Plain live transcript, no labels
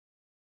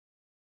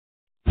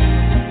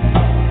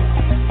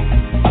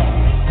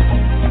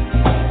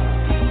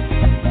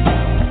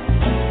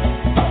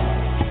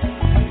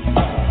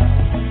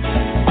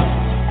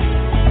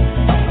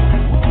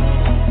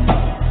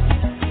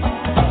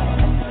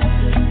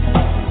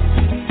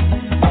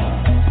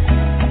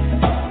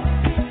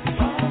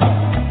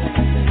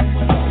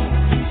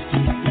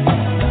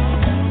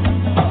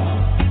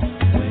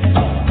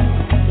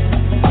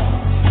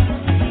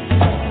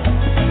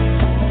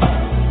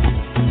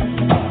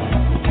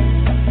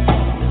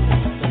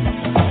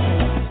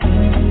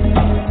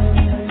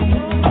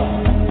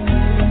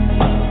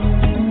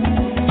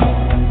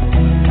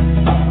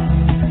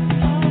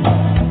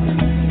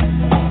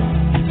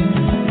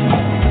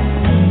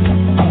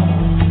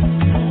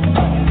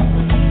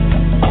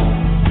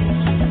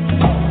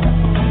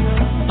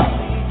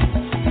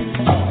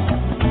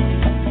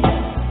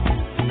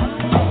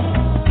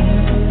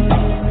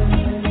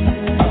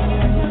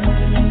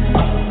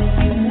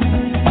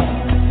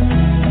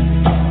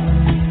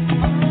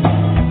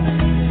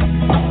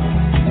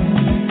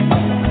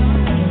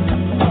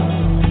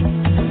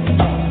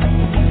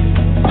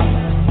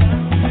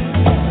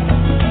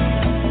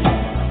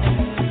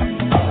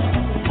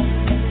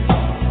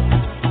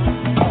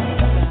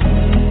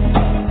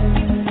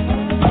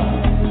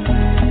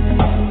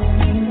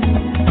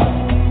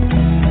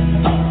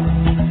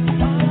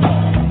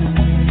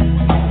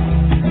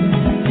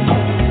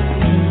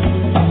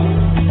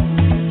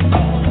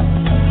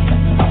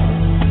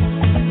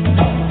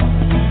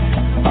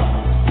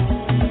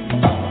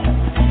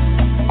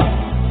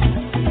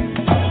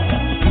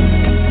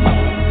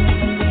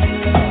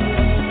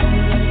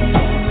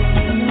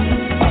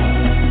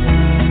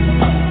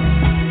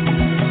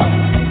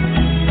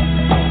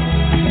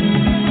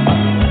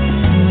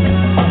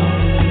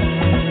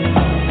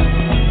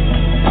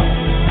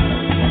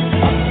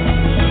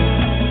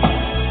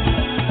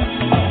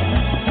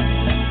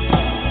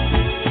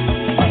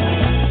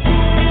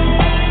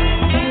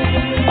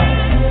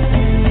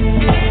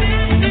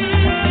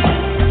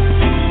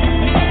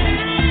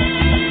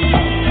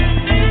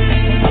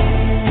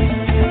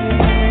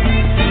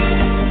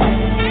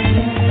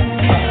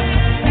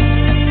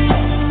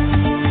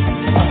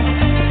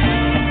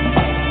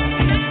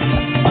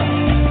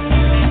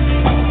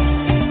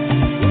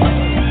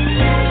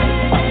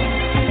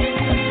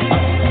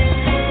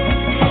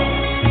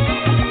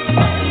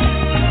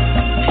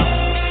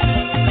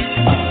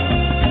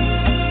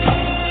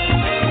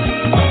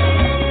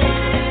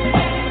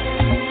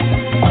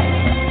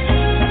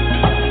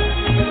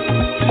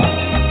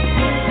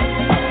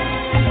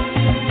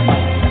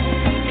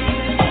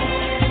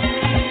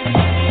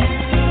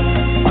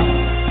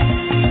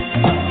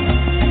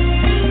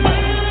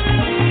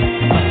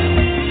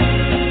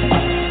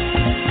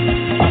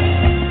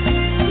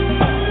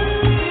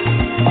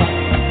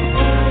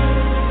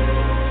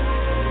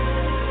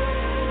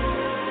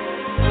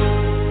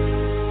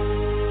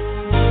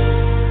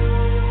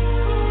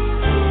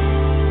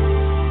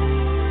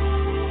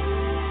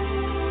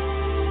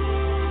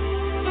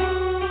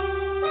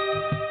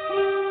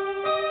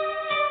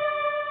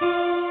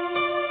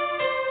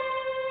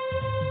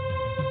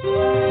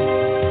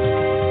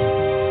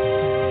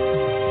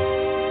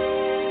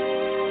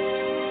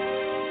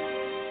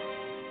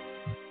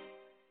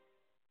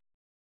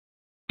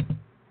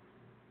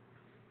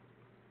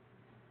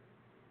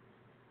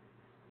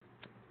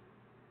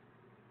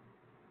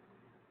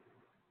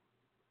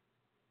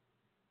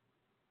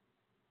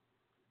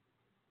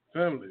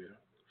Family,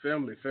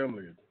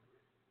 family.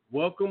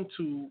 Welcome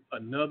to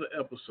another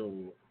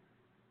episode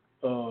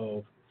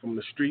of From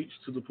the Streets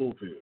to the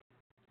Pulpit.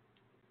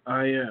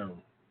 I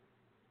am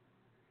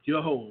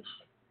your host,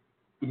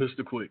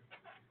 Mr. Quick.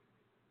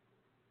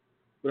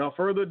 Without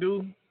further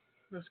ado,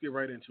 let's get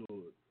right into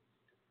it.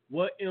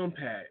 What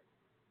impact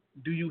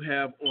do you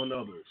have on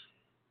others?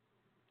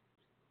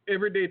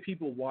 Everyday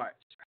people watch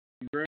how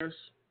you dress,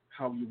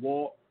 how you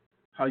walk,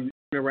 how you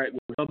interact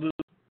with others,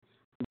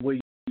 the way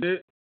you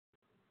sit,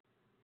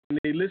 and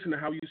they listen to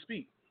how you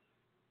speak.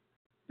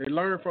 They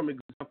learn from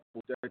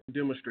examples that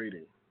you're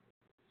demonstrating.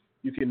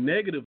 You can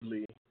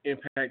negatively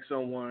impact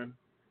someone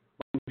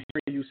by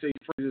hearing you say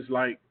phrases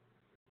like,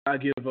 I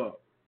give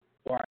up,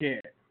 or I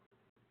can't,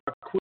 I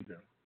quit them.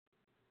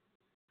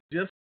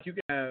 Just like you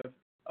can have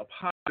a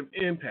positive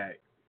impact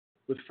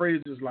with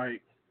phrases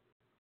like,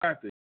 I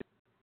got this,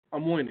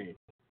 I'm winning,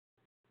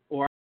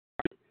 or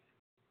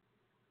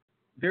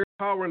there's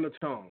power in the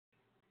tongue.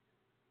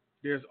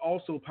 There's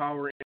also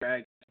power in your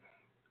action.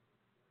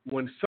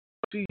 When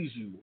someone sees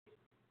you,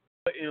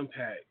 what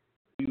impact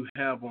do you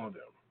have on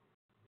them?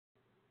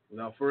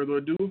 Without further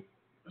ado,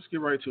 let's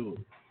get right to it.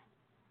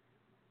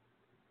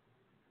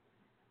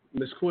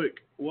 Miss Quick,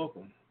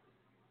 welcome.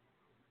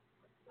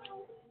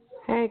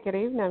 Hey, good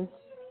evening.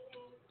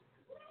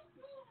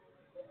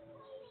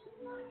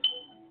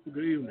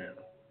 Good evening.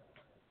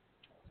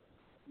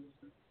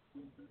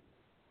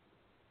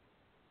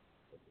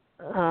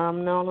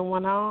 I'm the only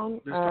one on.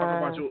 Let's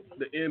talk about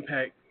the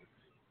impact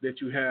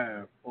that you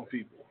have on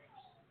people.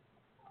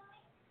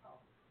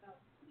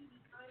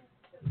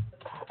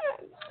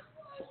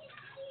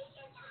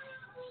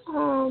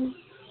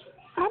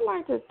 I'd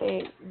like to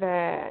think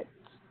that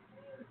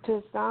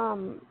to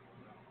some,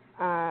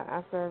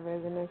 I serve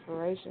as an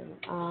inspiration.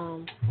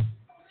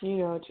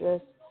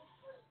 Just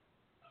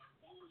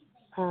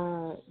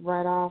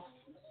right off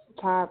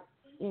top,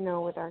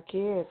 with our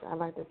kids, I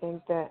like to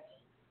think that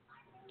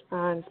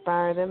I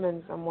inspire them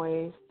in some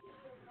ways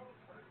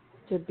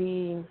to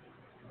be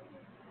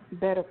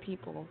better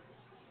people,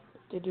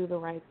 to do the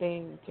right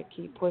thing, to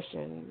keep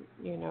pushing.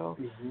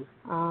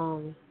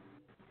 Um,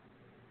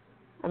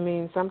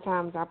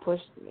 sometimes I push,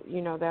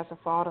 that's a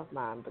fault of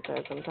mine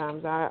because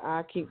sometimes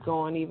I keep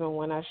going even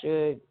when I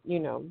should,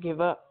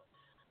 give up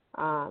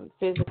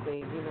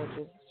physically,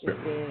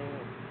 just being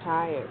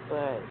tired.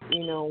 But,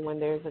 when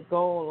there's a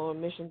goal or a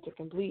mission to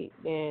complete,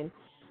 then,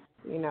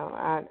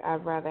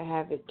 I'd rather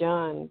have it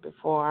done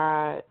before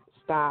I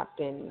stop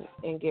and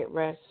get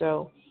rest.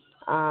 So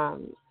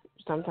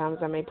sometimes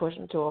I may push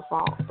them to a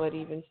fault, but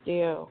even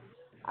still,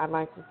 I'd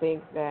like to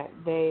think that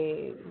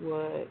they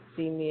would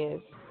see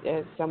me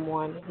as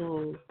someone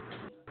who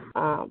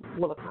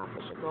will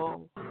accomplish a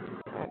goal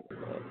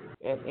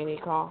at any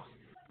cost.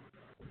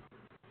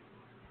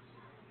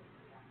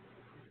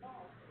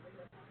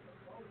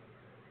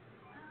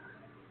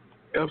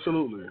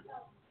 Absolutely.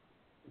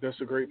 That's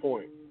a great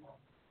point.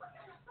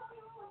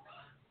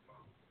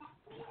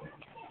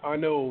 I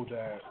know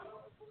that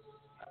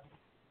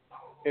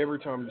every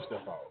time you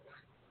step out,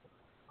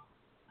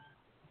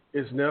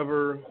 it's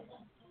never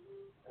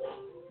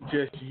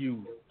just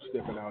you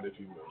stepping out, if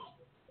you will.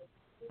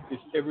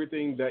 It's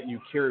everything that you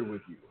carry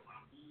with you,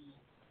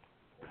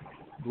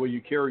 the way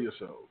you carry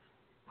yourself,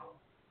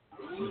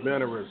 your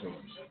mannerisms,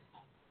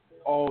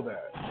 all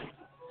that.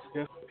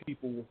 That's what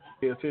people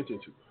pay attention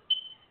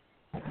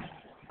to.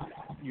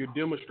 You're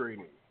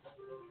demonstrating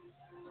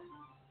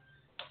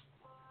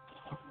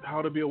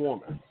how to be a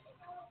woman.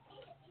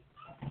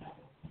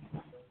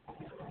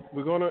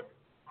 We're going to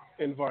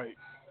invite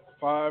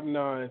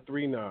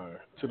 5939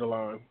 to the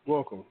line.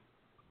 Welcome.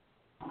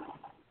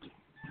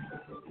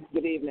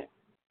 Good evening.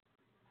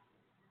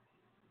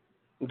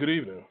 Good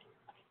evening.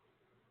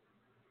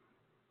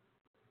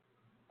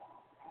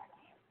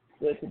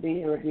 Good to be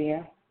here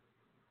again.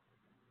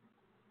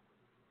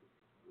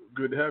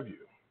 Good to have you.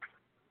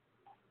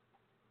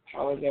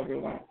 How is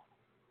everyone?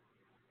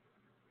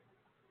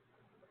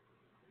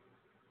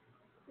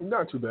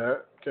 Not too bad.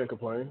 Can't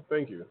complain.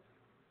 Thank you.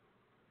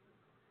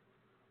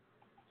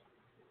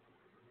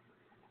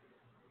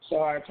 So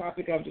our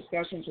topic of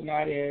discussion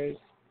tonight is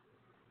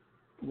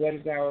what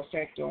is our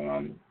effect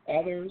on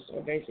others,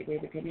 or basically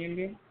the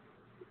community?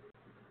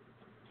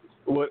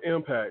 What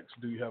impacts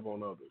do you have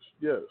on others?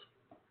 Yes.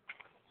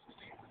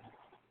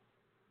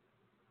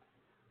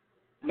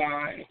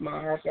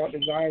 My heartfelt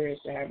desire is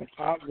to have a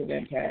positive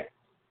impact.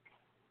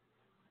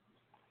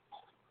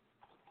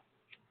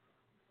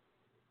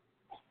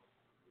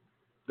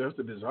 That's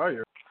the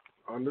desire.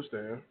 I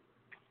understand.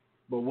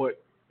 But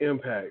what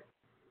impact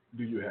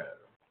do you have?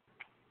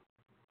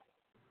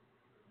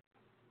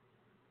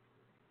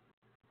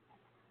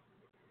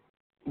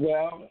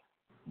 Well,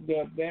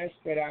 the best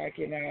that I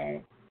can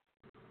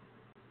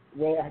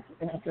way I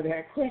can answer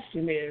that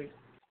question is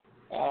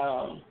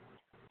um,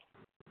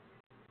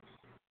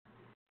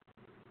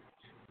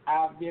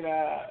 I've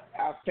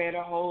fed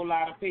a whole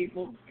lot of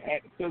people,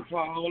 had to cook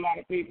for a whole lot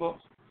of people,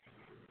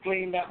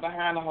 cleaned up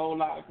behind a whole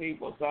lot of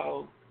people.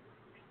 So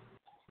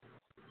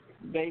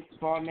based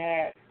upon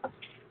that,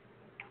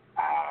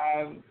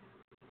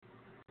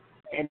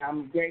 And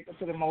I'm grateful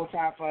to the Most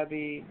High for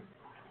the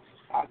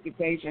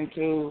occupation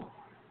to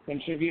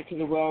contribute to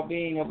the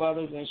well-being of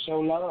others and show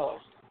love.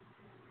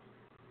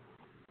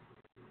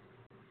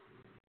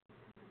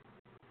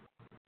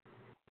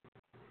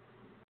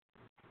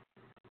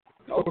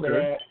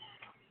 Okay.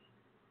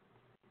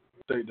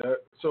 Say that.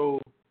 So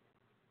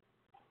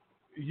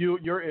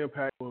your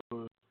impact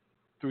was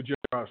through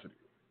generosity,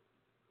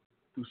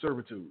 through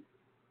servitude.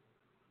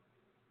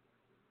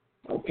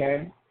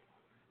 Okay.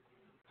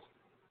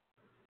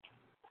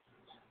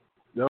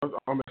 No,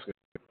 I'm asking.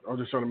 I'm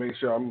just trying to make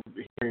sure I'm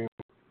hearing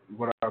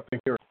what I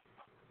think here.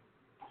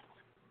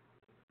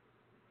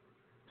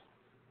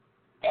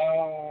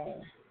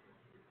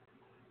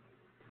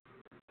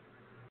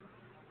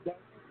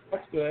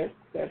 That's good.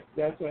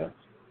 That's a.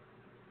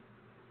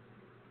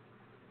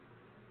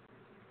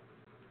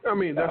 I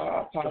mean, that's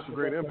a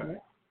great impact.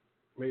 impact.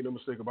 Made no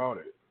mistake about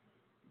it.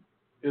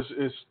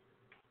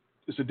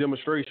 It's a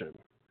demonstration.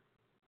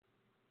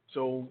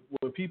 So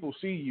when people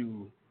see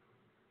you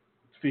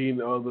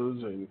feeding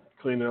others and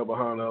cleaning up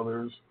behind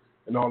others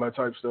and all that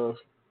type stuff,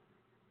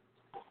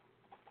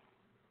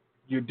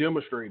 you're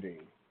demonstrating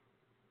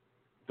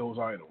those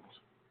items.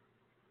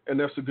 And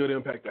that's a good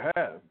impact to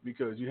have,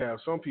 because you have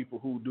some people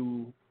who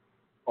do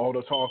all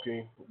the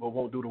talking but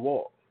won't do the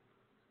walk.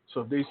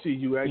 So if they see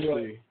you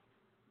actually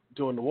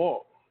doing the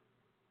walk,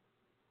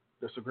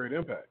 that's a great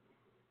impact.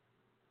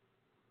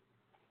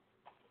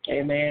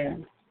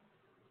 Amen.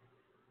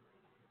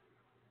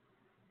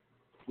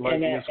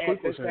 Like Ms.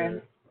 Quick was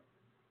saying.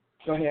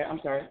 Go ahead. I'm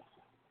sorry.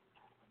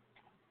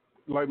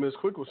 Like Ms.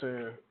 Quick was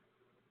saying,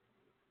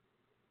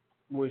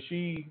 when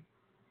she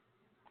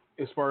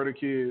inspired the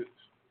kids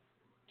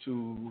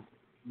to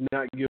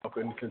not give up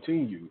and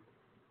continue,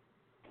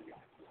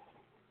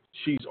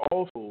 she's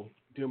also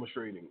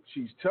demonstrating.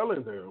 She's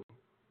telling them,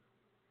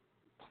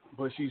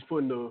 but she's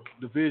putting the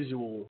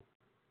visual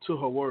to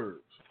her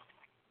words.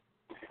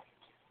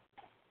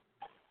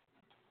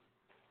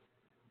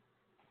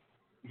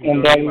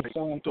 And that is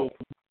so important.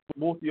 So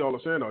both of y'all are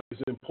saying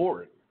it's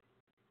important.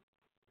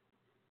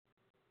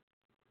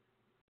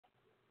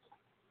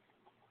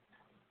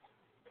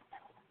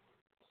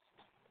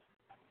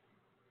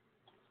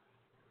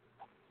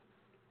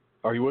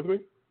 Are you with me?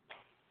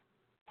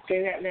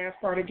 Say that last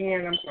part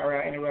again. I'm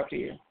sorry, I interrupted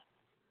you.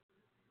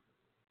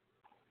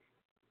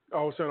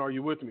 I was saying, are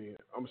you with me?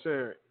 I'm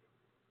saying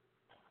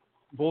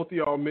both of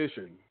y'all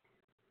mission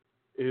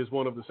is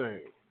one of the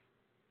same.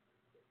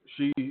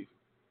 She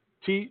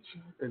teach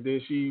and then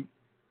she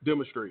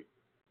demonstrate.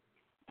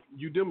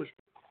 You demonstrate.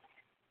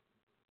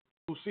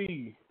 People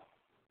see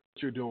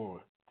what you're doing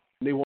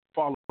and they want to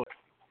follow up.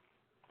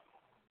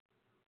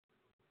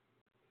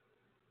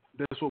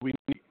 That's what we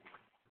need.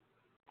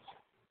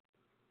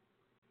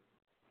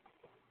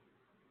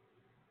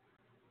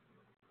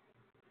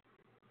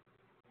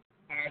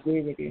 I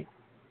agree with you.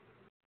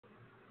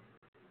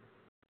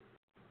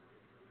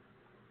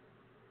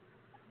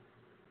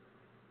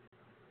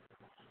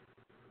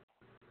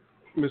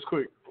 Ms.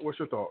 Quick, what's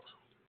your thoughts?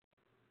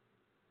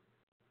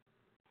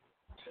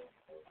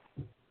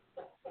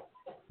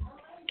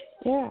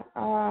 Yeah,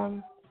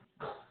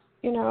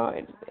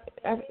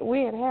 we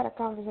had a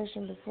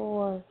conversation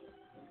before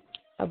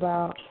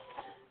about,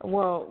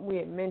 well, we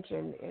had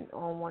mentioned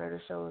on one of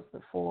the shows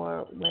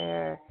before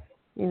where,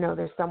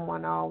 there's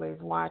someone always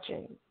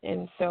watching.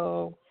 And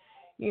so,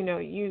 you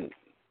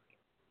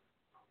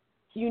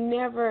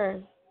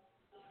never,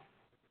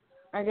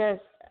 I guess,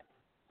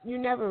 you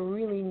never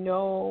really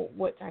know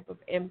what type of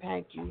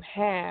impact you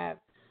have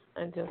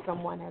until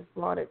someone has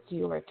brought it to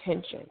your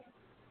attention.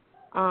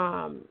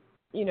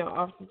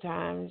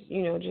 Oftentimes,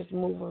 just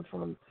moving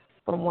from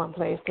one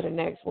place to the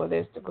next, whether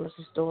it's the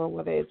grocery store,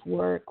 whether it's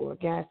work or a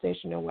gas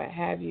station or what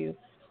have you,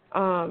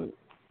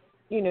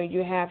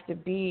 you have to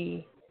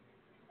be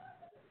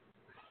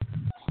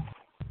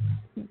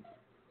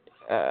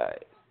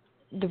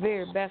the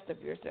very best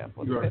of yourself,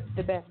 or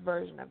the best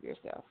version of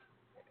yourself,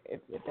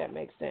 if that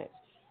makes sense.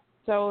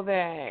 So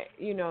that,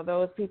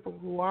 those people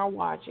who are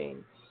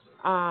watching,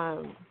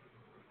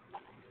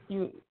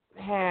 you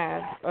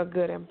have a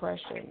good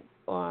impression.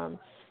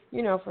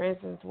 For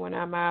instance, when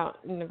I'm out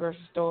in the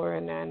grocery store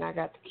and then I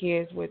got the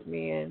kids with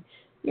me, and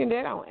they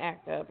don't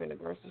act up in the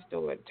grocery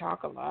store and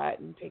talk a lot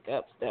and pick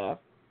up stuff.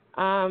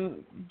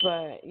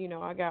 But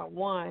I got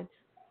one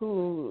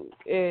who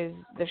is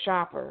the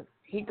shopper.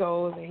 He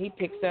goes and he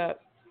picks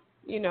up,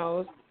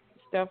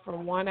 stuff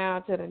from one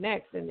aisle to the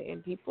next,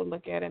 and people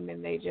look at him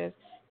and they just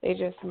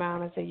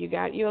smile and say, "You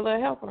a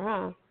little helper,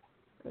 huh?"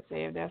 I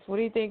say, "If that's what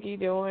he think he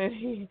doing,"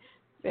 he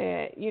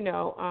said,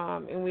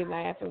 and we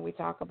laugh and we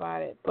talk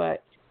about it.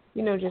 But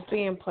just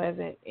being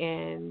pleasant,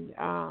 and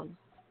I'm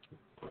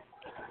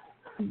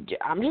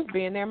just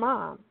being their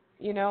mom.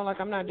 Like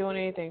I'm not doing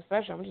anything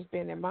special. I'm just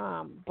being their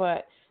mom.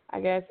 But I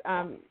guess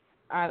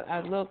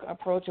I look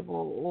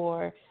approachable,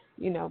 or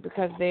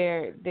because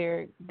they're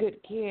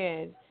good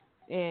kids,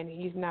 and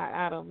he's not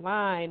out of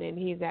line, and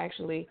he's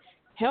actually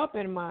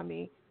helping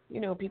mommy.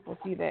 People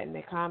see that and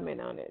they comment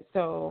on it.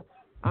 So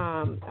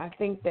I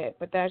think that,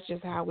 but that's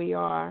just how we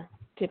are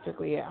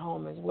typically at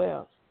home as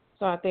well.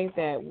 So I think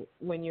that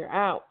when you're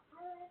out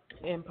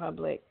in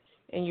public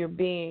and you're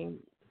being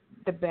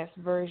the best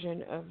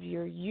version of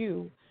your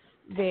you,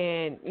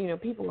 then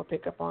people will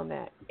pick up on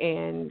that,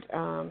 and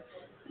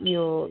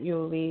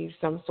you'll leave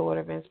some sort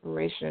of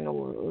inspiration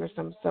or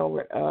some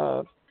sort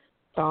of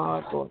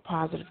thought or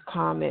positive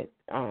comment.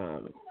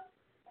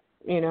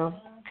 You know.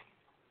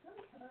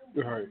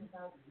 Right.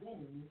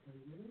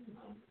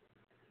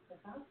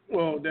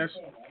 Well, that's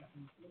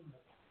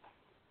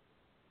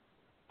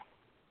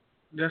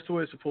the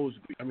way it's supposed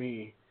to be. I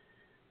mean,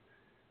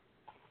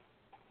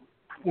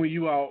 when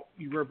you out,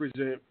 you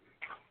represent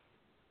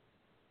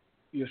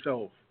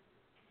yourself.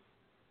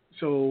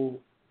 So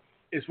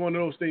it's one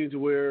of those things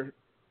where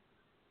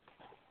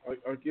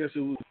I guess it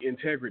was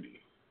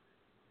integrity.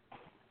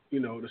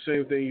 The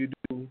same thing you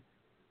do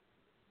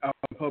out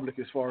in public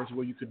as far as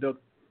where you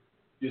conduct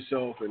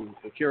yourself and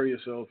carry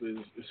yourself is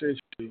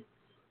essentially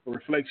a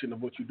reflection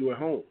of what you do at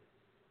home.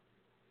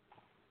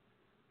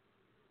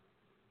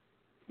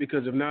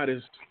 Because if not,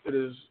 it's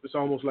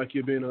almost like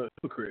you're being a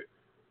hypocrite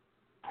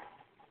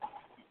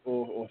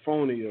or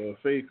phony or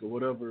fake or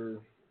whatever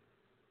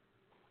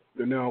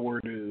the now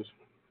word is.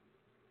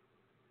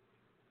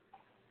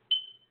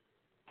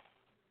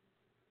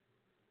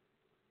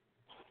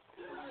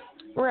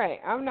 Right.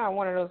 I'm not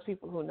one of those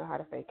people who know how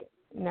to fake it.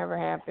 Never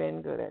have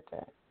been good at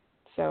that.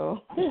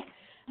 So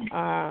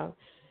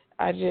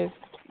I just,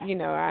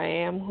 I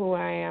am who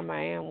I am.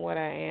 I am what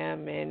I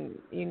am. And,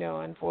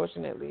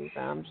 unfortunately,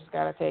 some just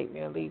got to take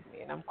me or leave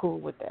me. And I'm cool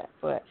with that.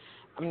 But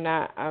I'm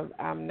not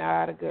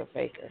a good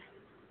faker.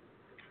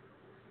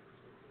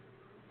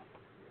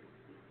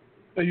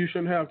 And you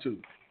shouldn't have to.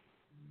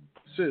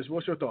 Sis,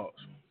 what's your thoughts?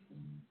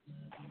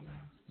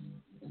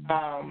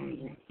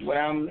 What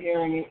I'm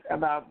hearing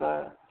about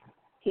the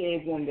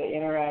kids and the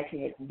interaction,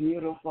 it's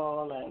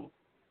beautiful,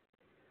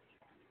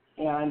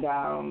 and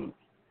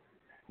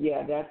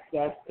yeah, that's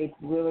it's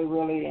really,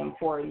 really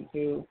important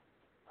to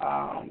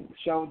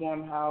show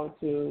them how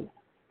to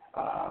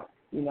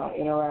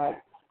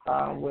interact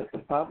with the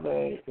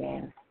public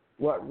and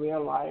what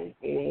real life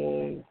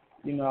is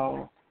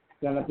going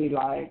to be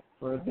like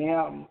for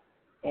them.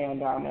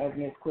 And as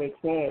Ms. Quick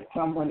said,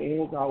 someone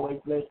is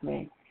always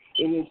listening.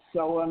 It is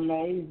so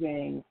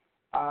amazing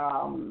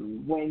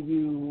when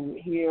you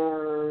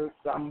hear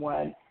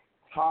someone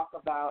talk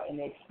about an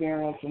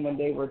experience from when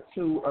they were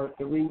 2 or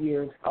 3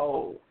 years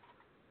old.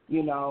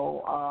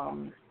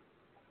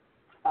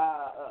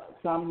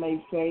 Some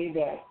may say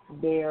that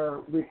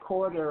their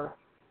recorder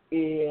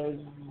is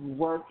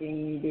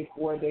working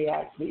before they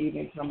actually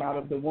even come out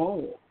of the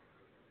womb.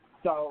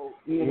 So,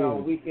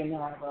 we can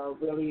have a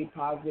really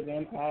positive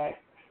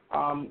impact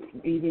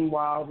even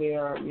while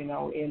they're,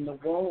 in the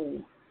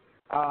womb.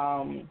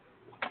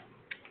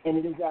 And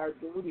it is our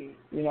duty,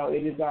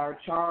 it is our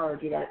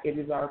charge, it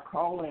is our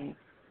calling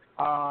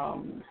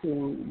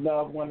to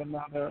love one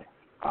another.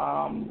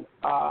 I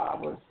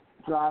was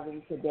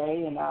driving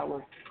today and I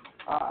was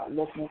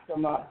listening to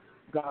a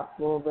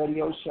gospel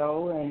radio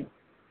show, and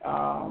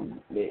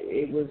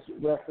it was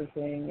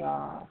referencing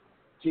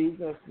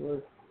Jesus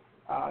was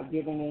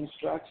giving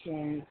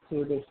instructions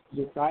to the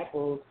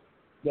disciples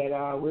that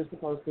we're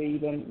supposed to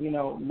even,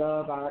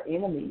 love our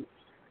enemies,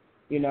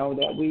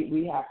 that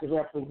we have to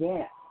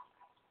represent,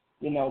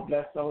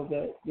 bless those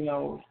that,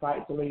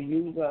 spitefully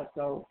use us.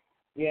 So,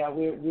 yeah,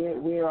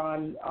 we're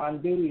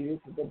on duty. This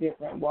is a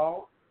different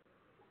walk.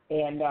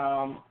 And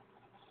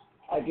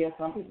I guess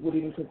some people would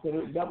even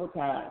consider it double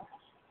time.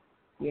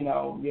 When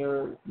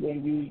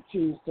you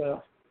choose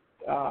to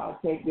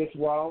take this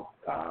walk,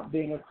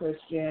 being a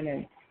Christian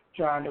and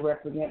trying to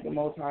represent the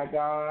Most High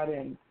God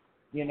and,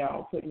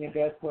 putting your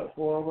best foot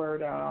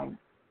forward,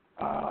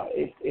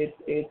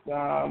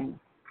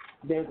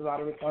 there's a lot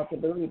of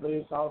responsibility, but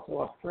it's also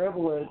a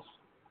privilege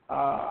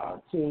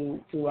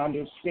to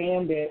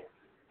understand it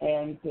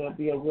and to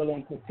be a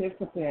willing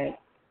participant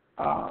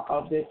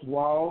of this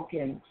walk,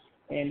 and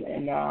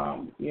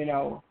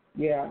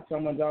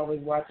someone's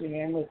always watching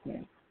and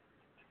listening.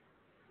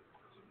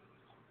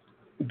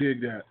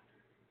 Dig that.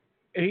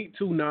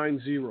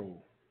 8290.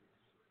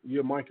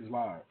 Your mic is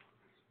live.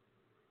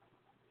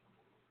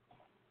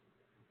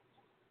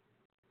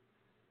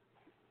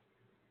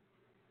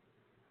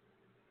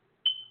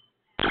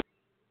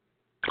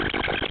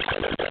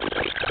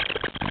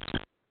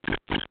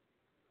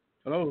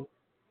 Hello.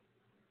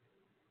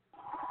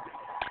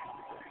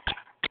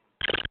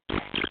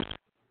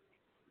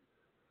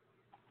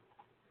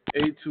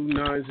 Eight two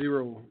nine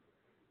zero.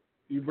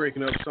 You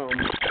breaking up something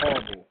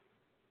horrible.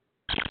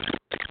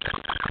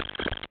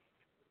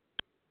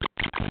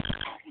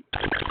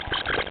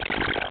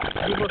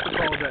 You must have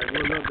called that.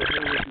 We'll love to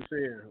hear what you're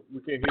saying. We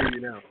can't hear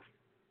you now.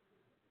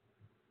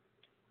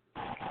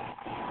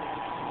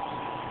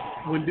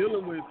 When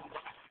dealing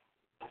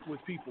with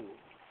people,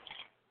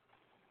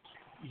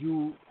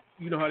 you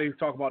know how they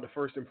talk about the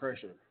first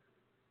impression.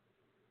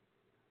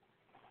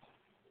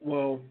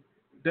 Well,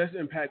 that's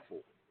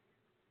impactful.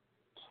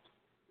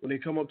 When they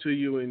come up to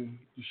you and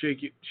you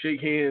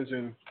shake hands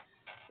and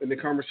and the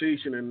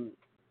conversation and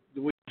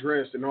the way you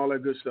dress and all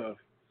that good stuff.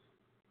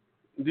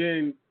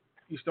 Then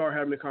you start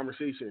having the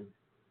conversation,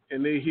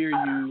 and they hear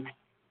you,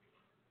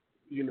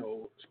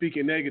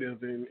 speaking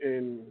negative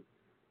and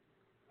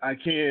I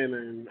can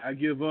and I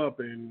give up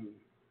and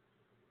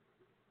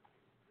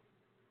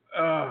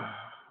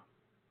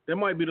that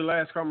might be the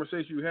last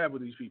conversation you have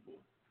with these people.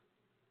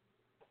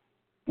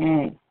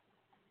 Mm.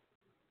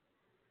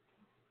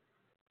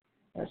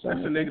 That's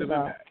a negative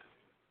impact.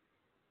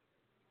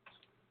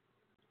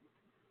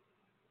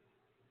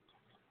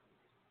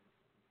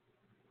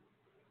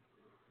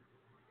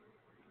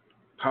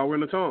 Power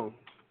in the tongue.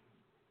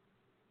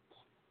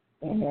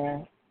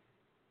 Mm-hmm.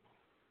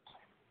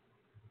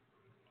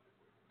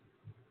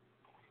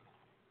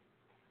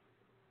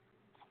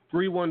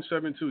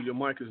 3172, your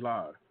mic is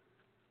live.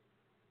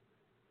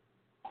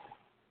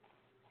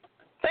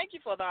 Thank you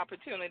for the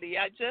opportunity.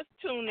 I just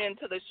tuned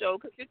into the show.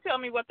 Could you tell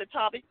me what the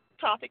topic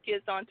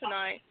is on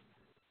tonight?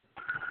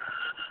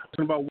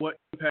 Talking about what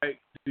impact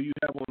do you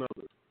have on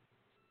others?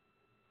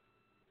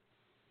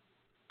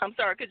 I'm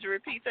sorry, could you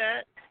repeat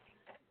that?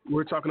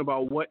 We're talking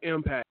about what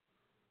impact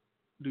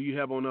do you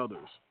have on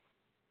others?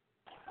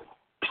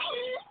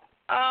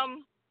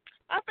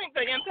 I think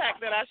the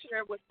impact that I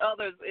share with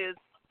others is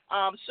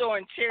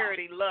showing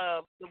charity,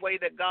 love, the way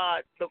that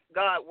the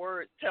God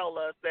words tell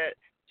us that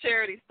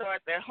charity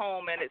starts at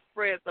home and it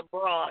spreads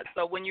abroad.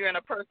 So when you're in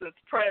a person's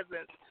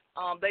presence,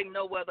 they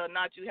know whether or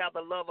not you have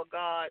the love of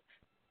God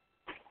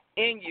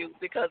in you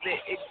because it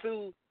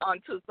exudes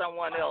onto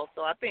someone else.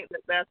 So I think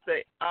that that's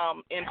the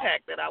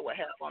impact that I would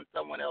have on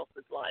someone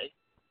else's life.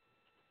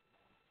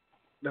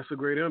 That's a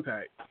great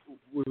impact.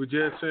 We were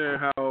just saying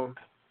how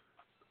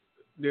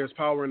there's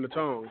power in the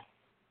tongue.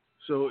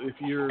 So if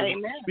you're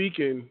Amen.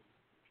 speaking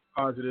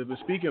positive and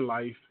speaking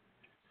life,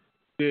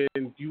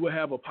 then you will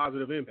have a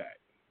positive impact.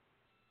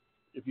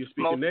 If you're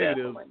speaking Most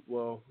negative, definitely.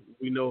 well,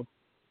 we know.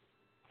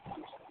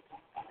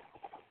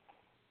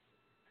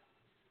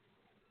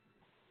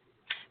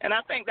 And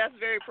I think that's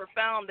very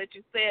profound that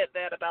you said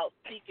that about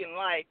speaking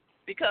life,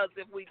 because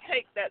if we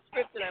take that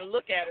scripture and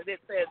look at it,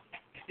 it says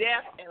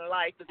death and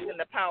life is in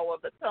the power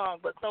of the tongue.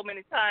 But so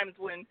many times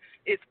when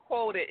it's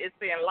quoted, it's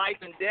saying life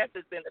and death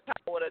is in the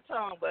power of the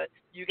tongue. But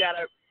you got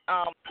to,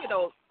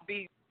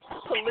 be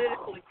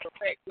politically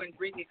correct when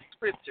reading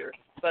scripture.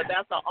 But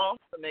that's an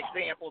awesome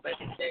example that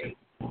you gave.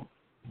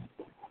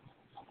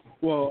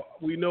 Well,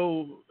 we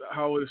know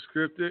how it's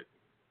scripted,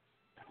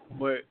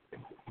 but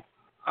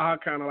I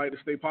kind of like to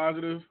stay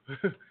positive.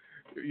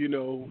 We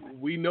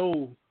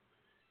know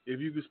if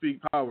you can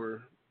speak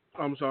power,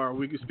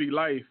 we can speak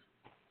life.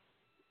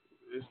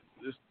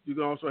 You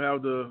can also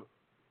have the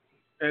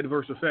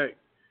adverse effect.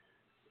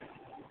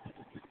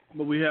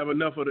 But we have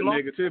enough of the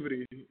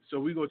negativity, so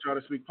we're going to try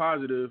to speak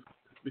positive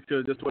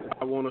because that's what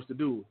I want us to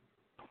do.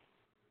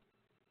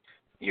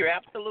 You're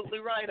absolutely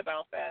right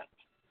about that.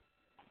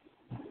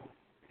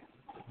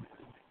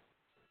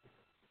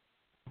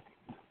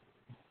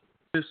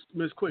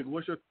 Miss Quick,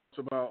 what's your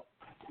thoughts about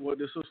what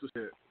the sister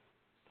said?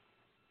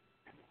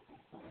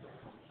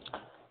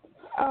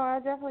 Oh, I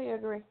definitely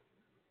agree.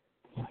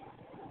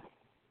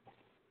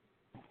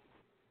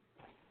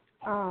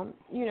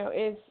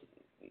 It's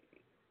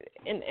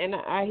and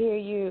I hear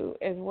you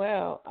as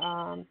well.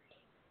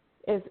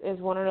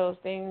 It's one of those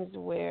things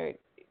where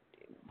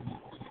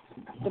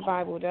the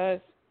Bible does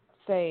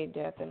say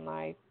death and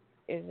life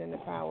is in the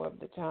power of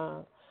the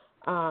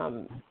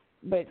tongue.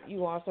 But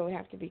you also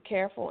have to be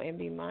careful and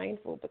be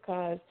mindful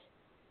because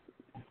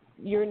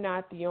you're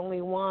not the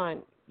only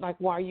one. Like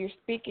while you're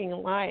speaking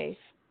life,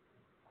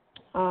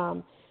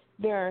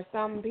 there are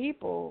some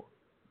people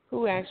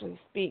who actually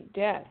speak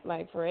death.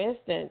 Like for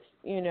instance,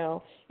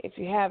 if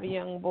you have a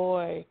young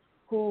boy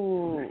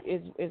who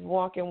is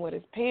walking with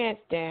his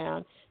pants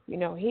down,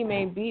 he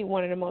may be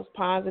one of the most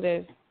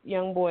positive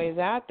young boys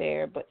out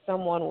there, but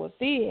someone will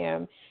see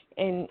him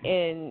and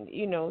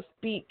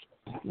speak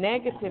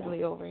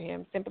negatively over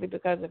him simply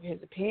because of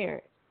his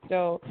appearance.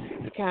 So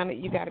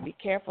you got to be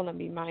careful and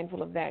be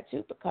mindful of that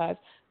too, because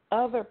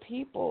other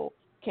people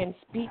can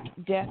speak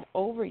death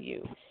over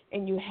you,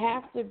 and you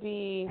have to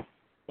be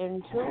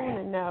in tune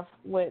enough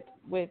with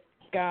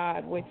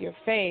God, with your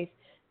faith,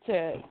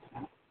 to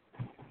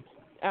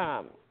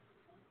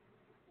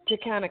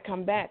kind of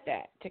combat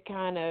that, to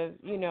kind of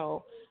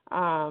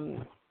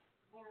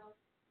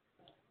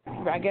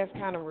I guess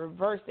kind of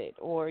reverse it,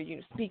 or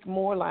speak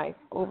more life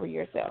over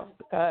yourself,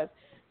 because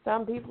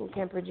some people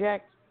can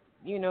project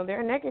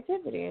their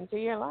negativity into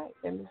your life,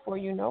 and before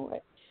you know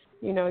it,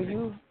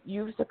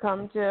 you've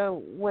succumbed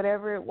to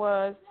whatever it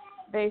was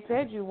they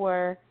said you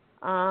were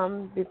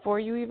before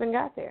you even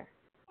got there.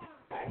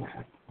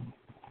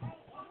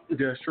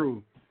 That's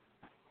true.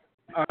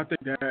 I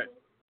think that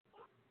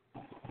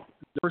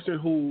the person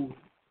who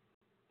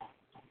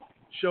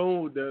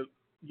showed the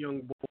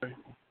young boy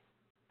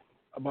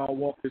about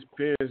walking his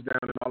pants down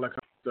and all that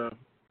kind of stuff,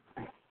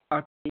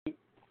 I think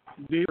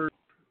they were,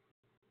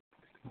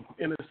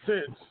 in a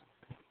sense,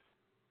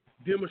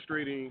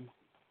 demonstrating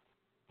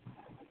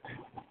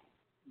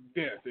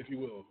death, if you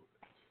will,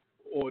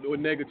 or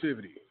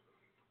negativity.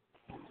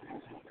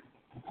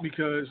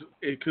 because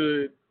it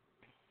could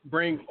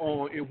bring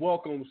on, it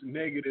welcomes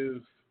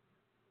negative,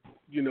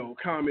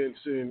 comments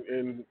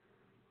and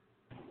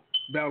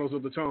battles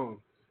of the tongue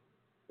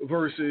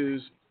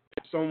versus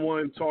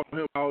someone taught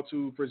him how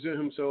to present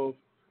himself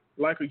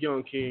like a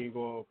young king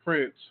or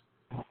prince,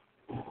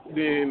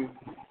 then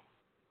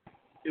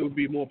it would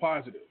be more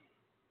positive.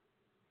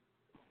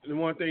 And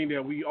one thing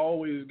that we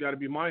always got to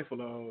be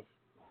mindful of,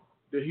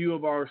 the hue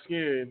of our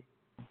skin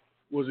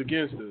was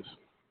against us.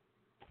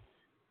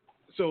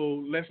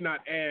 So let's not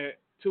add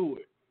to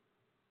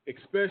it,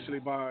 especially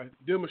by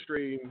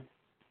demonstrating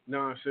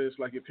nonsense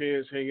like your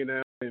pants hanging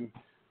out and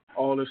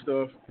all this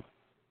stuff,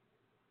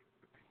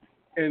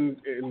 and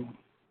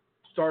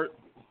start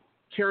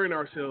carrying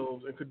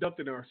ourselves and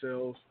conducting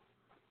ourselves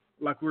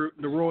like we're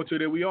the royalty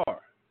that we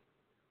are.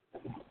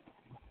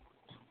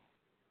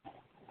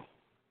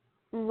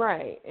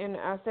 Right, and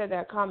I said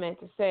that comment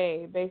to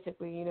say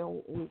basically,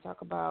 we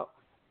talk about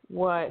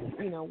what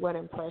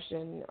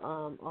impression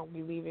are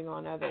we leaving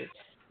on others.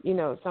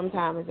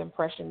 Sometimes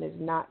impression is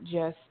not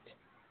just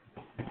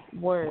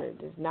words,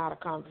 it's not a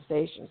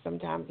conversation.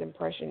 Sometimes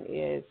impression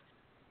is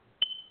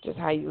just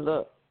how you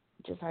look,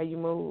 just how you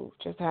move,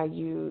 just how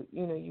you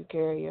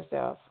carry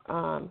yourself.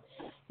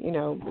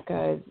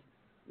 Because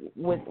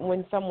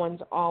when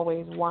someone's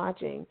always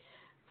watching,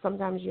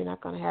 sometimes you're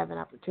not going to have an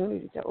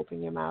opportunity to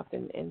open your mouth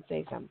and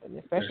say something,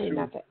 especially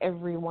not to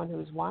everyone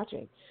who's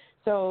watching.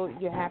 So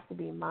you have to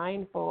be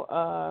mindful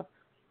of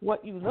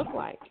what you look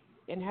like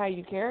and how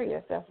you carry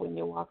yourself when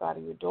you walk out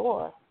of your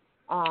door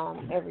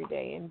every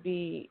day, and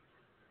be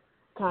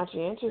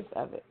conscientious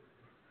of it,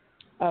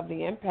 of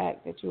the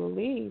impact that you will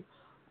leave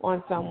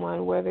on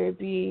someone, whether it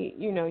be,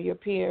 your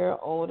peer,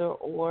 older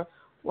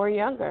or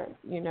younger.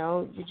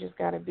 You just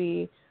got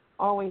to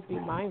always be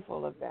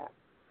mindful of that.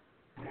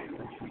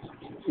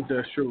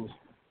 That's true.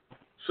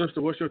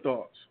 Sister, what's your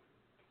thoughts?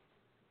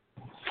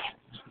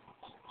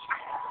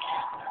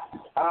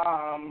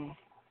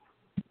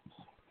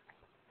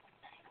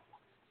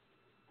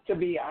 To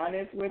be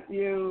honest with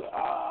you,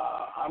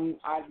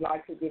 I'd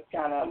like to just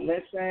kind of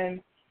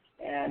listen.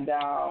 And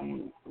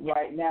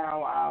right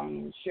now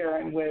I'm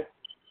sharing with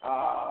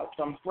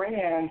some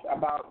friends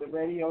about the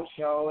radio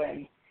show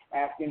and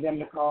asking them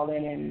to call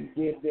in and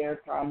give their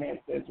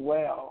comments as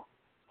well.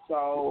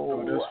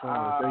 So that's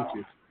fine. Thank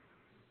you.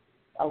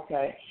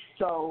 Okay.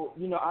 So,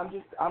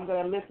 I'm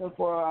going to listen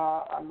for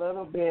a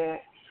little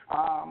bit.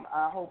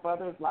 I hope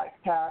others like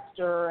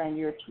Pastor and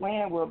your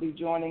twin will be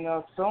joining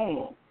us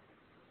soon.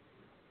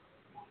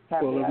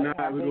 Well, if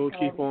not, we're going to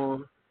keep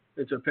on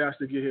until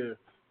Pastor get here.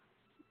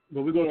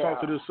 But we're going to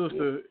talk to this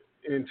sister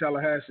in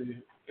Tallahassee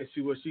and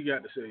see what she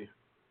got to say.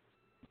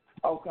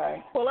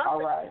 Okay. Well,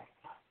 all right.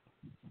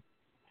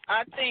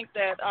 I think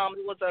that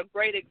it was a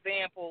great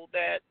example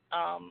that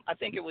I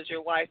think it was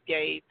your wife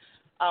gave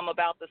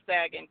about the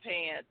sagging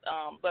pants.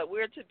 But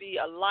we're to be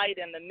a light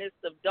in the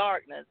midst of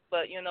darkness.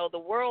 But, the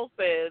world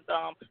says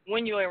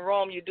when you're in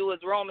Rome, you do as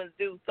Romans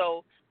do.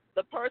 So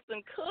the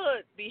person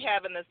could be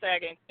having the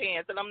sagging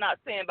pants, and I'm not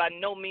saying by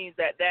no means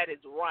that is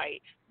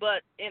right.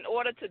 But in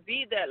order to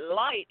be that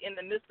light in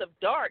the midst of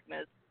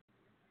darkness,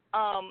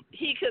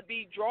 he could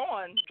be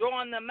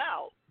drawing them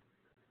out.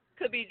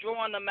 Could be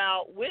drawing them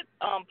out with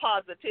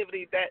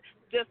positivity, that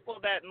just for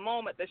that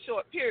moment, the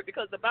short period,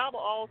 because the Bible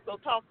also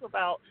talks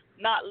about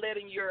not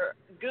letting your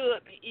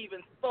good be even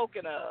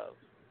spoken of.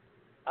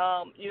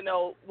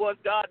 Once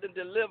God done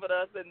delivered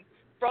us and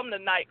from the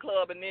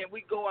nightclub, and then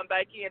we going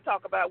back in and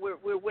talk about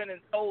we're winning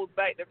souls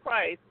back to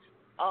Christ.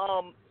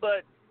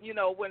 But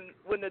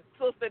when the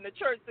sister in the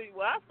church says,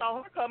 well, I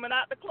saw her coming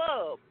out the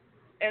club,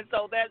 and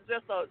so that's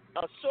just a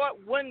short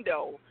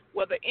window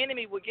where the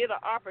enemy will get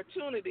an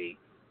opportunity,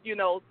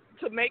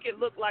 to make it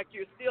look like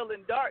you're still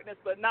in darkness,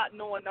 but not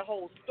knowing the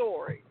whole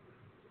story.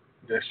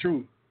 That's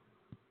true.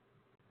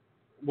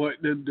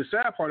 But the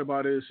sad part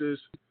about it is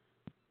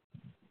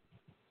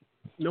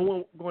no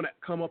one going to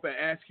come up and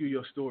ask you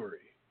your story.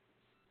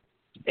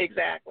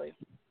 Exactly.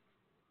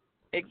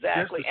 And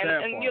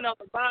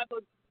the Bible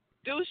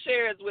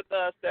shares with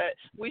us that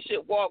we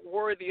should walk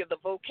worthy of the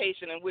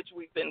vocation in which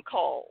we've been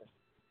called.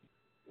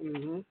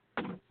 Mhm.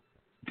 That's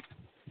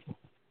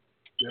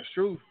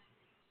true.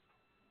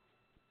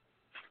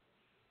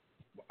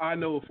 I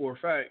know for a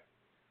fact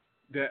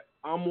that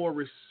I'm more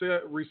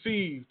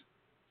received,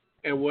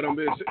 and what I'm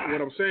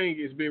saying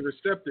is being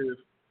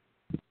receptive,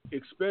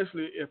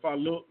 especially if I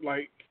look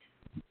like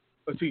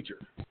a teacher.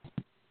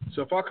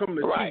 So if I come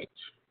to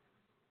teach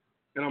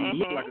and I'm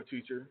look like a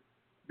teacher,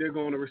 they're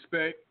going to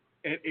respect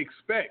and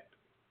expect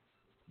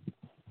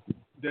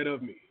that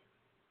of me.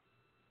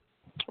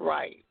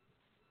 Right.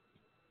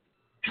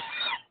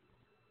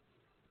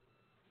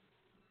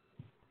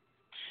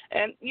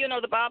 And,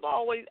 the Bible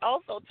always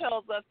also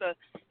tells us that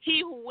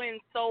he who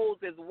wins souls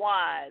is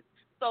wise.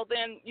 So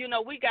then,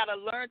 we got to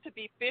learn to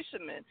be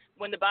fishermen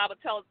when the Bible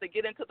tells us to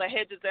get into the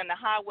hedges and the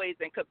highways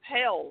and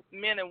compel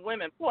men and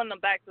women, pulling them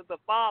back to the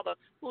Father,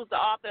 who's the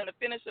author and the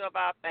finisher of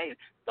our faith.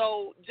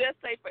 So just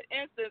say, for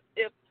instance,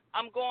 if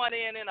I'm going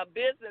in a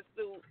business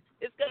suit,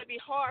 it's going to be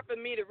hard for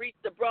me to reach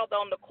the brother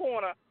on the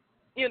corner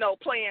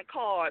playing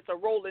cards or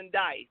rolling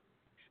dice.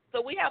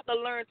 So we have to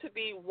learn to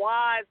be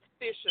wise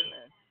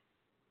fishermen.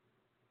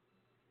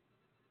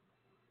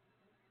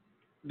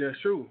 That's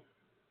true.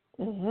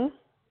 Mhm.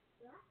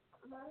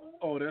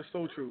 Oh, that's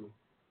so true.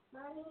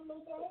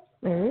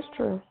 It is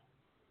true.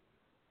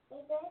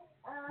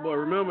 But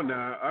remember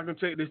now, I can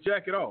take this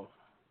jacket off.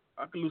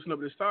 I can loosen up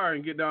this tire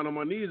and get down on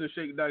my knees and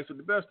shake dice with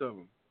the best of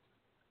them.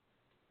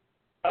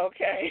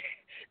 Okay.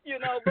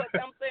 But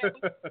I'm saying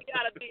we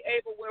got to be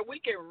able where we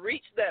can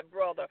reach that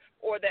brother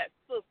or that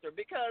sister,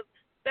 because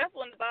that's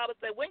when the Bible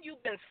said when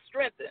you've been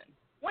strengthened,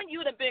 when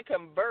you've been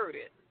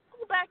converted,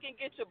 go back and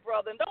get your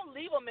brother and don't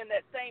leave them in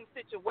that same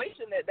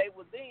situation that they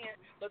was in.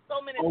 But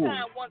so many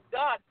times once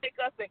God take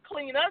us and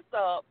clean us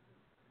up,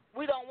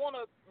 we don't want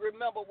to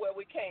remember where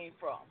we came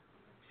from,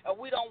 or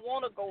we don't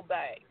want to go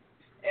back.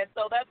 And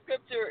so that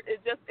scripture,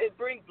 it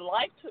brings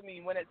life to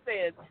me when it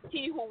says,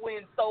 he who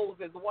wins souls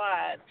is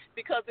wise,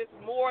 because it's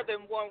more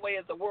than one way,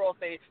 as the world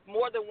says,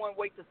 more than one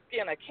way to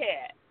skin a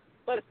cat.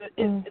 But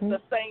it's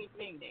the same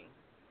meaning.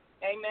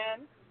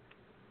 Amen?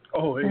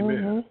 Oh,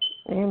 amen.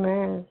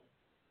 Amen.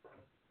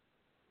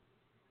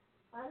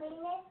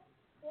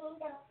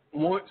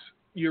 Once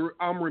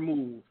I'm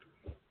removed,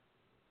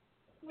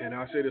 and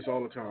I say this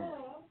all the time,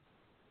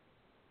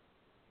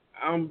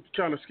 I'm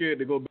kind of scared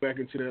to go back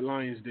into that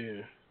lion's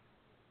den.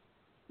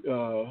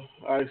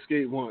 I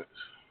escaped once.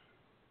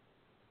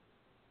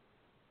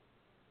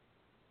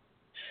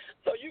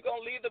 So you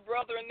gonna leave the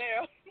brother in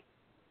there?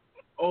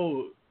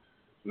 Oh,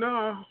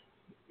 nah.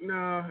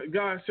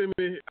 God sent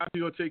me. He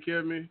gonna take care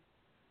of me.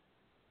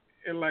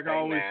 And like I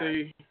always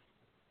say,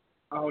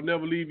 I'll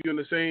never leave you in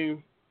the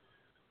same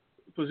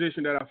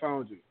position that I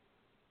found you.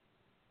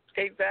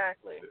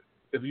 Exactly.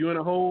 If you're in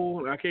a hole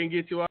and I can't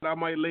get you out, I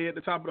might lay at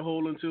the top of the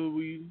hole until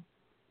we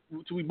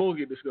both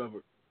get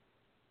discovered.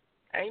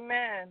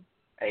 Amen.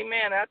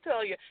 Amen. I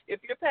tell you, if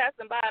you're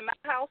passing by and my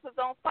house is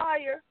on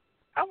fire,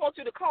 I want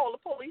you to call the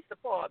police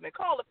department,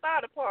 call the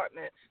fire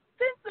department,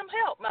 send some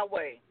help my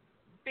way.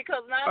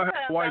 Because now I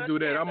have my wife do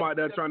that. I'm out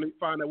there trying to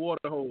find that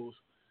water hose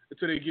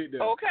until they get there.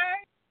 Okay.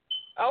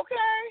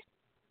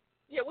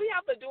 Yeah, we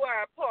have to do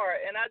our part,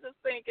 and I just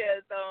think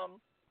as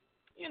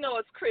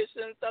as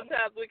Christians,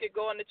 sometimes we could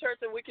go in the church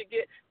and we could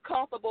get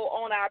comfortable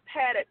on our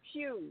padded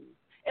pews,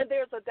 and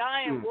there's a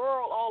dying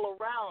world all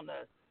around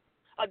us.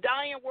 A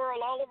dying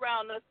world all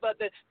around us, but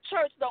the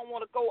church don't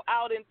want to go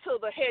out into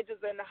the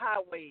hedges and the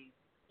highways.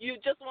 You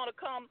just want to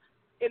come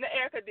in the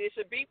air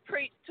condition, be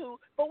preached to.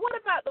 But what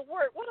about the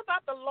word? What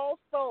about the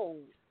lost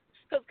souls?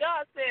 Because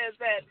God says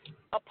that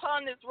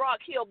upon this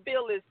rock he'll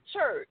build his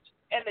church,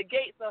 and the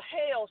gates of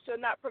hell shall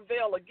not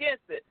prevail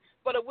against it.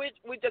 But if we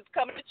just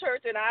come to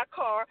church in our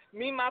car,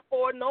 me, my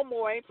four, no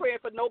more. I ain't praying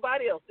for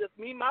nobody else. Just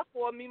me, my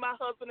four, me, my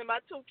husband, and my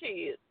 2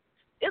 kids.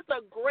 It's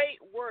a great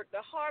work.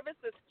 The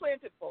harvest is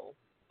plentiful,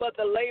 but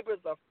the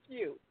labors are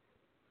few.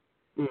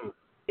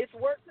 It's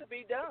work to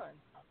be done.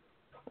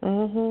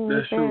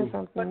 That's true.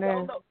 But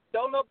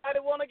don't nobody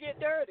want to get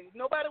dirty.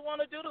 Nobody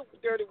want to do the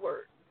dirty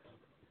work.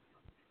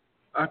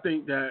 I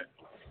think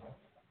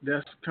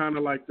that's kind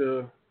of like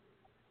the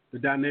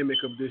dynamic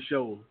of this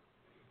show.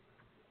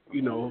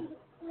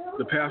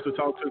 The pastor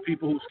talks to the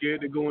people who's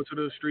scared to go into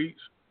the streets,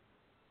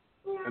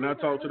 and I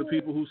talk to the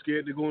people who's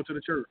scared to go into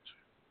the church.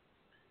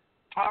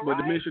 All but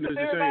the mission is the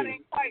same. Everybody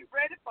ain't quite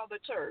ready for the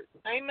church.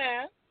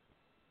 Amen.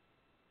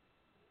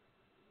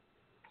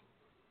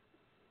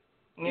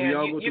 We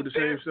all go through the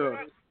same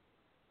stuff.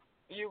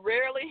 You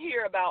rarely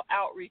hear about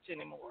outreach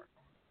anymore.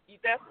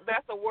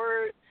 That's a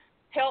word.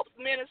 Helps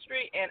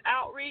ministry and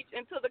outreach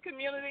into the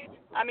community.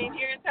 I mean,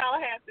 here in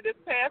Tallahassee this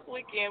past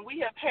weekend,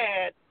 we have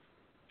had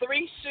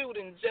 3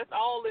 shootings just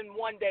all in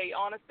one day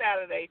on a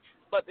Saturday,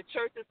 but the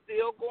church is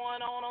still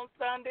going on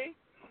Sunday.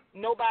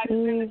 Nobody's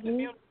in the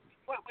community.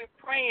 What we're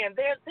praying,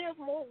 there's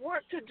more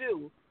work to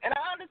do. And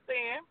I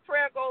understand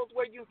prayer goes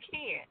where you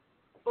can,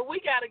 but we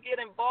got to get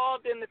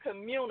involved in the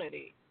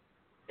community.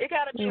 It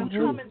got to be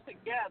coming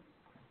together.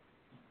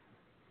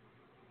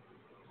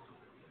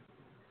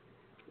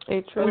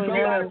 It truly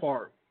does. That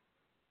part.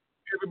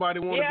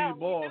 Everybody want to be a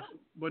boss,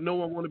 but no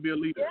one want to be a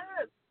leader.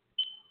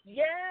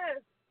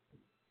 Yes.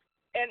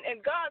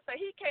 And God said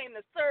he came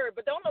to serve,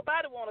 but don't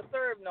nobody want to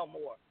serve no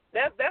more.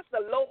 That's the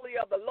lowly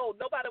of the low.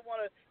 Nobody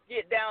want to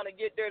get down and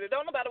get dirty.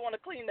 Don't nobody want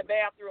to clean the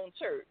bathroom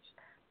church.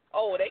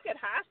 Oh, they could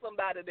hire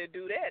somebody to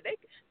do that.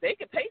 They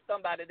could pay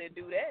somebody to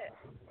do that.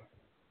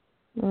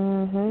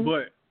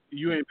 But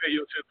you ain't pay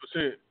your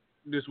 10%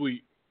 this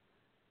week,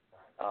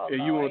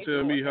 and you want to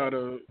tell me how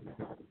to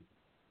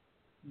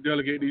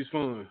delegate these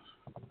funds?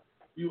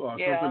 You are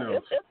something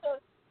else.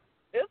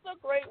 It's a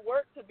great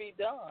work to be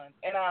done,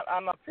 and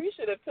I'm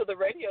appreciative to the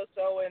radio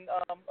show. And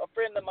a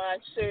friend of mine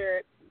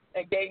shared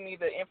and gave me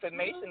the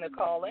information to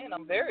call in.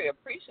 I'm very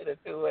appreciative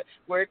to it,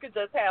 where it could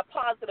just have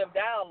positive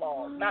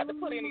dialogue, not to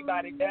put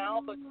anybody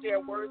down, but share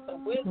words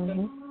of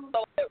wisdom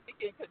so that we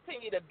can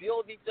continue to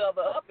build each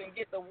other up and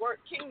get the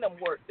kingdom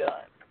work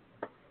done.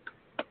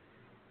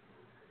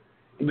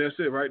 That's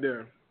it right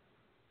there.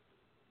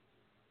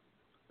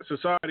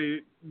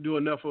 Society do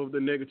enough of the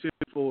negativity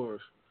for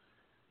us.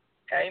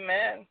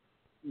 Amen.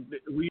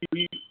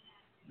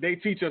 They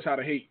teach us how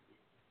to hate.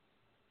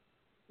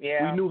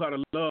 Yeah. We knew how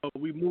to love.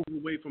 We moved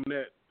away from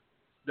that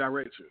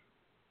direction.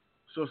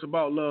 So it's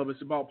about love.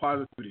 It's about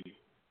positivity.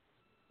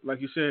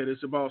 Like you said,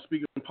 it's about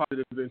speaking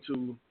positive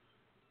into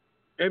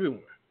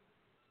everyone.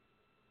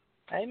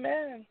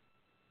 Amen.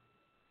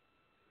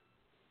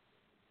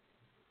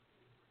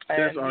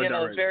 That's And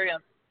our direction.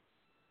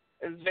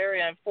 It's very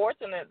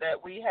unfortunate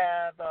that we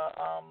have the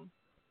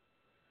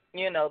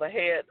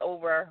head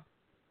over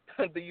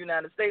the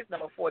United States,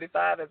 number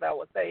 45, as I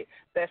would say,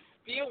 that's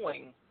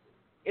spewing.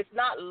 It's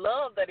not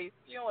love that he's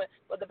spewing,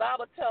 but the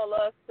Bible tells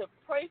us to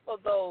pray for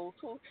those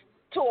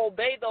to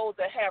obey those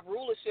that have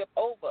rulership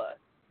over us.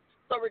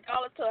 So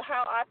regardless of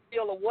how I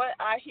feel or what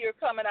I hear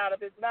coming out of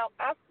his mouth,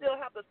 I still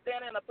have to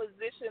stand in a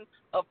position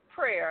of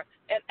prayer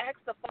and ask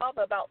the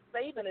Father about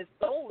saving his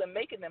soul and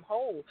making them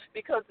whole.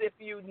 Because if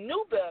you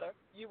knew better,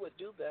 you would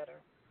do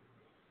better.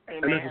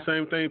 Amen. And that's the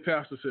same thing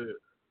Pastor said.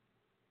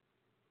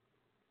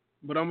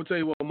 But I'm going to tell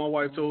you what my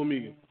wife told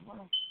me.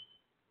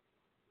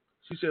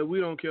 She said, we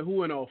don't care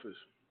who in office.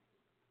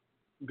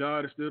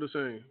 God is still the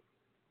same.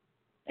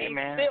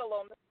 Amen. He's still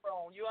on the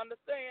throne. You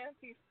understand?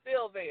 He's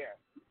still there.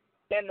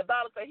 And the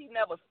Bible says he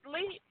never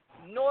sleeps,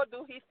 nor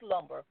do he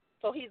slumber.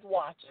 So he's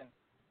watching.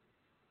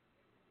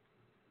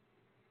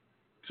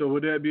 So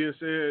with that being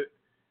said,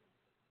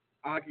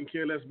 I can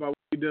care less about what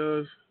he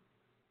does,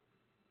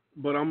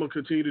 but I'm going to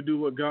continue to do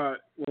what God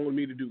wanted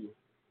me to do.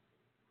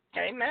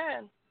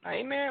 Amen.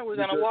 Amen. We're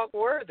going to walk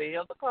worthy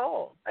of the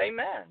call.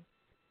 Amen.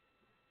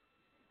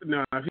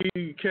 Now, if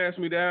he casts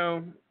me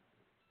down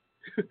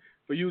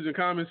for using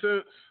common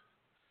sense,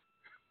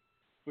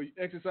 for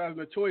exercising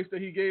the choice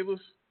that he gave us,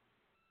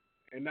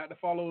 and not to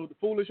follow the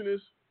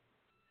foolishness,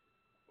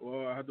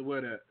 well, I have to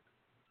wear that.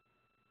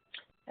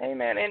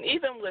 Amen. And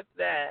even with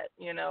that,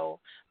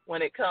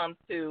 when it comes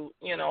to,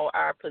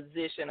 our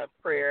position of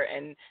prayer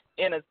and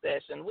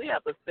intercession, we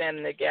have to stand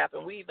in the gap,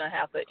 and we even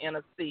have to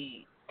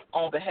intercede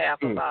on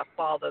behalf of our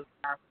fathers,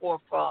 our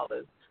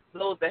forefathers,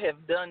 those that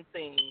have done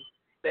things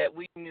that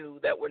we knew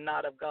that were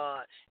not of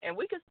God. And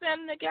we can stand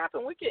in the gap,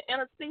 and we can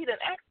intercede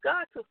and ask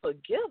God to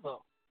forgive them.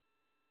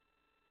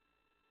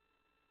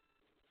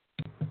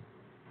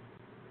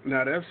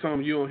 Now, that's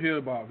something you don't hear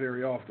about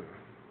very often.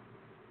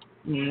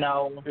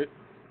 No.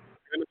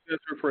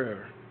 Intercessory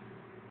prayer.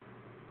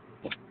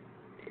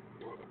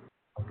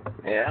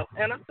 Yeah,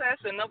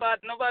 intercession.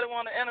 Nobody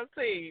want to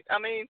intercede. I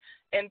mean,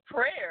 in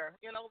prayer,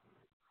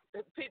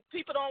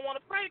 people don't want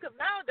to pray because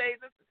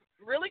nowadays it's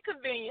really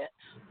convenient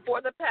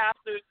for the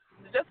pastors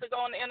just to go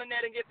on the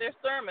internet and get their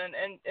sermon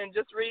and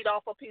just read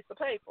off a piece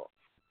of paper.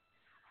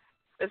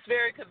 It's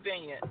very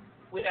convenient.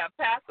 We have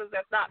pastors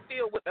that's not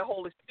filled with the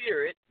Holy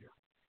Spirit.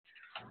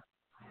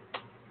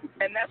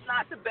 And that's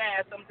not to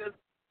bash. I'm just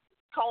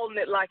calling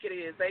it like it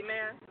is.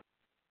 Amen?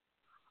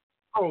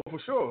 Oh, for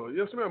sure.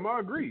 Yes, ma'am.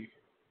 I agree.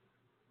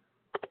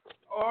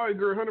 I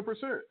agree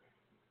 100%.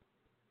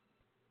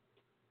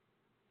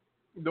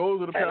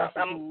 Those are the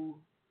pastors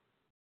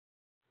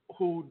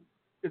who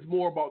it's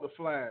more about the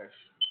flash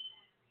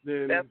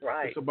than that's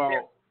right. It's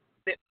about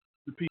the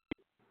people.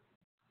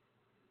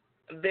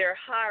 They're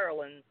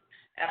hirelings.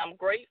 And I'm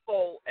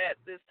grateful at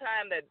this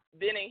time that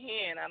Benny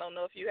Hinn, I don't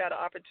know if you had an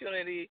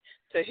opportunity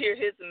to hear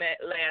his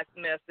last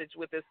message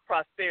with this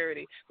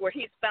prosperity, where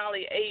he's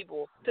finally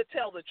able to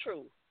tell the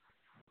truth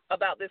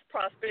about this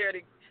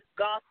prosperity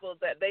gospel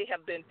that they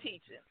have been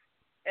teaching.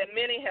 And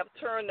many have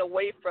turned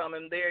away from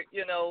him. They're,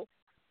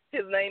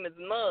 his name is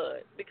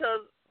Mud,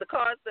 because the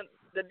cards,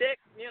 the deck,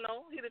 he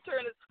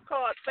turned his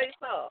card face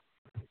up.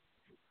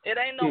 It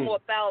ain't no more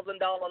 $1,000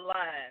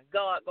 line.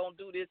 God gonna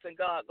do this and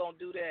God gonna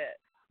do that.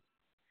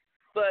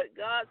 But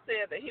God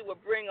said that he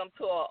would bring them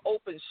to an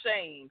open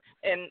shame.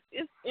 And,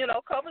 it's,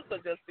 covers are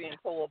just being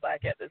pulled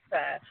back at this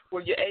time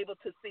where you're able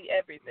to see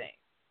everything.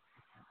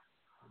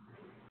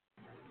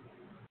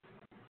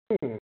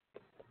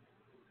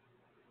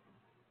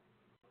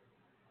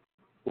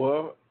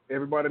 Well,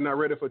 everybody not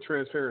ready for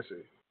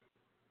transparency.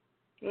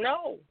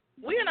 No.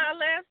 We in our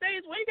last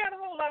days. We ain't got a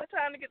whole lot of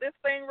time to get this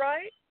thing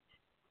right.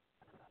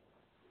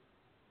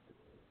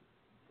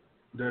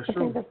 That's true. I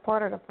think that's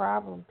part of the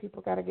problem.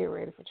 People got to get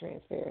ready for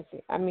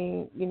transparency. I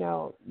mean,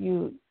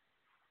 you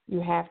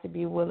have to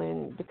be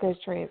willing, because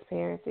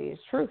transparency is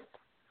truth.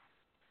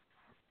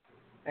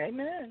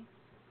 Amen.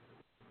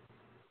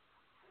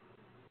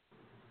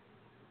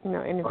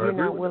 And if you're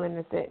not willing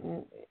to sit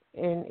and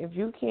if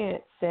you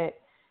can't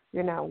sit,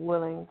 you're not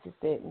willing to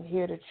sit and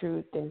hear the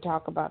truth and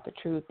talk about the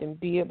truth and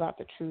be about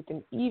the truth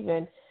and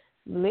even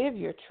live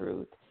your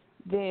truth,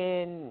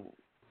 then,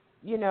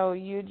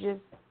 you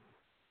just,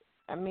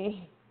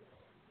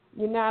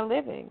 you're not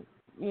living.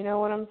 You know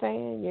what I'm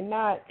saying? You're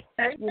not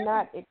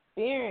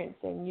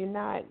experiencing.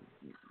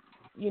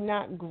 You're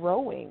not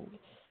growing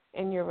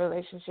in your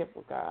relationship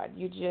with God.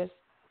 You're just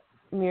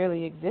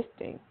merely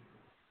existing.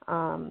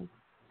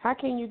 How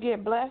can you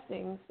get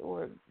blessings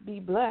or be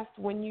blessed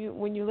when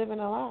you live in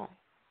a lie?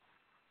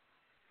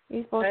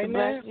 You're supposed to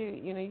bless you.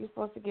 You're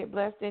supposed to get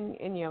blessed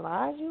in your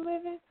lies you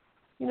live in.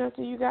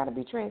 So you got to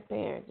be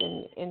transparent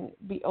and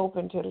be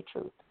open to the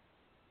truth.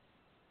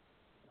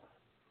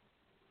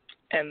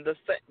 And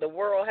the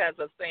world has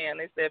a saying.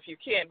 They say, if you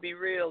can't be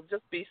real,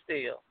 just be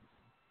still.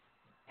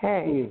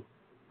 Hey.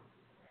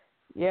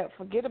 Yeah,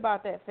 forget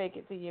about that fake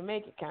it till you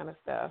make it kind of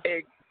stuff.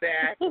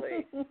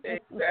 Exactly.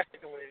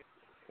 Exactly.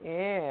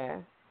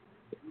 Yeah.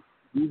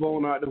 Move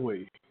on out the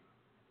way.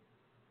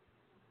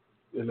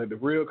 And let the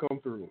real come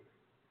through.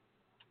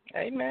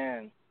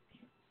 Amen.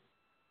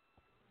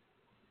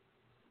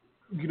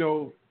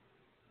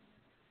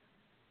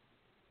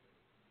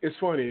 It's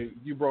funny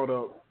you brought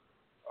up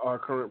our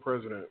current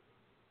president.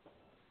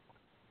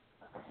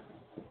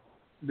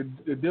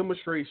 The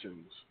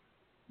demonstrations,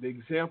 the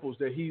examples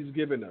that he's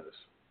given us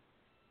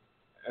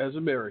as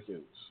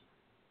Americans,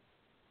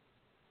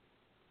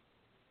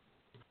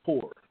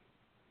 poor.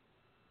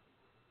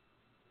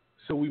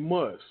 So we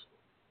must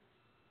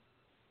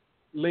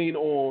lean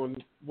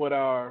on what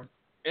our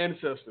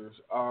ancestors,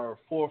 our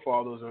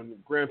forefathers and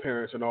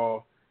grandparents and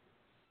all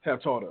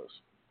have taught us.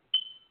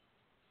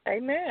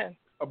 Amen.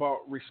 About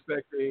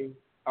respecting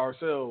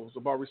ourselves,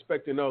 about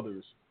respecting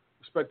others,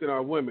 respecting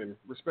our women,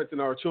 respecting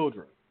our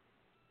children.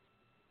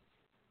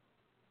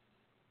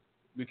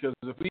 Because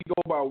if we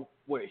go by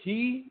what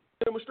he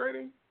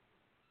demonstrating,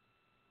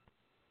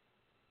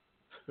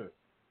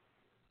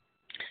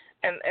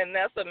 and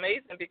that's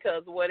amazing,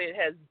 because what it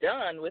has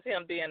done with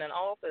him being in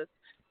office,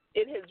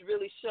 it has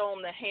really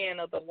shown the hand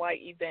of the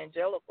white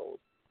evangelicals.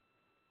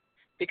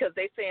 Because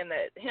they're saying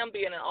that him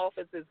being in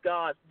office is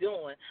God's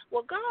doing.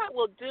 Well, God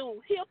will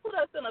he'll put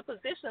us in a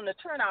position to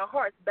turn our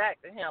hearts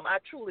back to him. I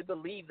truly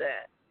believe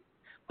that.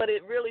 But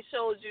it really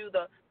shows you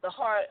the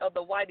heart of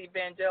the white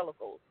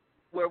evangelicals,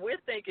 where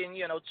we're thinking,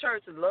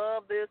 churches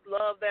love this,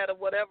 love that, or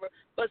whatever,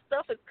 but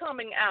stuff is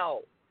coming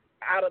out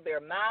of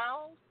their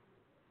mouths.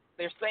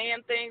 They're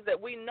saying things that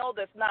we know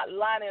that's not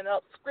lining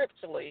up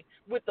scripturally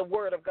with the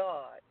word of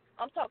God.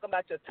 I'm talking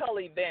about your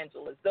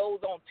televangelists, those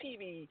on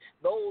TV,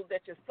 those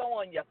that you're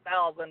sowing your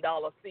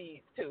 $1,000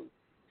 seeds to.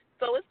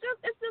 So it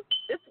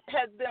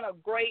has been a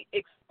great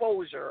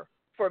exposure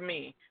for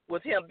me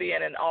with him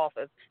being in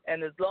office.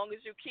 And as long as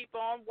you keep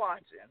on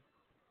watching,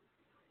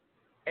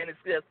 and it's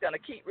just going to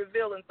keep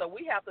revealing. So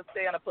we have to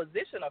stay in a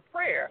position of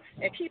prayer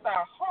and keep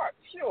our heart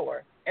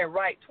pure and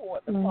right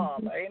toward the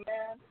Father.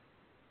 Amen.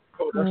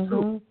 Oh, that's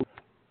true.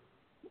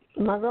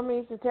 My grandma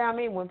used to tell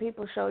me, when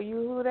people show you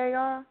who they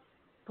are,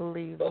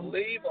 believe them.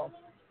 Believe them.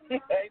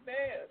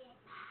 Amen.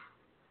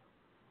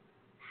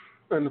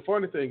 And the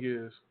funny thing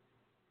is,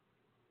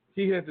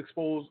 he has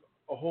exposed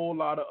a whole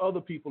lot of other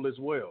people as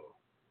well.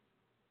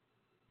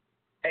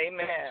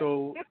 Amen.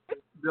 So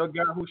the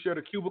guy who shared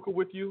a cubicle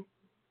with you,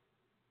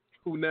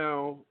 who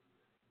now,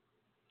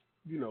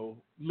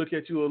 look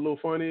at you a little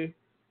funny,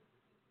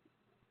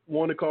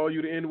 want to call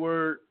you the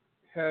N-word,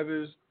 have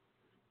his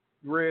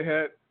red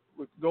hat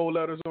with gold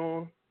letters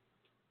on.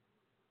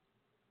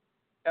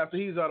 After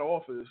he's out of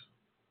office,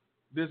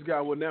 this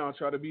guy will now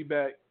try to be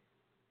back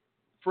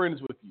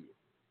friends with you.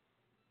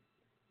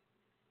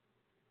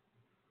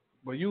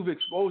 But you've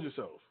exposed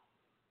yourself.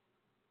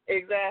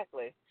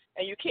 Exactly.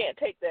 And you can't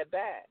take that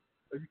back.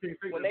 You can't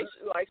take when that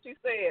they, back. Like she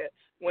said,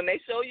 when they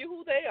show you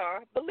who they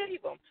are,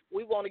 believe them.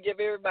 We want to give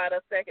everybody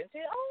a second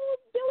chance. Oh,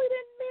 Billy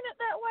didn't mean it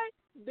that way.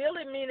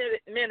 Billy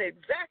meant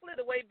exactly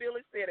the way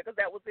Billy said it, because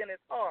that was in his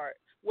heart.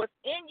 What's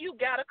in you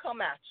got to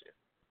come out you.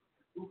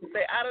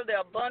 Say, out of the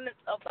abundance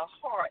of the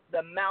heart,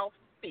 the mouth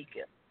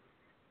speaketh.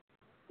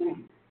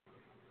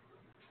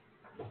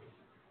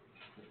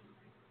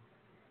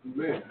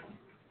 Man.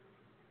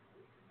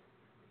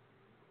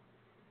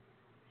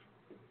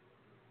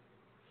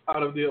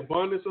 Out of the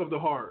abundance of the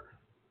heart,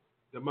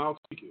 the mouth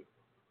speaketh.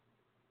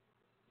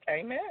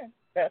 Amen.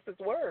 That's his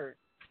word.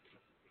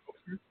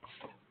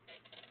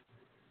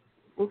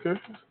 Okay.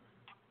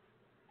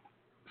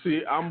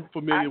 See, I'm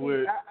familiar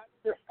with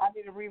I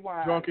need to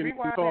rewind. drunken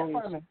tongues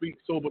speak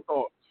sober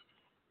thoughts.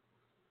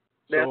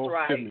 That's so,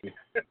 right.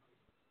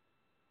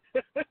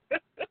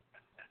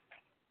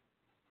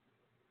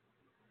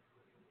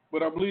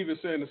 But I believe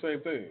it's saying the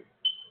same thing.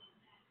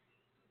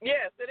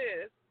 Yes, it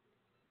is.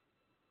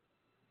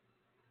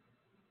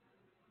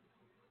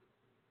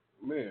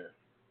 Man.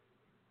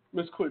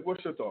 Miss Quick,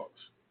 what's your thoughts?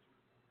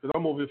 Because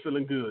I'm over here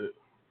feeling good.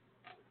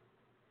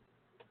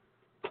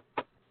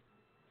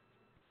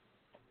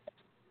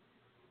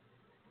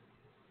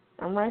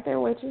 I'm right there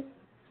with you.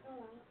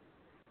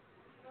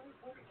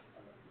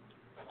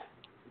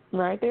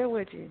 Right there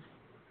with you.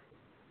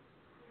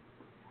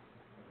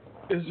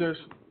 It's just,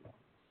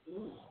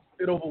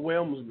 it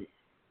overwhelms me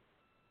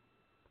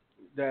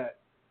that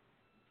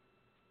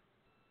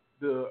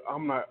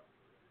I'm not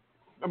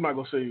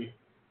gonna say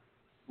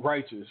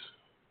righteous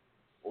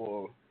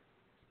or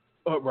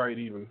upright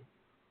even,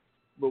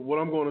 but what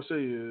I'm going to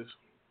say is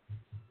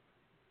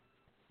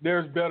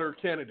there's better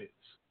candidates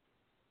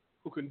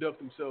who conduct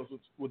themselves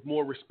with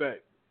more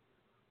respect,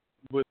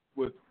 with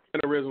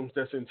mannerisms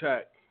that's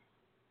intact,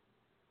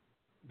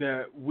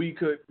 that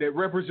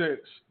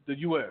represents the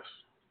U.S.,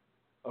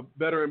 a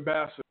better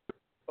ambassador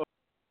of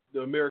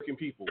the American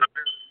people.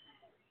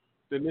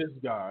 than this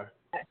guy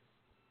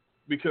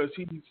because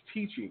he's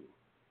teaching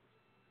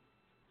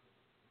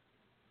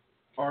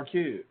our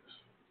kids.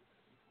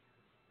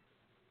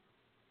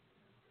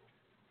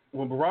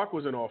 When Barack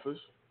was in office,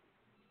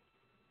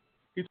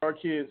 he taught our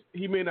kids.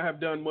 He may not have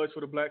done much for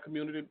the black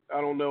community.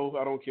 I don't know.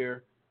 I don't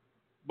care.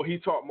 But he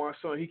taught my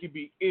son he could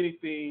be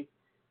anything,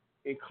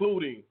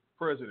 including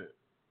president.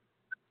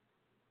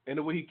 And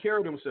the way he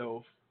carried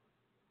himself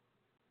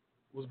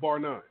was bar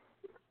none.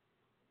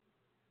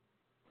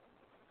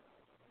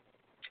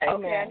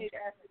 Okay, I need to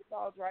ask you to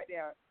pause right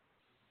there.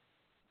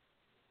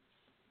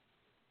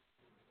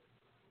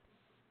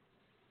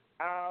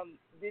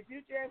 Did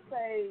you just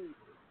say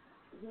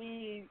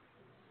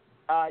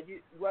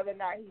whether or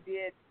not he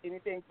did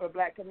anything for the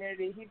black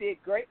community? He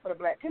did great for the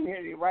black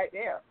community right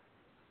there.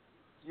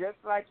 Just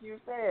like you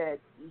said,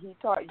 he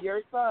taught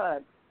your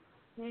son.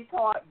 He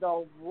taught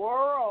the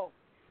world.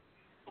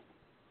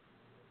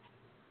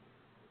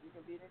 You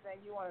can be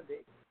anything you want to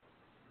be.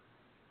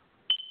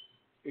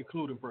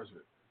 Including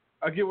president.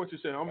 I get what you're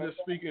saying. I'm just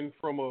speaking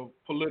from a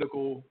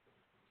political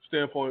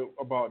standpoint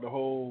about the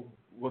whole,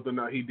 whether or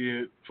not he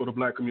did for the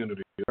black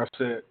community. I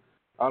said,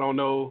 I don't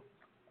know,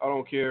 I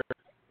don't care,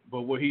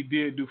 but what he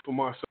did do for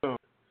my son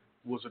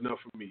was enough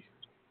for me.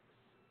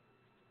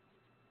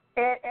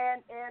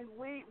 And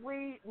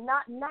we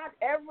not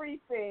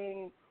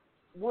everything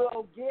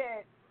will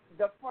get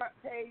the front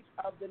page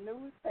of the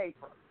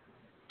newspaper.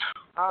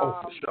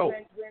 For sure.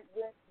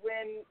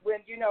 When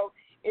you know,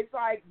 it's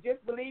like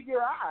just believe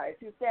your eyes.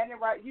 He's standing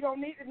right. You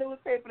don't need the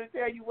newspaper to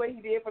tell you what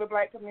he did for the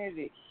black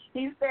community.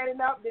 He's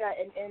standing up there,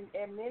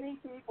 and many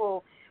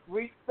people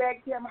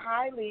respect him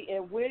highly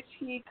and wish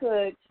he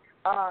could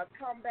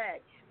come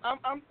back.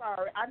 I'm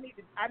sorry. I need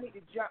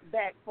to jump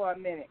back for a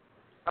minute.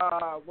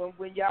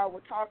 When y'all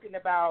were talking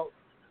about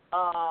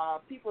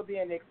people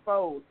being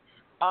exposed,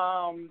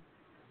 and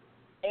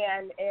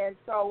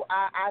so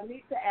I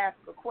need to ask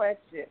a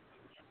question.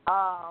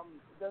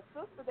 The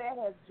sister that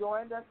has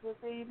joined us this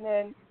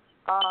evening,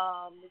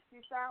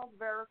 she sounds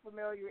very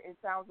familiar. It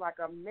sounds like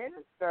a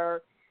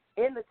minister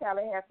in the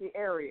Tallahassee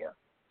area.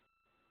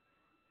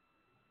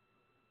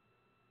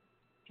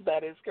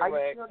 That is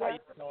correct. How you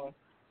doing?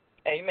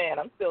 Amen.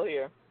 I'm still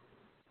here.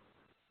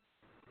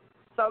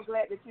 So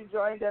glad that you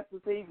joined us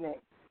this evening.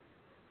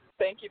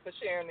 Thank you for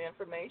sharing the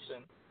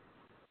information.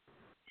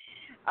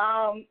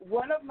 And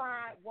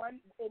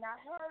I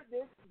heard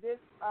this,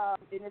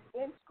 and it's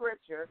in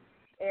Scripture,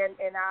 and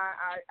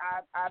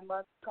I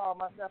must call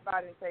myself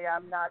out and say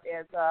I'm not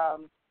as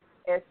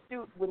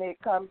astute when it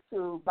comes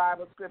to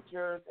Bible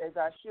scriptures as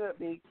I should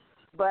be.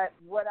 But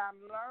what I'm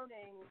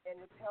learning,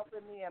 and it's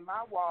helping me in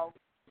my walk,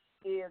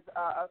 is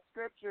a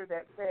scripture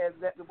that says,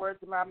 "Let the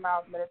words of my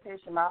mouth,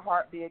 meditation of my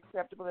heart be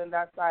acceptable in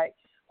thy sight,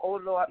 O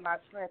Lord, my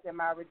strength and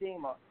my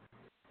redeemer."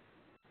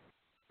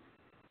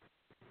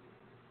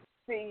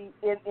 See,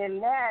 in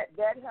that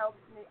helps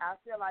me. I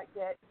feel like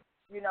that,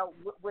 you know,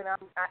 when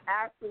I'm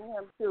asking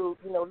him to,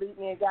 you know, lead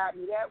me and guide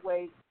me that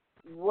way,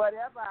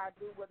 whatever I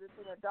do, whether it's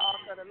in the dark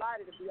or the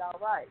light, it'll be all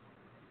right.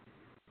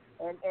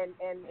 And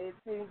it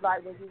seems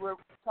like when you were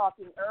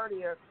talking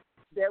earlier,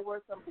 there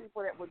were some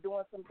people that were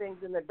doing some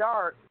things in the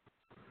dark,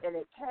 and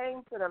it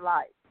came to the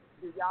light.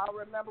 Do y'all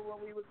remember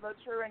when we was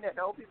maturing that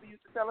the old people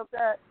used to tell us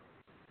that?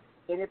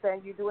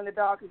 Anything you do in the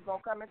dark is going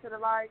to come into the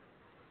light?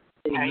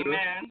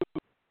 Amen.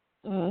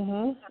 I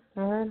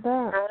heard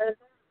that.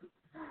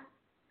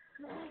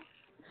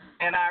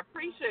 And I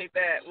appreciate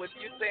that, what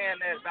you saying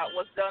that about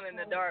what's done in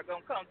the dark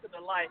going to come to the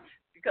light.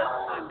 Because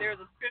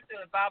there's a scripture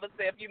in the Bible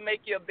says, if you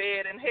make your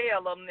bed in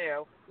hell, I'm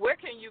there. Where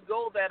can you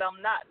go that I'm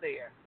not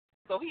there?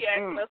 So he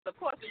asked us the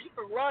question, you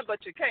can run,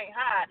 but you can't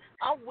hide.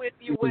 I'm with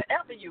you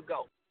wherever you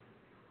go.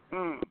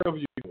 Wherever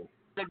you go.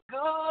 The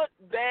good,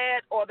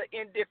 bad, or the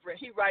indifferent,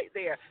 he right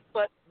there.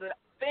 But the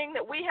thing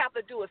that we have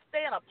to do is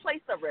stay in a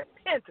place of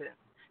repentance.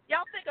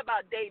 Y'all think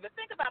about David.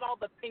 Think about all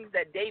the things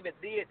that David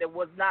did that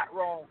was not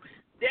wrong.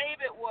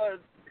 David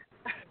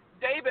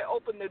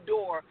opened the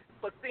door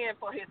for sin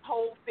for his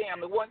whole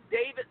family. Once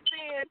David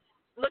sinned,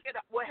 look at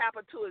what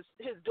happened to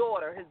his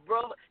daughter, his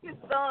brother. His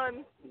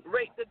son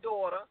raped the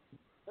daughter.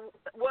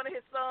 One of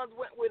his sons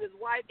went with his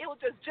wife. It was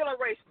just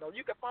generational.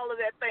 You can follow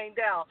that thing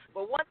down.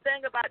 But one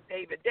thing about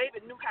David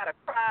knew how to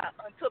cry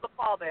unto the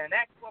Father and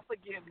ask for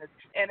forgiveness.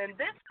 And in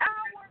this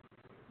hour,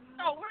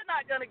 no, we're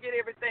not going to get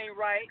everything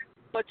right,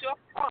 but your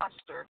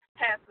posture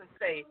has to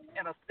stay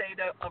in a state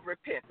of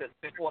repentance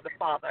before the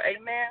Father.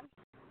 Amen?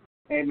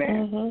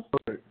 Amen.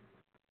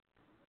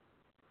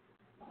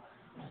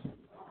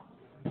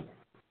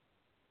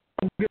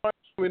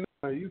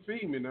 You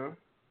feed me now.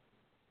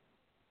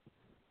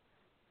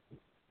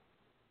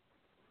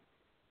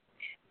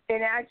 In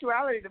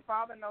actuality, the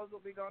Father knows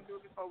what we're going to do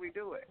before we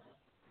do it.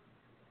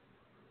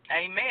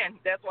 Amen.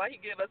 That's why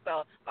he gives us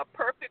a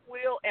perfect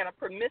will and a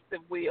permissive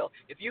will.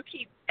 If you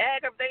keep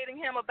aggravating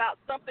him about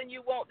something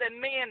you want, that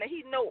man that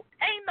he know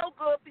ain't no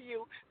good for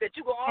you, that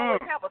you going to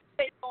always have a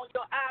space on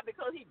your eye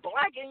because he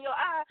black in your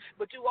eye,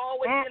 but you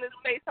always in his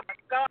face talking,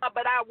 God,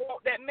 but I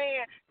want that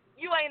man.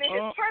 You ain't in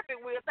his perfect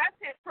will. That's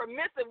his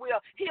permissive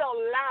will. He'll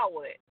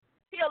allow it.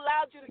 He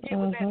allowed you to get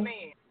with that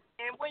man.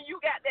 And when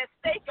you got that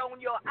stake on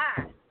your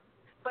eye,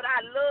 but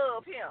I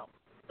love him.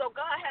 So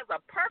God has a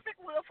perfect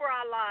will for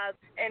our lives,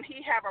 and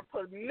he have a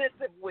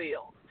permissive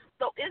will.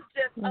 So it's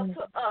just up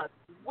to us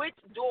which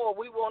door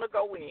we want to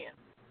go in,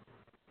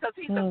 because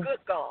he's a good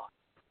God.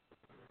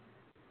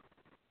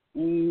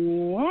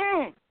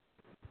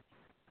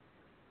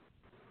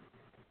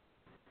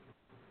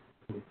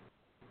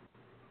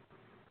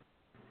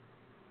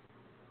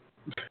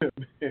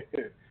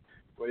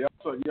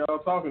 Well, y'all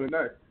talking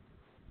tonight.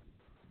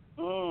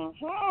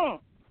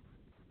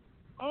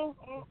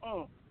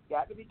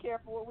 Got to be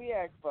careful what we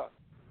ask for.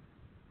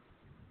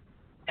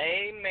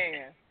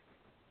 Amen.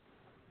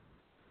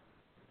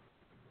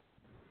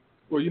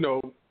 Well,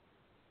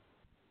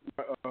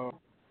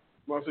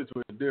 my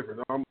situation is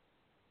different. I'm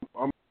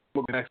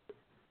gonna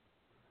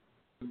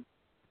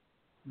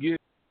get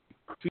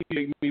to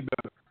make me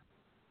better.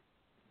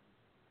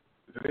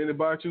 If it ain't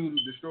about you,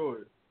 destroy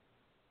it.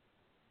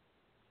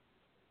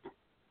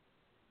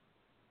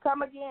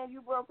 Come again,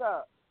 you broke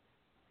up.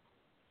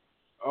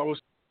 I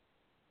was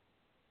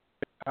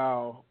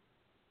how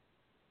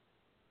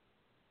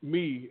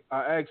I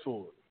ask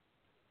for it.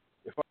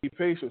 If I be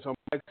patient, I'm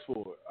ask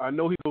for it. I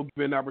know he's gonna give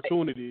me an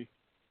opportunity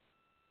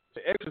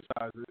to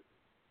exercise it,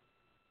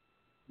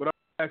 but I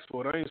ask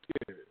for it. I ain't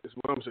scared. That's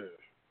what I'm saying.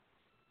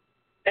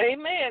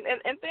 Amen.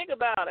 And think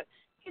about it.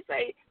 He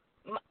say,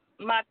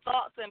 my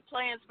thoughts and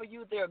plans for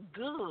you, they're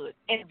good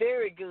and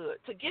very good,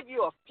 to give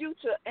you a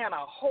future and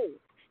a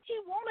hope. He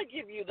want to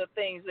give you the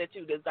things that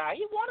you desire.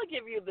 He want to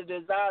give you the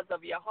desires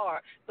of your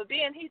heart. But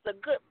being he's a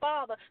good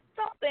father,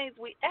 some things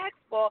we ask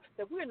for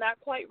that we're not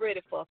quite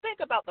ready for. Think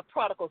about the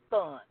prodigal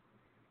son.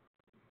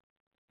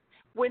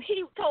 When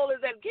he told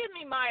us that, give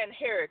me my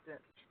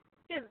inheritance,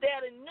 his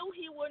daddy knew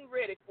he wasn't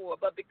ready for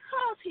it. But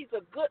because he's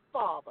a good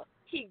father,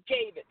 he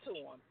gave it to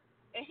him.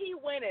 And he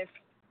went and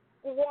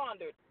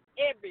squandered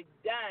every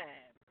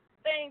dime.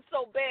 Things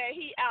so bad,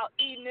 he out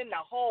eating in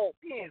the whole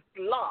pen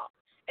slop.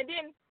 And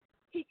then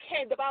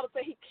the Bible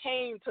said he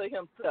came to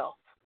himself.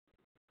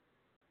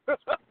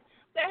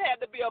 There had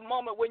to be a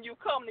moment when you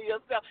come to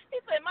yourself. He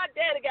said, my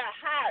daddy got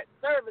hired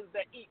servants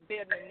that eat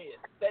better than this,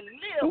 that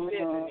live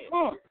better than this.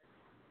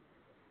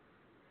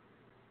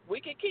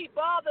 We can keep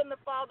bothering the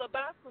Father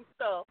about some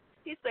stuff.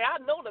 He said, I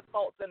know the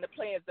thoughts and the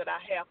plans that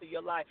I have for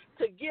your life,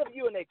 to give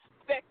you an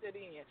expected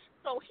end.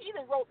 So he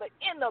done wrote the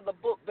end of the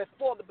book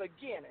before the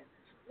beginning.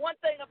 One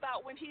thing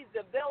about when he's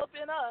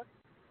developing us,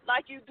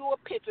 like you do a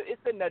picture,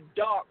 it's in the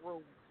dark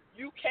room.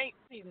 You can't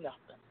see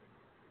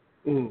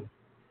nothing.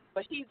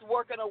 But he's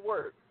working a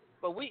work.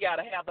 But we got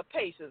to have the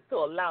patience to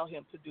allow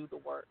him to do the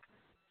work.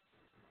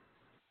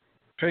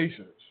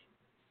 Patience.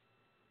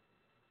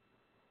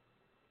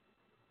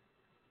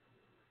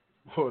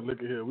 Boy, look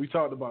at here. We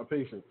talked about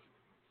patience.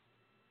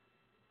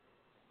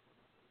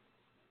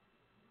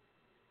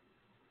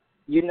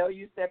 You know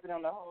you stepping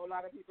on a whole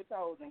lot of people's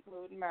toes,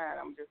 including mine.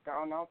 I'm just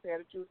going on, tell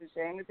the truth and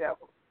shame the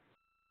devil.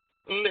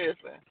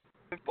 Listen,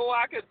 before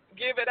I could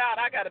give it out,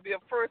 I got to be a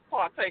first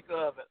partaker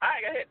of it.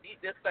 I got to eat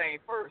this thing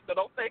first, so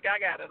don't think I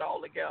got it all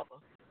together.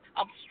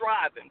 I'm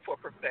striving for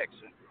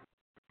perfection.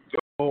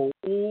 Oh,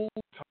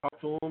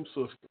 talk to him,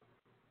 sister.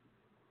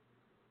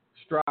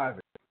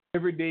 Striving.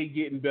 Every day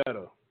getting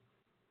better.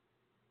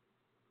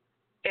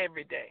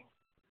 Every day.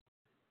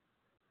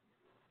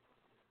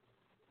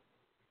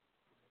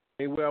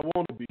 Ain't where I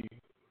want to be.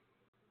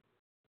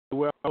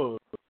 Where I was.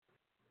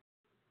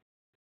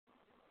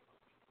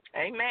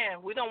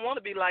 Amen. We don't want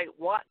to be like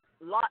Lot's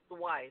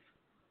wife.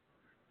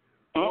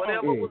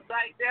 Whatever was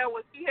right there,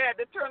 when she had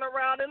to turn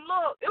around and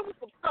look, it was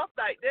some stuff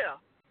right there.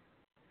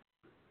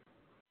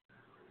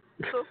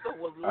 Sister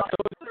was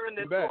turned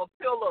into a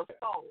pillar of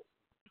salt.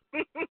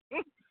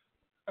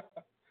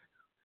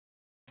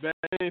 That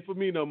ain't for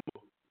me no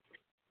more.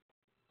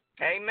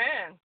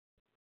 Amen.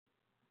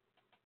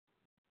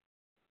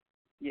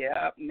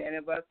 Yeah, many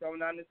of us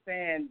don't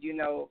understand,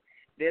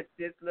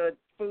 this little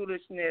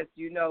foolishness,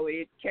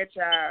 it catch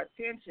our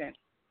attention.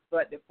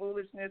 But the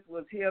foolishness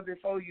was here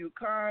before you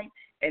come,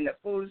 and the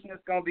foolishness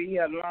going to be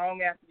here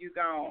long after you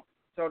gone.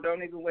 So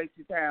don't even waste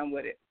your time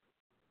with it.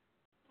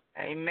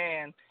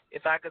 Amen.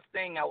 If I could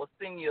sing, I would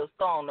sing you a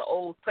song. The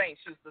old saints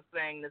used to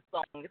sing this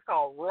song. It's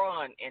called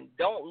Run and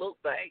Don't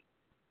Look Back.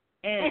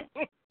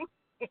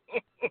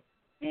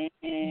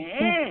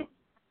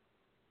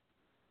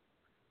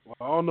 Well,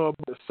 I don't know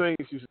about the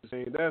saints used to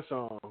sing that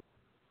song.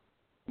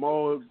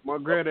 My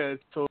granddad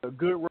told a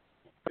good run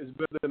is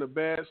better than a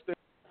bad stay.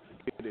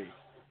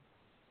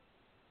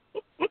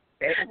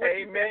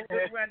 Amen. A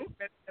good run is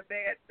better than a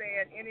bad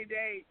stand any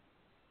day.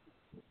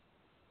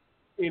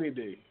 Any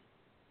day.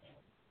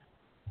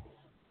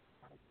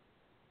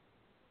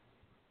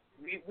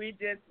 We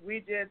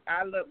just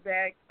I look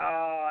back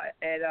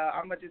and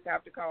I'm gonna just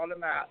have to call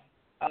him out.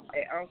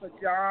 Uncle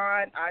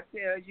John, I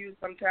tell you,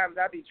 sometimes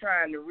I be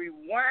trying to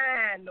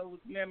rewind those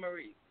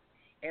memories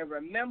and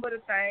remember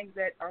the things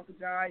that Uncle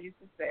John used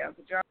to say.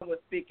 Uncle John was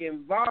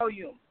speaking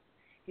volume.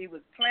 He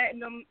was planting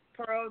them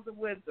pearls of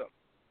wisdom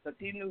because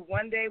he knew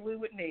one day we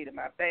would need them.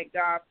 I thank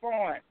God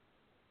for him.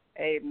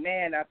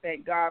 Amen. I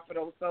thank God for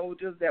those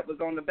soldiers that was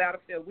on the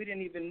battlefield. We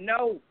didn't even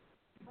know.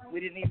 We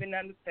didn't even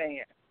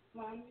understand.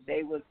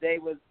 They was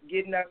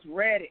getting us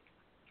ready.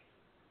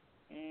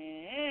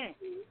 Mm-hmm.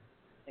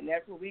 And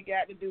that's what we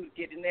got to do to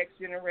get the next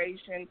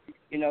generation,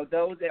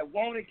 those that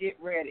want to get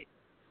ready.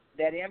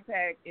 That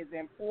impact is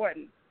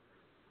important,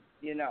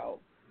 because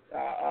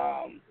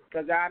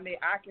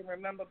I can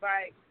remember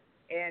back,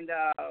 and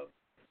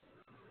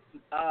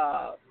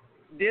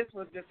this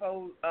was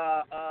before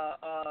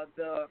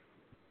the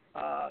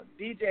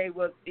DJ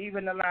was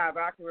even alive.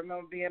 I can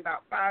remember being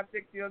about 5,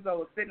 6 years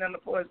old, sitting on the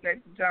porch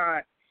next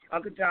to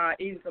Uncle John,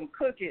 eating some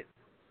cookies.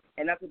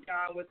 And Uncle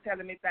John was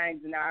telling me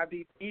things, and I'd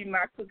be eating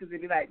my cookies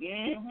and be like,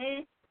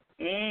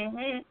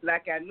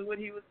 like I knew what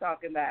he was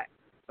talking about.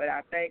 But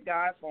I thank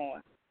God for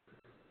him.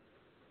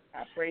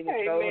 I pray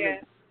his soul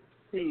and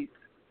peace.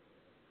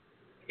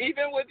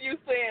 Even with you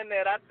saying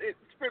that,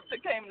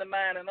 scripture came to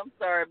mind, and I'm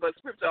sorry, but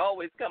scripture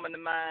always coming to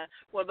mind.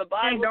 Well, the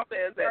Bible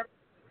says that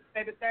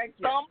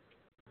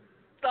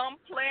some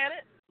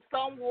planted,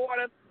 some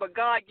watered, but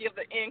God give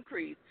the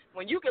increase.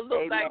 When you can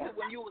look back to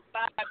when you was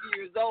 5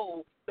 years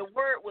old, the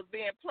word was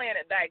being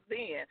planted back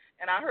then.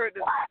 And I heard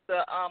the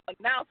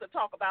announcer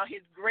talk about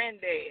his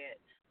granddad.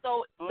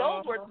 So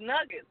those were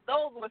nuggets.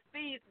 Those were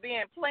seeds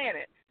being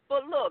planted.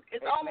 But look,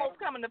 it's almost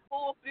coming to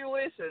full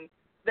fruition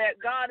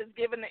that God is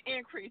giving the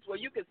increase where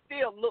you can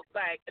still look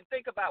back and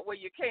think about where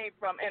you came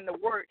from and the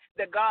work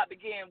that God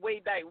began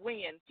way back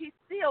when. He's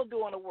still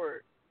doing the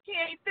work. He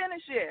ain't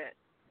finished yet.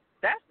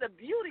 That's the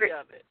beauty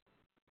of it.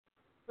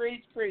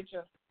 Preach,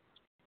 preacher.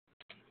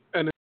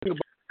 And the thing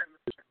about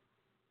it,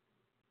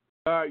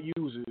 God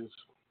uses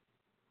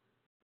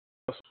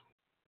us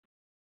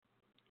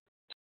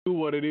to do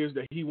what it is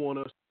that He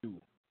wants us to do.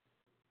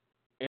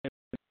 And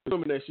the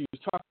woman that she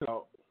was talking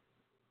about,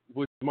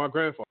 which is my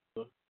grandfather,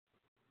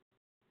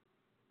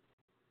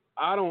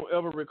 I don't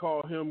ever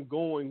recall him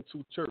going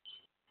to church.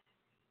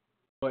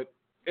 But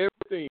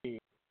everything,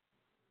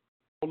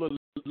 all the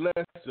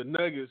less the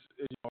nuggets,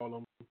 as you call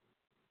them,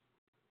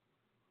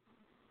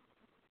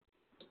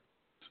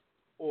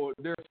 or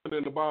there's something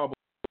in the Bible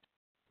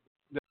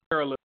that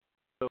parallel.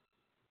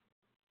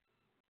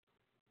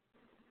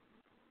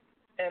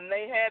 And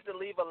they had to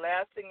leave a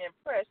lasting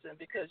impression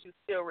because you're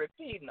still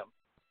repeating them.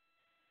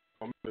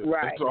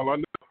 Right. That's all I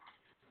know.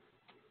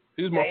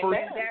 He's my first.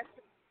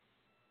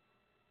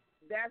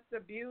 That's the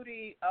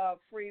beauty of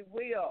free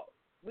will.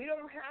 We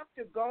don't have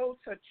to go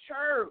to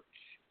church,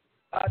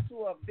 to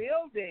a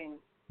building.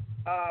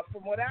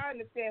 From what I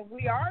understand,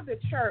 we are the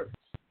church.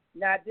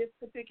 Now, this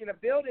particular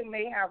building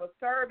may have a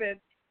service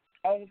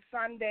on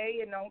Sunday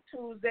and on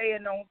Tuesday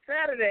and on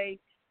Saturday,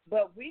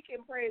 but we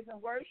can praise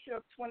and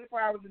worship 24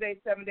 hours a day,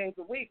 7 days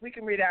a week. We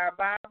can read our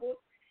Bibles,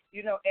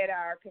 at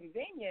our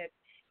convenience.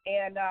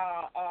 And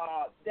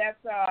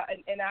that's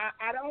and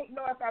I don't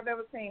know if I've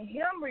ever seen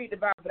him read the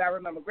Bible, but I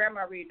remember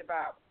Grandma reading the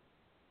Bible.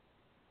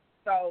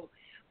 So,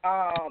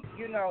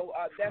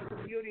 that's the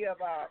beauty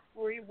of our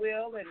free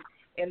will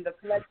and the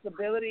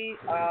flexibility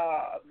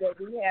that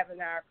we have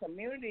in our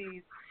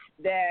communities,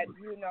 that,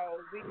 we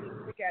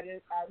can look at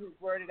his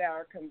word at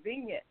our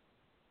convenience,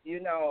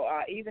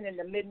 even in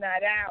the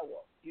midnight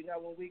hour,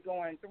 when we're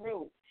going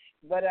through.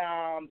 But,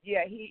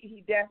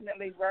 he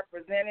definitely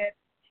represented,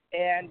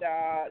 and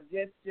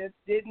just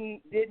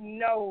didn't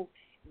know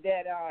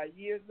that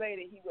years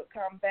later he would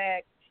come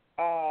back.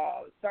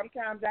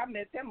 Sometimes I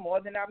miss him more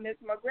than I miss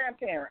my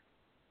grandparents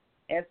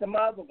and some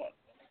other ones.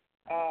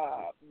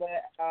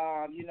 But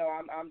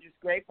I'm just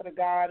grateful to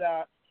God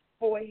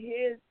for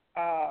his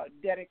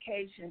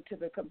dedication to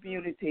the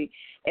community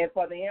and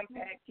for the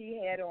impact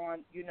he had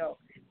on,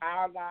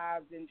 our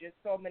lives and just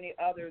so many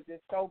others.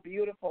 It's so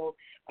beautiful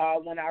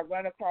when I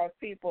run across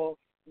people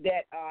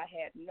that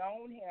had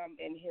known him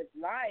in his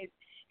life,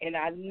 and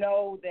I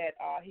know that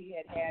he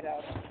had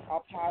a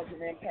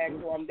positive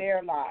impact on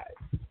their lives.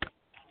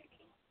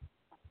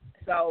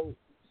 So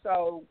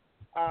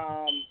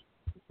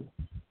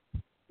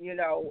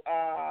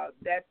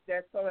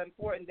that's so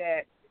important,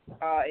 that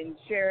in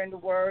sharing the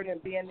word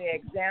and being the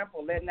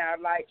example, letting our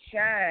light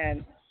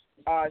shine,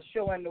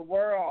 showing the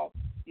world,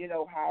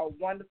 how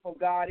wonderful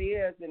God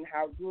is and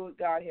how good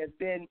God has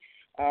been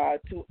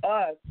to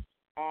us.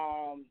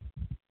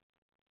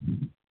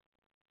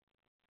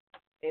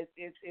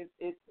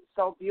 It's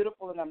so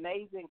beautiful and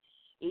amazing,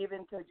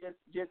 even to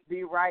just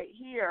be right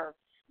here,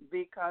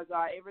 because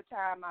every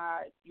time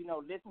I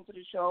listen to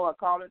the show or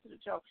call into the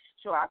show,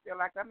 I feel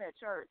like I'm at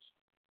church.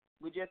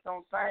 We just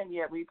don't sing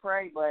yet. We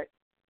pray, but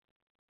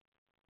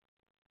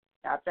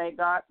I thank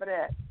God for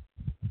that.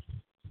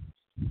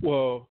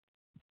 Well,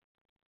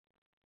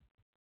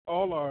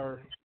 all our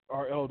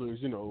elders,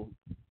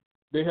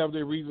 they have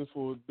their reasons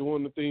for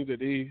doing the things that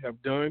they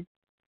have done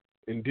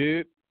and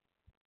did.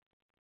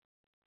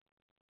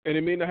 And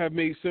it may not have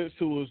made sense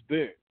to us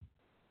then.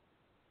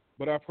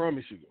 But I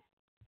promise you,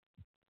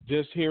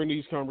 just hearing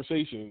these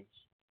conversations,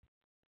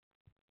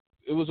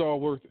 it was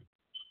all worth it.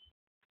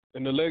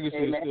 And the legacy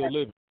is still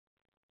living.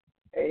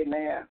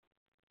 Amen.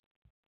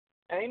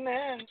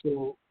 Amen.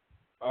 So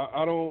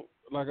I don't,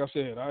 like I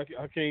said, I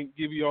can't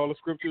give you all the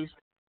scriptures,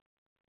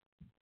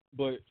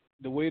 but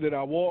the way that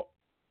I walk,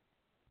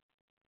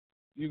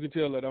 you can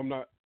tell that I'm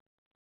not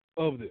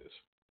of this.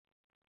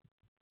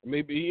 I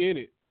may be in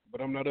it,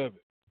 but I'm not of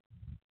it.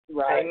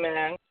 Right.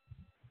 Amen.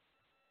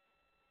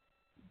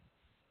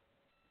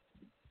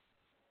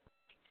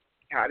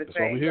 How the That's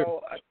why we're saying here.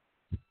 go,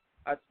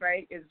 a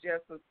saint is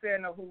just a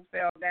sinner who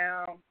fell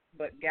down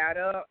but got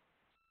up.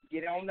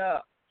 Get on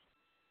up.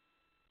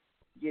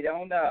 Get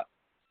on up.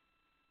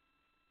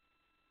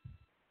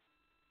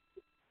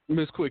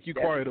 Miss Quick, you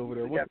quiet over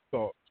there. What's your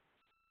thought?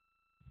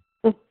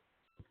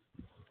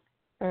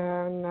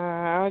 No,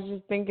 I was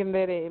just thinking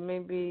that it may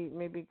be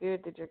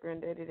good that your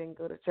granddaddy didn't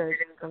go to church.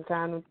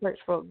 Sometimes when church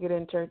folk get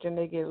in church and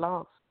they get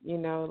lost,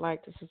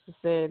 like the sister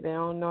said, they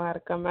don't know how to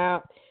come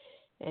out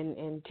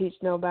and teach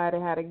nobody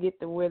how to get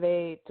to where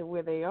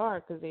they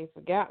are because they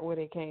forgot where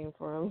they came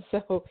from.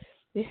 So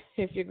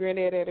if your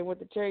granddaddy went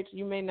to church,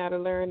 you may not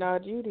have learned all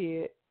you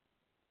did.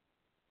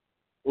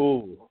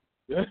 Oh,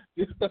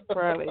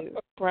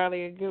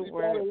 probably a good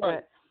word,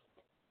 right. but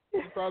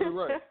You're probably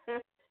right.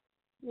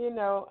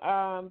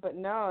 But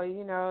no,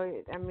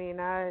 I mean,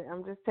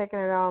 I'm just taking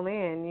it all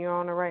in. You're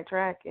on the right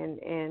track, and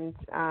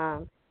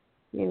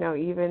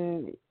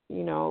even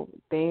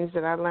things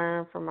that I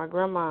learned from my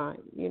grandma,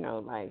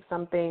 like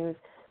some things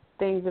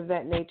of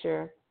that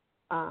nature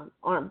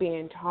aren't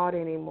being taught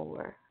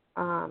anymore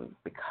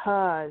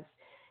because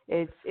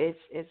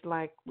it's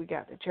like we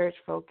got the church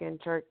folk in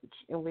church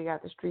and we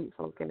got the street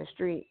folk in the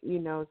street,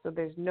 so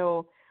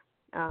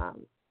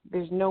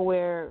there's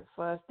nowhere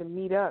for us to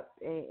meet up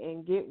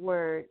and get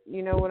word.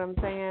 You know what I'm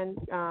saying?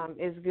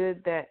 It's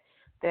good that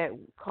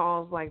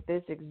calls like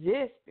this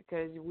exist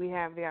because we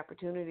have the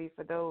opportunity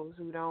for those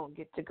who don't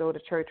get to go to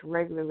church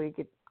regularly,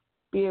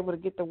 be able to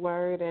get the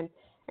word and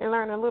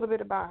learn a little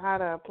bit about how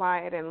to apply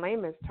it in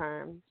layman's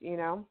terms,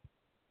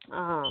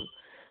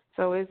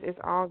 So it's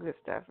all good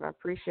stuff. I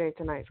appreciate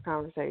tonight's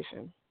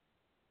conversation.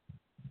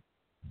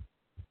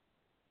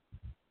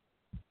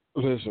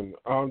 Listen,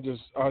 I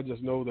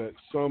just know that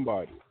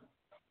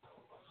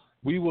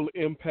we will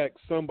impact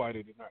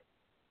somebody tonight.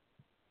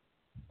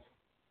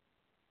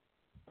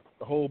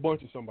 A whole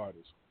bunch of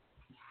somebodies.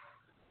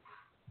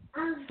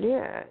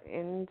 Yeah,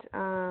 and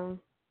I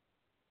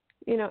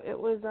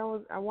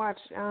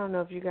watched. I don't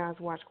know if you guys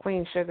watched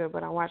Queen Sugar,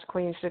 but I watched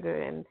Queen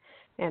Sugar, and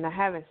I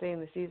haven't seen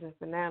the season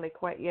finale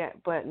quite yet.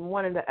 But in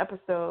one of the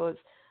episodes,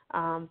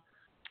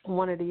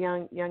 one of the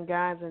young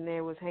guys in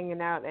there was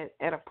hanging out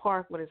at a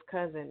park with his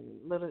cousin,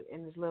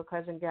 and his little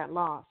cousin got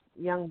lost,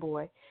 young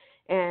boy.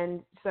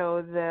 And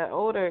so the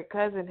older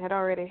cousin had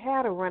already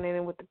had a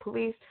run-in with the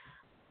police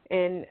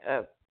in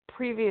a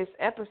previous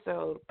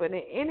episode. But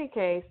in any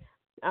case,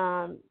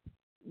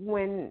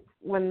 when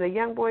the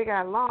young boy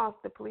got lost,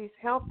 the police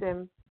helped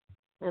him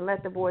and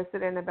let the boy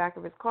sit in the back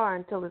of his car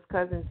until his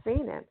cousin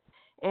seen him.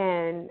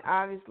 And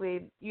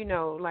obviously,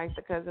 like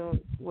the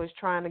cousin was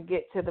trying to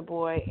get to the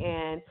boy,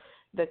 and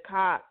the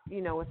cop,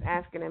 was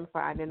asking him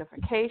for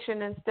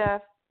identification and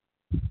stuff.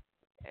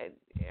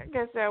 I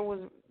guess that was,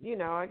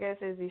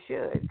 as he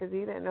should, because he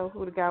didn't know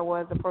who the guy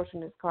was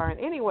approaching his car. And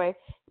anyway,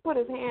 he put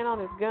his hand on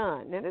his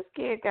gun. Now, this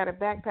kid got a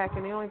backpack,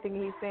 and the only thing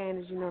he's saying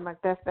is,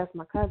 that's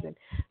my cousin.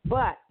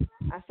 But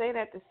I say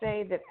that to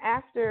say that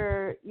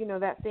after,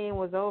 that scene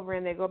was over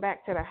and they go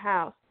back to the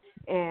house,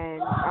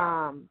 and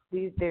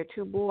they're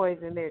two boys,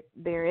 and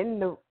they're in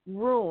the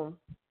room,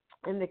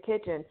 in the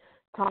kitchen,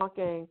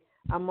 talking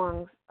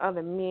amongst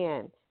other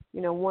men.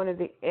 One of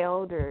the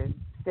elders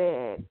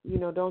said,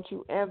 don't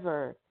you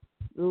ever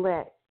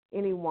let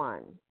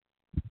anyone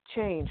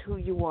change who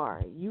you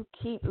are. You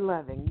keep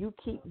loving. You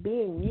keep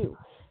being you.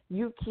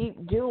 You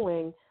keep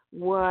doing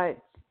what,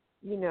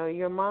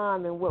 your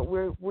mom and what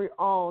we're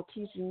all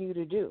teaching you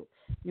to do.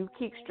 You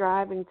keep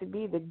striving to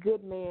be the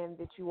good man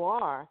that you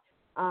are.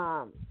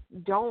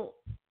 Don't,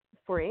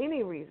 for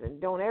any reason,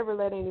 don't ever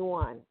let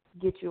anyone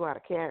get you out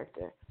of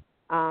character.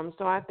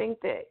 So I think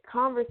that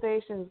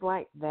conversations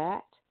like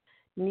that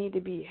need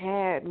to be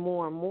had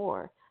more and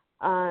more.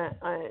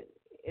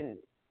 And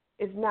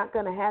it's not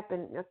going to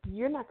happen.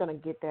 You're not going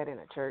to get that in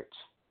a church.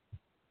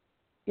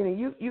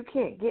 You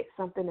can't get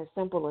something as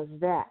simple as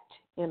that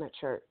in a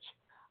church.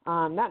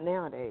 Not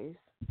nowadays.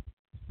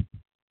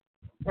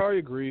 I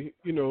agree.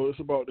 It's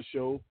about the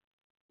show.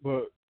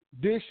 But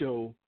this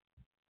show,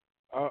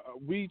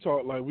 we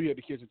talk like we at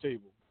the kitchen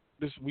table.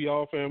 We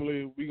all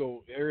family. We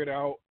go air it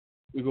out.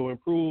 We go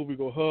improve. We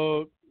go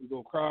hug. We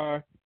go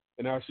cry.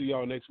 And I'll see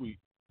y'all next week.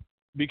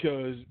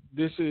 Because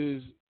this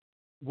is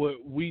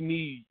what we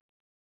need.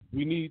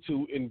 We need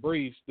to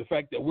embrace the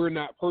fact that we're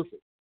not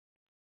perfect.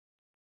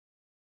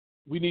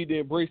 We need to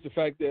embrace the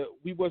fact that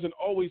we wasn't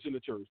always in the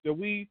church, that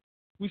we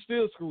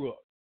still screw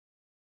up.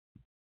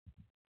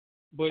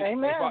 But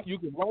if you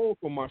can learn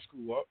from my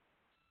screw up,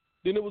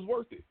 then it was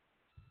worth it.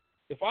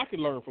 If I could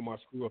learn from my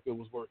screw up, it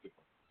was worth it.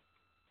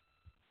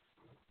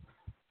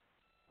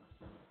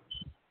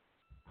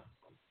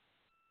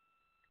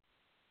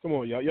 Come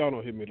on, y'all. Y'all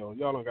don't hit me, though.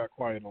 Y'all don't got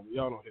quiet on me.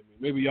 Y'all don't hit me.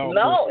 Maybe y'all.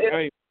 No,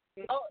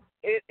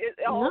 It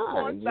all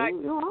points back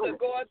you to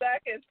going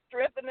back and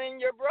strengthening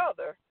your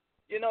brother.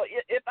 You know,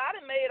 if I'd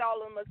have made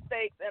all the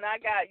mistakes and I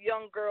got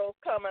young girls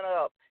coming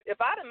up,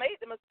 if I'd have made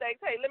the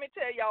mistakes, hey, let me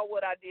tell y'all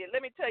what I did.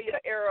 Let me tell you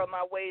the error of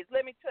my ways.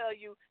 Let me tell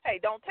you, hey,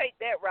 don't take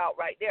that route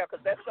right there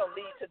because that's going to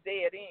lead to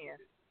dead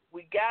end.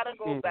 We got to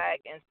go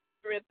back and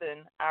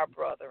strengthen our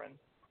brethren.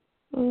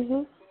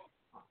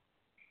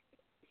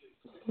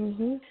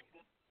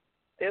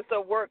 It's a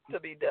work to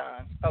be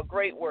done, a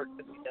great work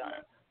to be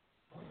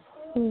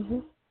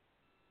done.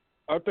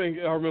 I think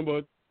I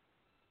remember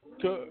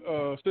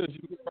since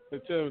you were trying to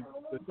tell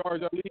the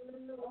charge I lead,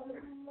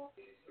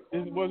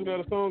 wasn't that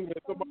a song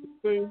that somebody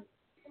sing?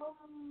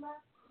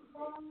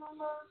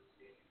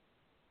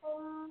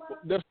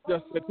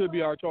 That could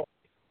be our charge.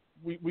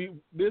 We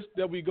this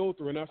that we go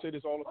through, and I say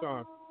this all the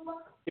time.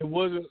 It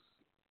wasn't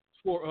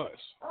for us.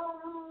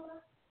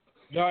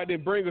 God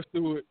didn't bring us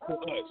through it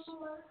for us.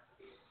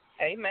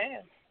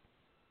 Amen.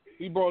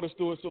 He brought us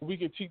through it so we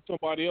can teach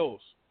somebody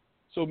else.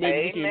 So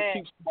maybe we can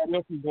teach somebody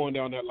else who's going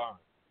down that line.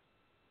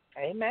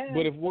 Amen.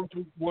 But if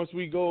once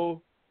we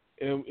go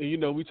and you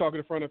know we talk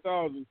in front of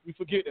thousands, we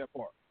forget that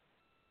part.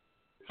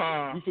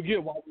 We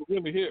forget why we're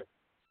really here.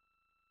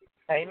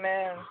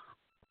 Amen.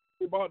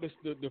 It's about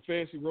the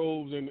fancy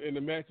robes and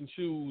the matching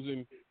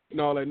shoes and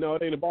all that. No,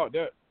 it ain't about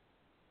that.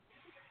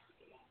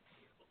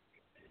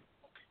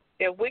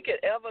 If we could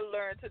ever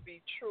learn to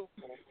be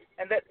truthful,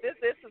 and that this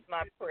is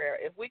my prayer,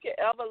 if we could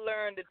ever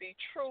learn to be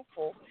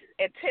truthful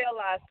and tell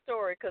our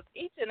story, because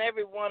each and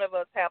every one of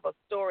us have a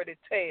story to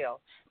tell.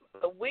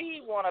 But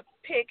we want to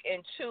pick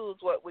and choose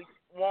what we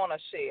want to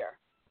share.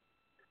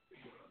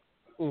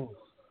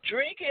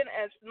 Drinking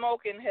and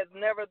smoking has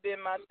never been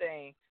my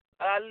thing.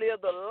 I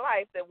lived a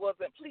life that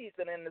wasn't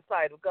pleasing in the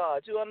sight of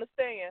God. You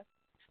understand?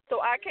 So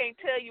I can't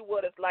tell you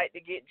what it's like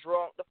to get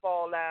drunk, to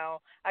fall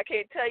down. I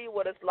can't tell you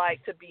what it's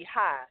like to be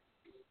high.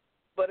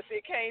 But if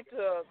it came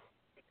to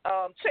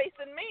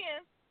chasing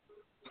men,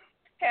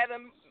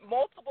 having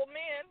multiple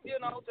men,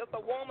 you know, just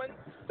a woman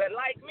that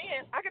like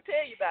men, I can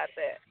tell you about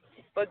that.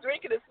 But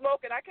drinking and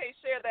smoking, I can't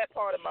share that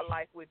part of my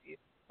life with you.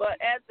 But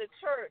at the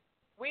church,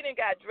 we done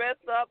got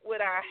dressed up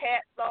with our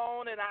hats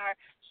on and our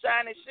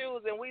shiny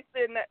shoes, and we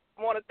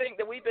want to think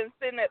that we've been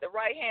sitting at the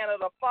right hand of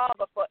the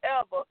Father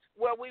forever,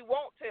 where we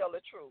won't tell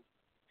the truth.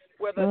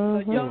 Where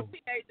the young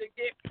teenagers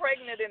get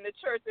pregnant in the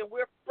church, and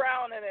we're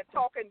frowning and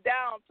talking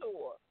down to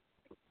her.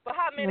 But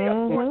how many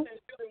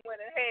abortions you went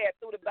and had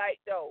through the back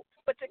door?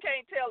 But you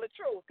can't tell the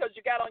truth because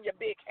you got on your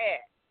big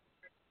hat.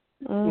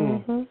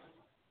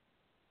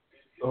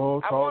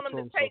 Oh, I want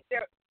them to take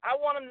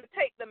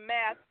the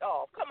mask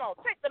off. Come on,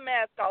 take the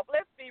mask off.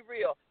 Let's be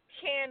real.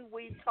 Can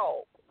we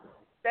talk?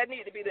 That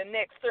need to be the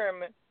next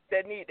sermon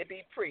that need to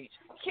be preached.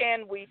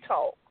 Can we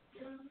talk?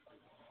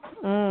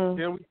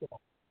 Can we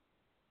talk?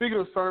 Speaking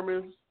of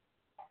sermons,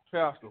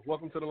 Pastor,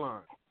 welcome to the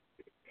line.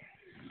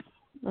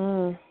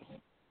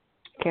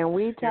 Can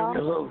we talk?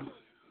 Hello.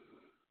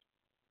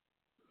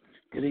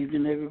 Good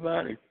evening,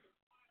 everybody.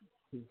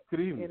 Good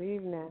evening. Good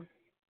evening.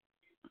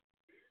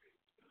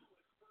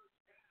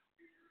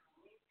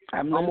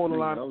 I'm on the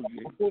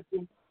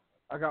line.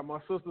 I got my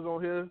sisters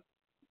on here.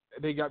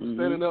 They got me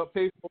standing up,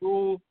 pacing the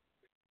rules.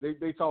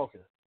 They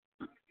talking.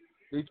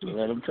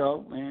 Let them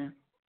talk, man.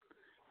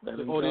 Let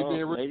them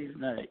talk. Ladies'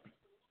 night.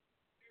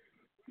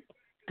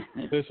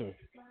 Listen.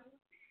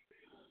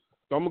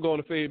 So I'm going to go on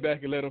the fade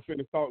back and let them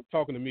finish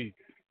talking to me.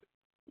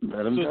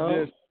 Let them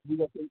talk. We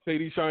got to take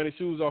these shiny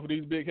shoes off,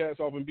 these big hats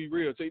off, and be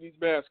real. Take these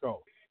masks off.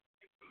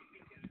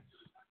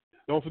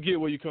 Don't forget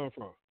where you come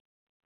from.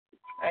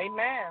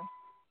 Amen.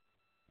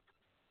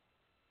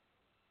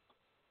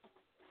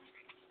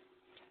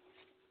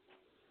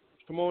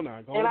 Come on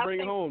now. Go on, bring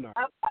it home now.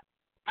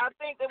 I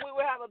think that we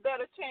would have a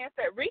better chance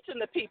at reaching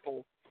the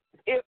people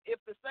if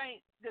the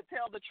saints could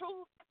tell the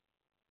truth.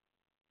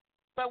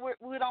 But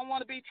we don't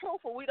want to be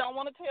truthful. We don't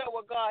want to tell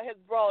where God has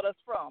brought us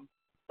from.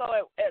 So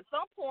at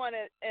some point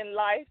in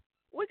life,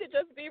 we could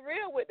just be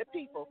real with the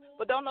people.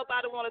 But don't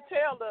nobody want to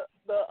tell the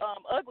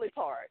ugly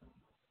part.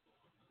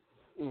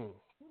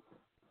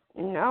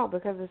 No,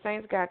 because the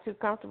saints got too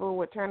comfortable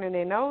with turning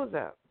their nose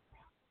up.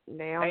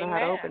 They don't know how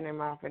to open their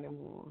mouth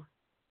anymore.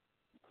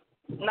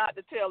 Not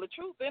to tell the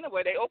truth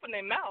anyway. They open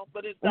their mouth,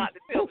 but it's not to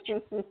tell the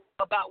truth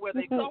about where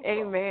they come from.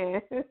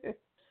 Amen.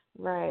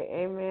 Right.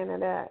 Amen to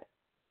that.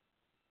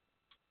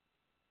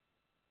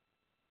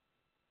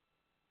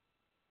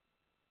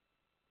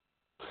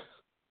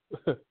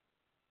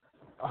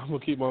 I'm going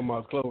to keep my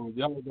mouth closed.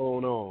 Y'all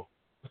going on.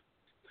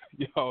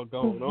 Y'all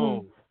going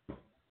on.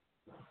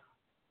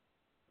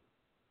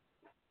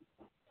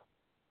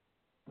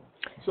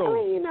 So, I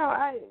mean, you know,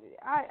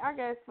 I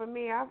guess for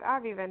me,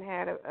 I've even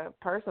had a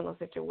personal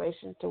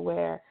situation to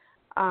where,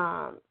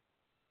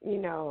 you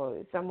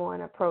know,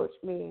 someone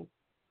approached me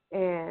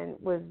and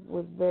was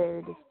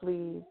very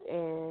displeased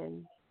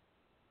and,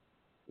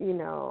 you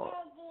know,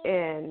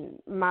 in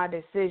my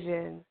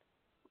decision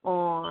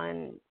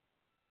on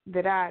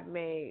that I'd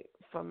made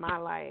for my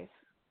life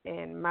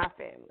and my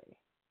family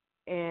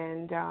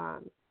and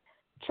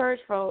church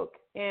folk.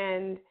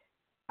 And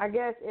I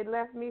guess it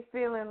left me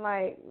feeling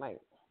like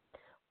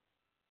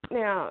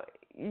now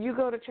you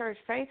go to church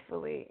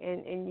faithfully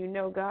and you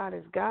know God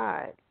is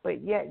God,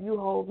 but yet you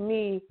hold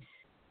me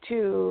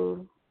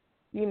to,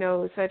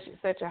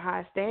 such a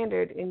high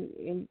standard,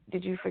 and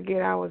did you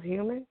forget I was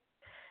human?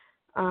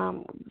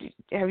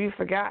 Have you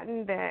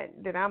forgotten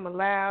that I'm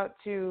allowed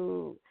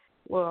to,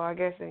 well, I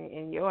guess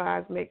in your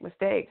eyes, make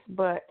mistakes,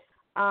 but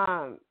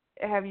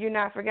have you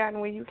not forgotten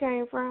where you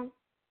came from?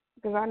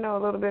 Because I know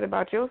a little bit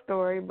about your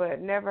story,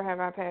 but never have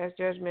I passed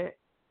judgment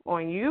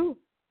on you,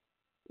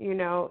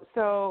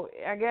 So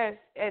I guess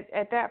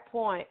at that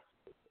point,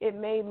 it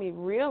made me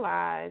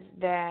realize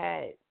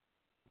that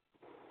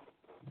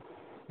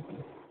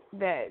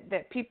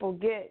people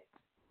get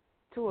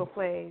to a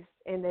place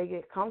and they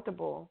get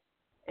comfortable,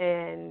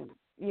 and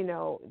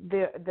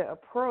the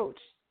approach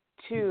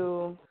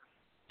to,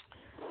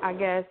 I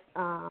guess,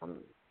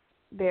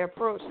 their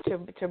approach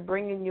to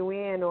bringing you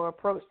in, or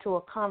approach to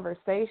a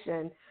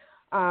conversation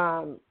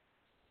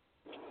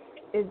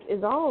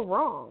is all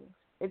wrong.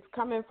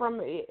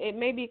 It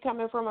may be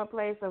coming from a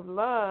place of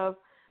love,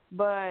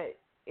 but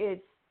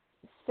it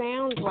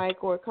sounds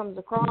like, or it comes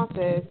across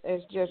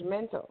as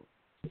judgmental.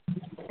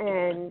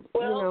 And,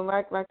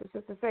 like the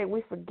sister said,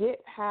 we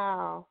forget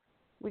how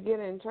we get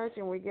in church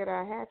and we get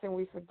our hats, and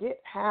we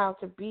forget how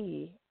to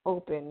be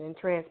open and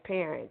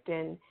transparent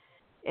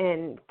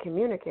and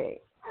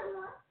communicate.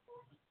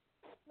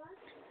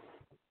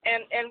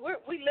 And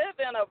we live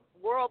in a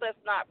world that's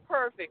not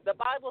perfect. The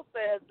Bible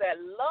says that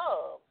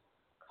love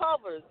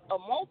covers a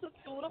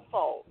multitude of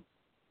faults.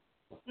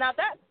 Now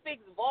that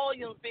speaks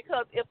volumes,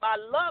 because if I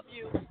love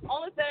you,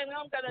 only thing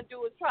I'm going to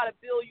do is try to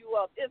build you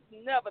up. It's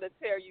never to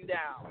tear you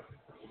down.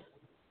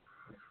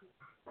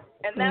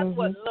 And that's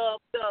what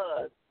love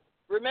does.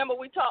 Remember,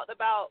 we talked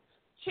about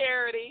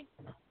charity,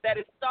 that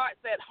it starts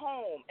at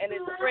home and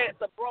it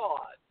spreads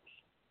abroad.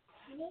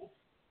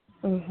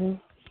 Mhm.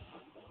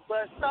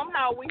 But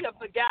somehow we have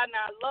forgotten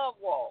our love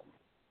walk.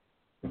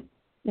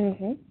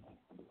 Mhm.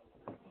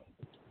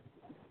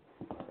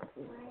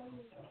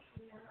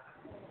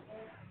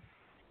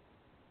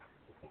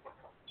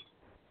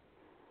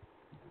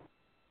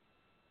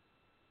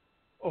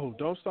 Oh,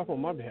 don't stop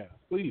on my behalf.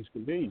 Please,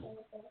 continue.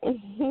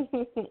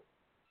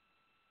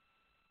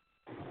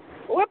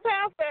 What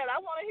Pastor said? I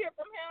want to hear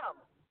from him.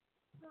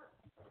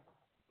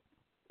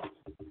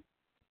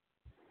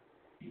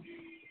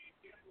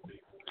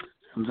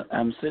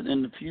 I'm sitting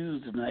in the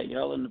pews tonight.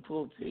 Y'all in the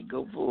pulpit.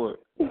 Go for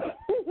it.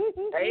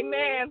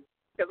 Amen.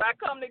 Because I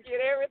come to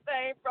get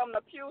everything from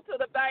the pew to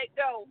the back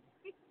door.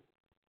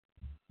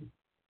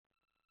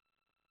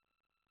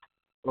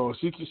 Oh,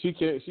 she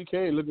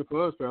can't looking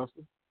for us,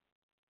 Pastor.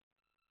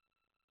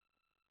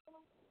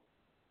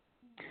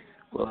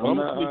 Well, I'm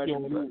not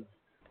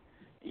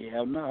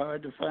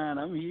hard to find.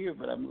 I'm here,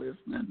 but I'm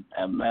listening.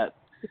 I'm not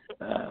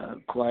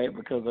quiet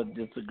because I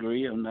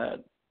disagree. I'm not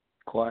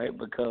quiet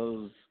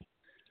because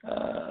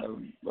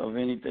of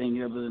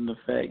anything other than the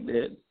fact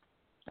that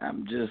I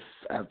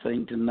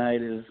think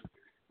tonight is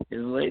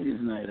ladies'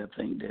 night. I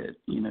think that,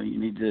 you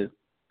need to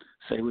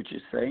say what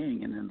you're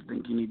saying, and I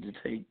think you need to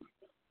take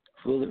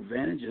full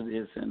advantage of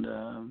this and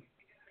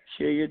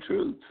share your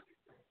truth.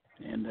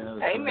 And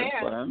Amen. So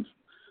that's why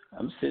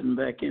I'm sitting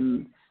back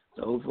in,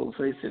 the old folks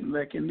say, sitting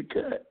back in the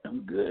cut.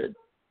 I'm good.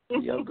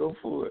 Y'all go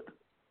for it.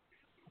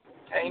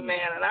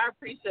 Amen. And I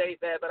appreciate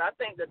that, but I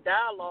think the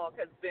dialogue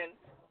has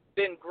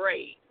been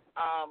great.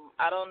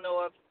 I don't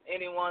know if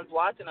anyone's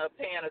watching or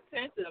paying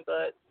attention,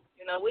 but,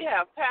 we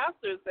have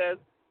pastors that's,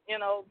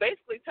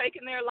 basically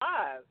taking their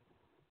lives.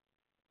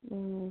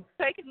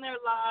 Taking their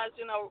lives,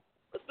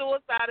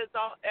 suicide is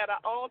at an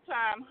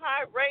all-time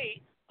high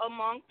rate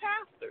among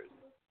pastors.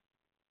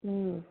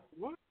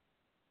 What?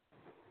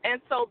 And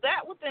so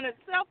that within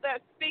itself,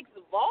 that speaks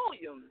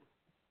volumes.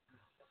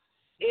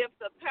 If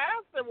the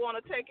pastor want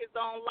to take his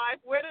own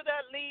life, where did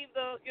that leave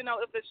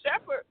if the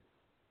shepherd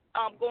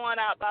going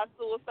out by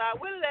suicide,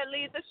 where did that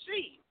leave the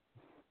sheep?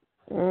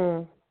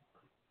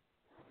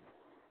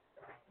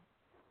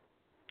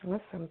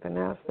 That's something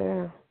else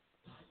there.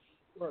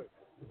 Right.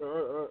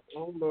 I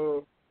don't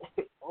know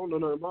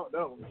nothing about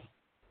that one.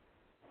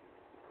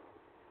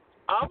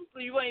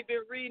 Obviously, you ain't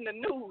been reading the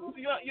news.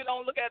 You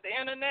don't look at the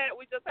internet.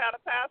 We just had a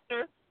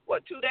pastor,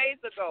 2 days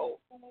ago,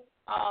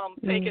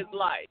 take his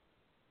life.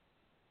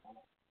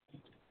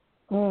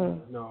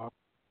 No,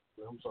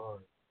 I'm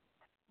sorry.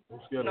 I'm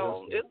scared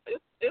of this.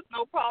 It's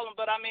no problem.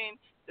 But I mean,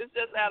 it's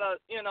just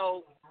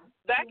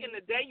back in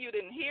the day you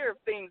didn't hear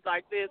things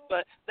like this.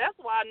 But that's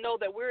why I know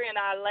that we're in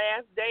our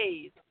last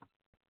days.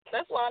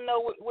 That's why I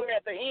know we're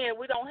at the end.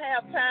 We don't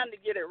have time to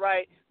get it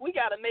right. We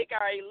got to make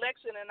our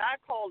election and our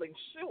calling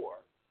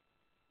sure.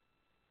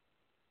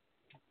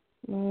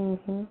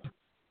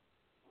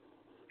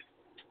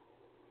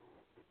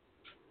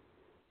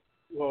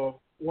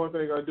 Well, one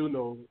thing I do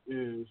know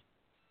is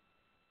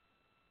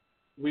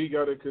we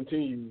got to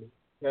continue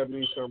having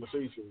these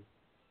conversations,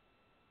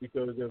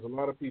 because there's a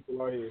lot of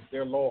people out here,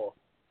 they're lost,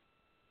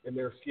 and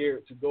they're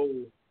scared to go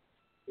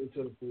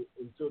into the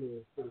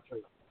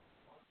church.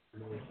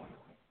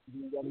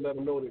 You got to let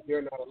them know that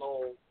they're not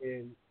alone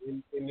in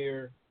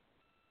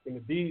the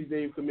deeds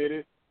they've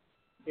committed,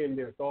 in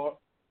their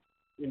thoughts.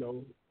 You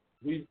know,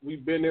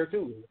 we've been there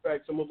too. In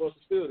fact, some of us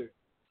are still there.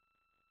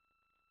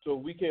 So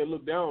we can't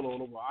look down on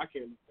them. Well, I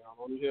can't look down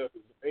on them here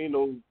because ain't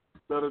no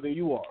better than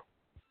you are.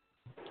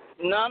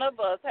 None of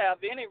us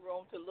have any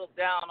room to look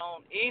down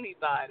on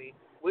anybody.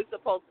 We're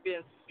supposed to be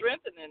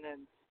strengthening,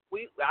 and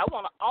I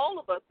want all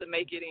of us to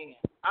make it in.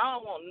 I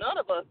don't want none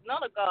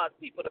of God's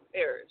people to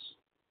perish.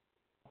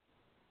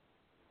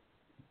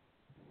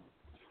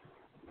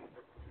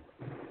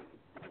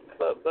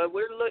 But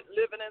we're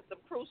living in some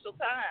crucial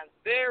times,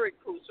 very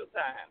crucial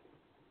times.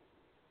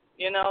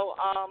 You know,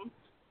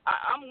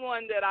 I'm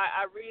one that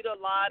I read a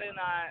lot and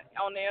I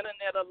on the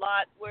internet a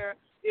lot. Where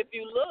if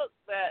you look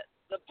at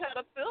the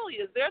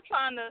pedophilias, they're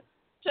trying to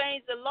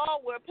change the law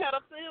where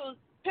pedophilias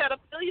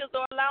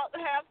are allowed to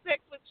have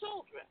sex with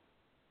children.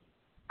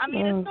 I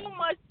mean, it's so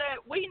much that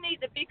we need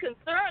to be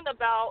concerned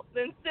about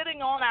than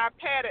sitting on our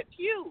padded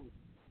pews.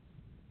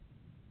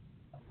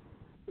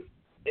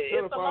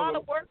 It's a lot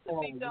of work to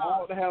be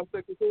done. To have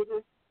sex with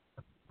children?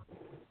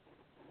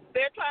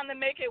 They're trying to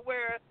make it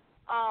where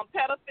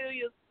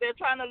pedophilias, they're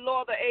trying to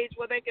lower the age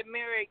where they can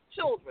marry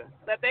children,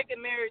 that they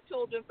can marry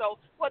children. So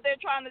what they're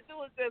trying to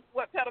do is just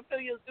what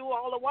pedophilias do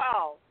all the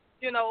while,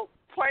 you know,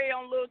 prey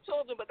on little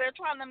children, but they're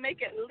trying to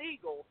make it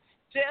legal.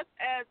 Just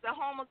as the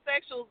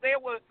homosexuals, they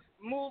were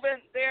moving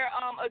their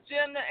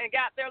agenda and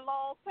got their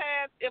laws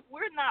passed. If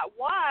we're not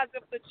wise,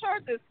 if the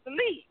church is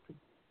asleep,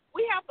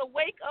 we have to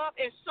wake up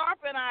and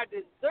sharpen our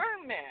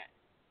discernment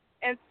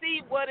and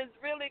see what is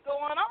really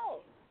going on.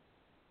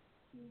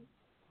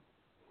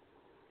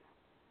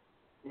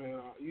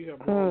 Man, you have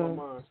blown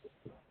my mind.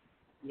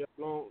 You have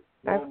blown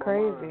That's my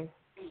crazy. Mind.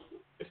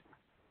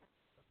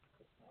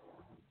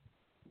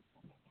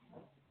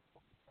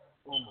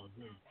 Oh my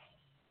goodness.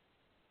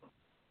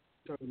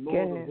 So the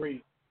laws are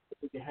great.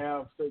 We can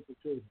have sex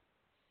with children.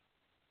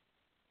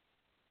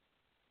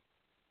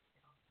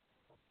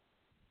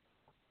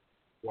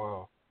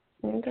 Wow.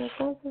 Ain't that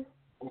something?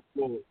 I'm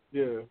floored.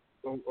 Yeah,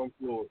 I'm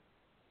floored.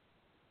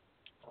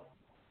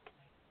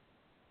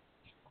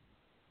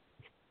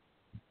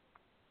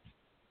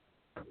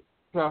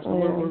 Pastor,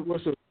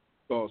 what's your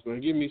thoughts,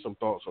 man? Give me some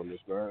thoughts on this,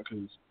 man,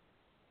 because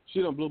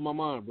she done blew my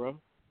mind, bro.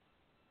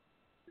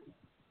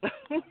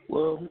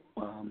 Well,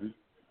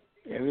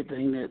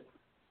 everything that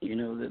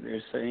that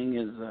they're saying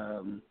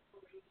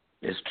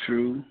is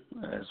true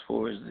as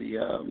far as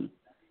the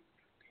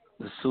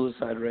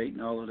suicide rate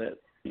and all of that.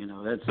 You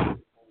know, that's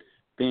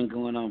been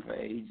going on for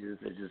ages.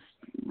 They're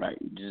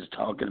just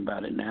talking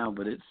about it now,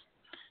 but it's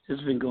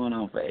been going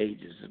on for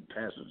ages. The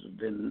pastors have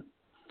been,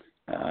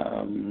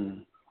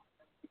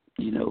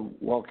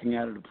 walking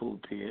out of the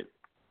pulpit,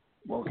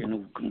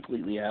 walking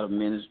completely out of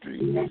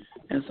ministry,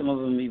 and some of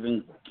them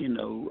even,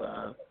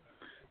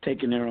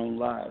 taking their own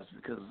lives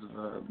because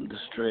of the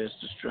stress,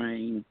 the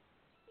strain,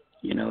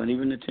 and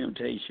even the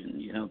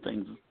temptation,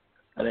 things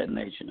of that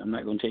nature. I'm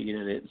not going to tell you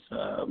that it's,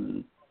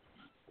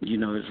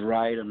 it's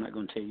right. I'm not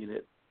going to tell you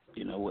that,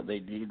 what they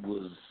did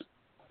was,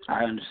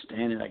 I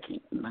understand it.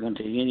 I'm not going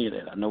to tell you any of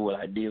that. I know what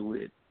I deal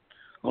with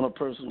on a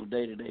personal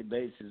day-to-day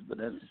basis, but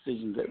that's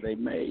decisions that they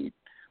made.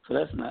 So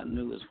that's not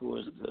new as far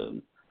as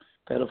the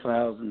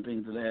pedophiles and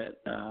things of that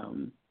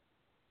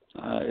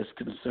is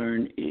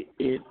concerned.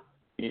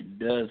 It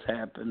does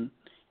happen.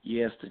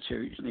 Yes, the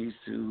church needs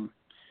to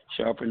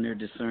sharpen their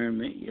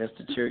discernment. Yes,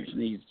 the church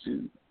needs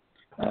to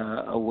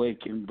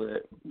awaken.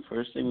 But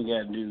first thing we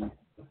got to do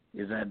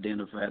is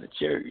identify the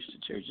church.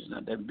 The church is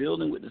not that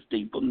building with the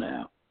steeple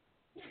now.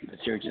 The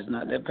church is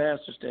not that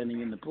pastor standing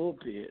in the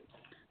pulpit.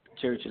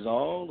 The church is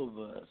all of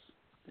us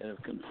that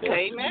have confessed to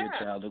be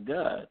a child of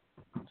God.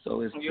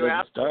 So it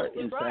doesn't start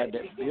inside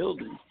that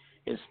building.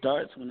 It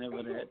starts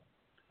whenever that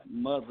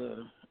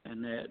mother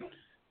and that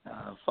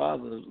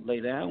father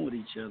lay down with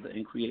each other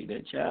and create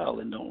that child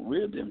and don't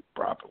rear them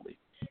properly.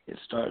 It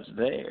starts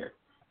there.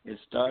 It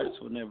starts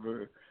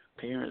whenever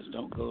parents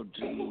don't go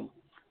to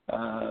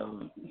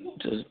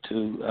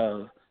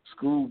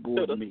school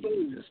board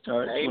meetings. It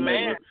starts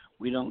whenever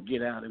we don't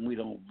get out and we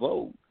don't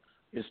vote.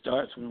 It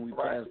starts when we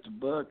pass the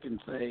buck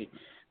and say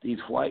these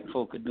white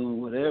folk are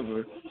doing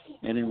whatever,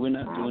 and then we're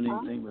not doing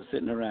anything but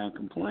sitting around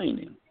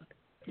complaining.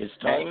 It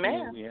starts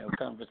when we have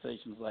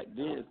conversations like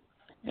this,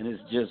 and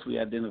it's just we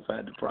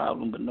identified the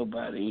problem, but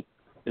nobody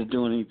is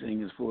doing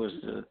anything as far as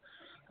the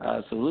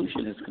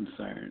solution is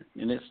concerned.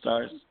 And it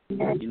starts,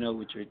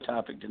 with your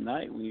topic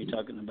tonight when you're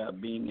talking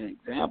about being an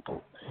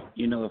example.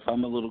 If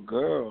I'm a little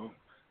girl,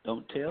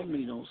 don't tell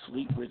me don't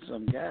sleep with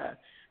some guy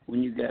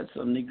when you got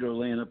some Negro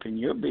laying up in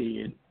your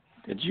bed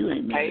that you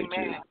ain't married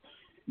to.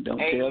 Don't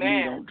tell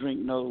me don't drink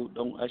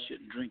I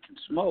shouldn't drink and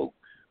smoke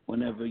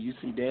whenever you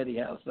see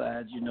daddy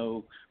outside,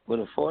 with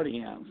a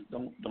 40 ounce.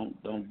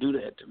 Don't do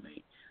that to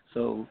me.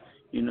 So,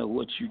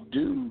 what you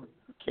do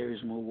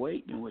carries more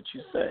weight than what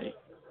you say.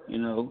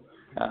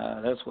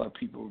 That's why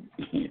people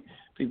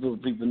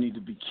need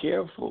to be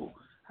careful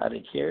how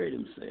they carry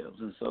themselves.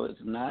 And so it's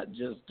not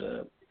just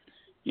a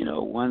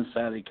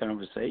one-sided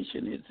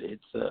conversation.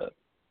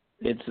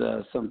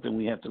 it's something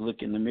we have to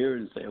look in the mirror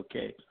and say,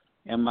 okay,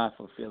 am I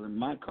fulfilling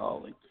my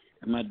calling?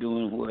 Am I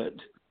doing what,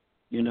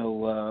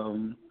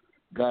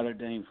 God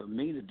ordained for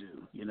me to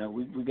do?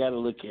 We got to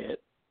look at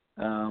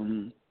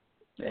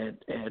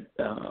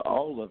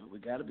all of it. We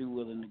got to be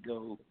willing to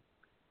go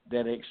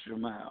that extra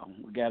mile.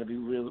 We got to be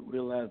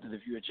realize that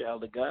if you're a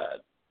child of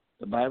God,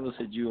 the Bible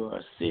said you are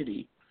a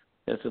city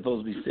that's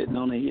supposed to be sitting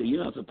on a hill.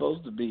 You're not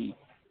supposed to be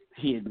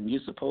hidden.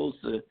 You're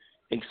supposed to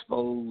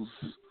expose,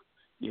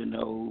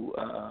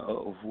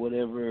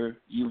 whatever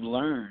you've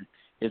learned.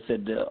 It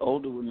said the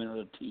older women are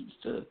to teach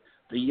to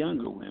the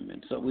younger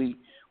women. So we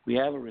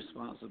have a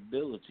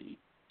responsibility,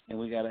 and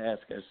we got to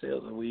ask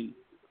ourselves: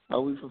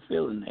 Are we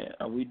fulfilling that?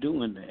 Are we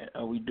doing that?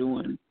 Are we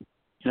doing,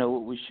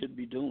 what we should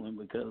be doing?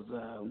 Because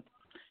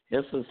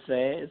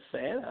it's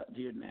sad out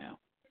here now.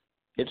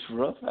 It's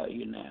rough out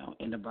here now,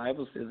 and the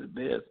Bible says it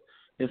best.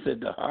 It said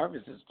the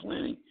harvest is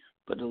plenty,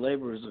 but the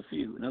laborers are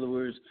few. In other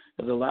words,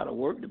 there's a lot of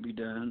work to be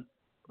done,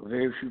 but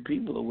very few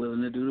people are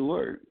willing to do the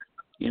work.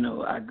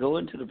 I go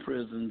into the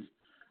prisons,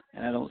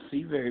 and I don't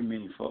see very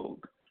many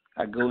folk.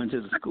 I go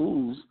into the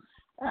schools,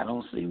 I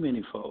don't see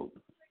many folk.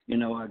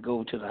 I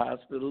go to the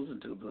hospitals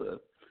and to the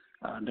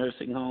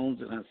nursing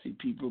homes, and I see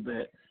people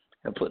that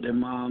have put their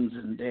moms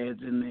and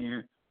dads in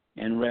there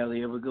and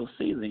rarely ever go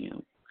see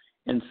them.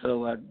 And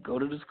so I go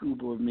to the school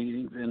board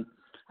meetings, and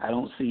I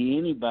don't see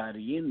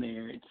anybody in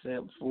there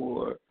except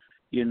for,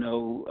 the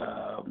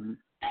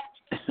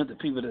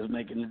people that's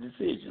making the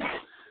decisions.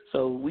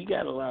 So we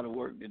got a lot of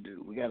work to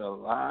do. We got a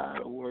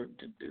lot of work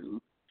to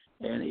do,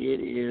 and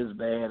it is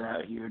bad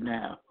out here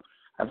now.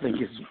 I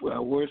think it's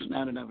worse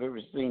now than I've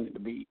ever seen it, to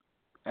be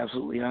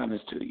absolutely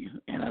honest to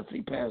you. And I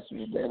see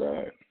pastors that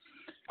are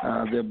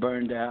they're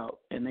burned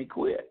out and they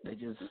quit. They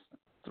just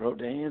throw up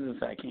their hands and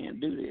say, I can't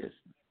do this,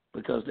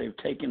 because they've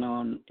taken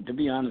on, to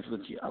be honest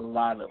with you, a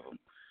lot of them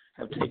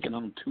have taken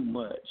on too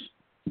much.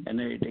 And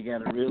they got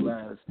to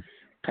realize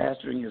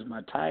pastoring is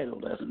my title.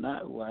 That's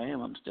not who I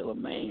am. I'm still a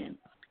man,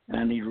 and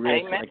I need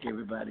rest like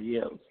everybody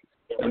else.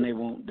 And they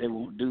won't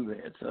do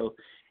that. So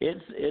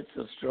it's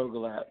a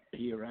struggle out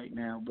here right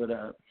now. But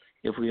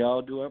if we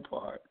all do our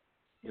part,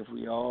 if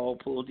we all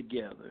pull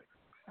together,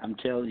 I'm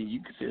telling you,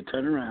 you can see a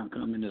turnaround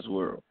come in this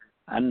world.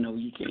 I know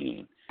you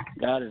can.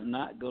 God is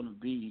not going to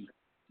be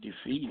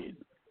defeated,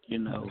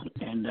 And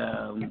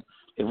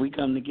if we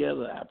come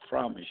together, I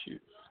promise you,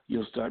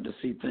 you'll start to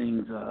see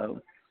things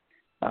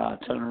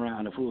turn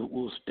around. If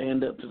we'll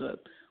stand up to the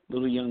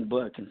little young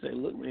buck and say,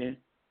 look, man,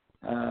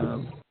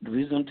 the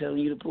reason I'm telling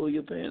you to pull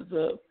your pants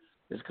up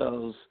is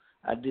because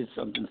I did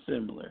something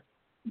similar.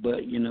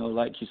 But,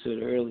 like you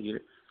said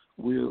earlier,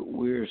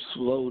 we're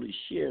slow to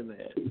share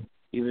that,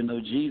 even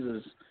though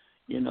Jesus,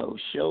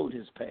 showed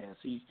his past.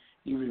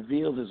 He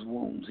revealed his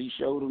wounds. He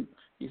showed them.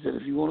 He said,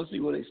 if you want to see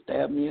where they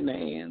stabbed me in the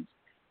hands,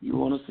 you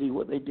want to see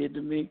what they did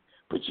to me,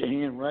 put your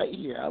hand right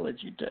here. I'll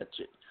let you touch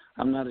it.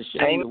 I'm not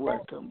ashamed of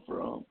where I come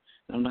from.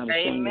 I'm not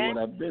ashamed of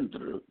what I've been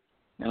through.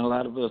 And a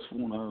lot of us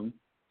want to,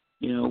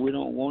 we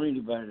don't want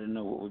anybody to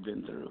know what we've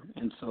been through.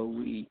 And so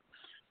we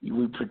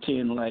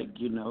pretend like,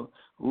 these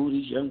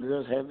young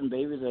girls having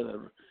babies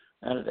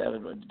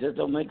that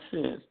don't make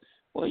sense.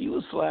 Well, you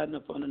were sliding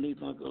up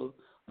underneath Uncle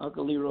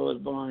Leroy's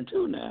barn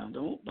too now.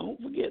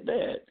 Don't forget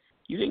that.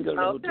 You didn't go to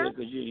the hotel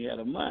because you didn't have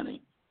the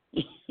money,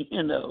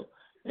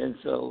 And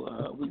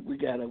so we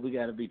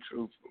gotta be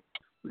truthful.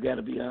 We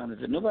gotta be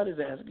honest. And nobody's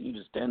asking you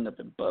to stand up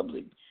in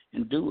public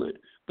and do it,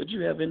 but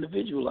you have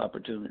individual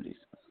opportunities.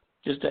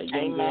 Just that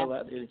young girl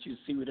out there that you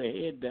see with her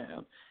head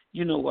down.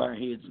 You know why her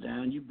head's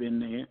down. You've been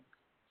there.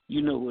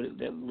 You know what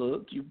that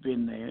look. You've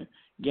been there.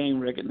 Game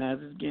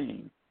recognizes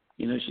game.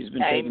 She's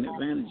been taken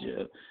advantage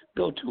of.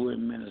 Go to her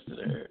and minister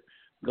to her.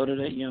 Go to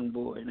that young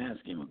boy and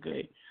ask him,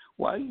 okay,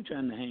 why are you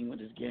trying to hang with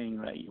this gang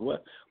right here?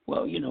 Well, why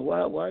are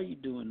you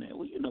doing that?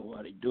 Well, you know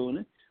why they're doing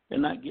it. They're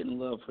not getting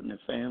love from their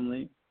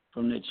family,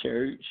 from their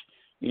church,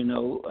 and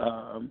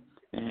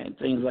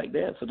things like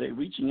that. So they're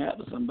reaching out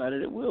to somebody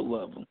that will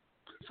love them.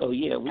 So,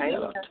 yeah, we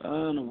got a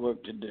ton of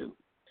work to do,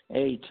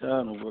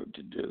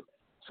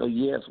 So,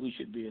 yes, we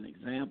should be an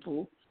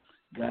example.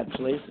 God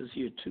placed us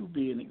here to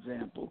be an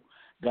example.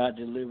 God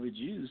delivered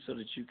you so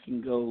that you can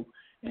go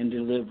and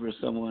deliver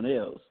someone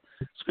else.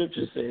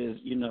 Scripture says,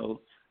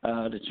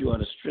 that you ought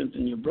to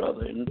strengthen your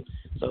brother. And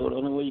so the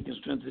only way you can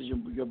strengthen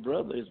your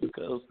brother is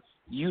because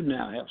you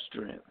now have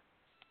strength.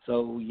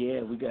 So,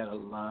 yeah, we got a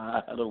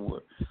lot of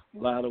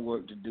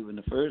work to do. And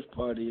the first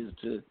part is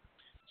to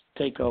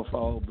take off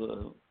all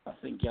the, I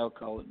think y'all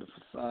call it the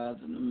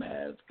facades and the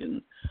mask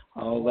and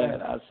all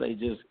that. I say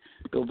just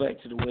go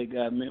back to the way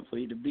God meant for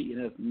you to be,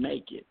 and that's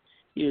naked.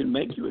 He didn't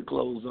make you with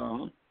clothes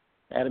on.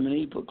 Adam and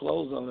Eve put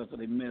clothes on after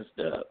they messed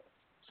up.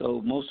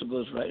 So most of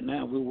us right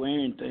now, we're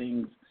wearing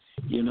things,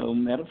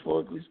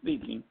 metaphorically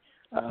speaking,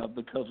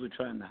 because we're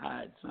trying to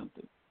hide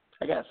something.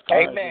 I got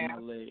scars on my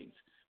legs,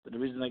 but the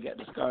reason I got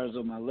the scars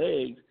on my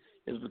legs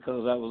is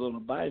because I was on a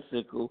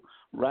bicycle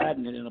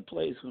riding it in a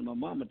place when my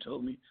mama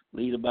told me,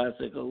 leave the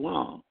bicycle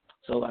alone.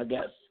 So I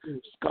got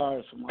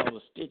scars from all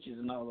the stitches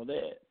and all of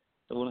that.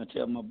 So when I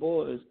tell my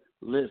boys,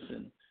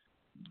 listen,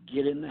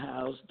 get in the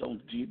house.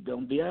 Don't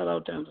be out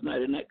all times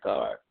tonight in that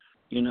car.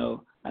 You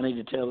know, I need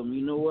to tell them,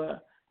 you know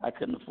what? I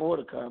couldn't afford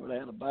a car, but I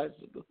had a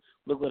bicycle.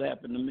 Look what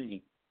happened to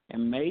me.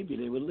 And maybe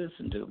they would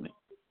listen to me.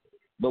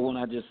 But when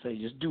I just say,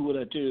 just do what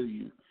I tell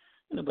you,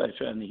 nobody's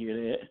trying to hear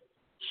that.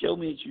 Show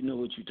me that you know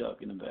what you're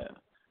talking about.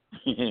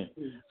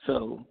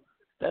 So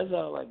that's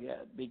all I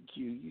got, Big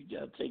Q. You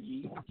got to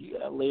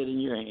lay it in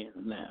your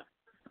hands now.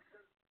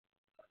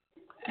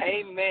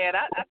 Amen.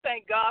 I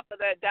thank God for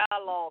that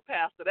dialogue,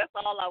 Pastor. That's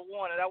all I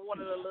wanted. I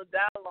wanted a little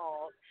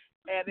dialogue.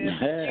 And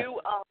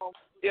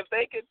if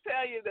they could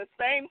tell you the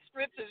same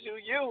scriptures you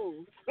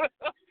use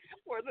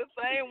were the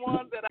same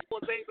ones that I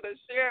was able to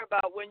share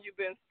about when you've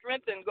been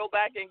strengthened, go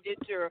back and get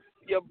your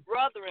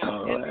brethren.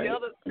 All and right. the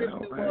other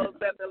scripture was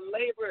that the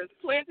labor is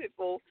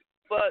plentiful,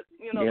 but,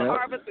 you know, the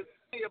harvest is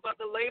plenty, but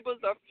the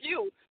labors are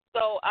few.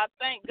 So I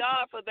thank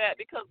God for that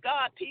because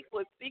God, people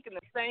is speaking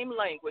the same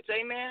language.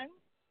 Amen?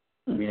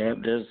 Yeah,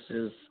 this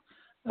is,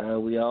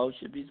 we all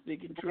should be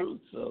speaking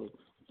truth. So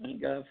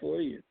thank God for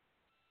you.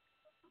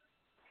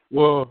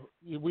 Well,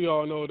 we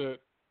all know that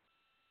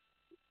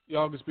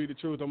y'all can speak the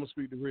truth. I'm going to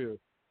speak the real.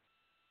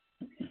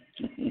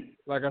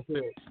 Like I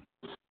said,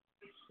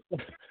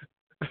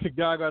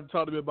 God got to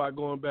talk to me about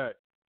going back.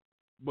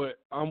 But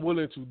I'm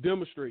willing to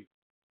demonstrate.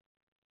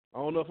 I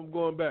don't know if I'm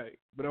going back,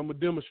 but I'm going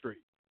to demonstrate.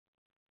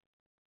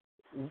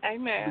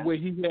 Amen. The way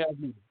he has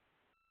me.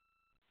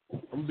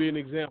 I'm going to be an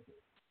example.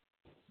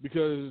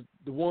 Because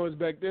the ones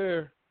back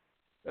there,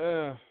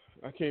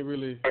 I can't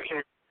really.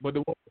 But the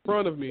ones in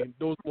front of me,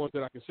 those are the ones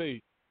that I can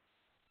save.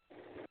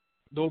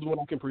 Those are the ones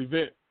I can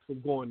prevent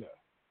from going there.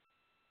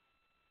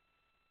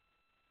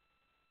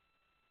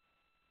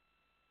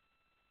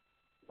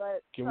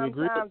 But can we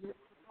agree?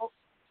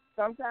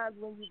 Sometimes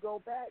when you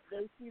go back,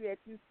 they see that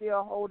you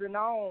still holding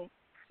on,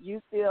 you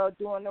still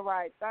doing the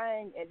right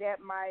thing, and that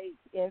might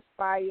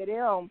inspire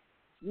them.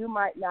 You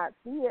might not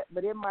see it,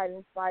 but it might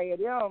inspire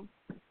them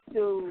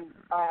to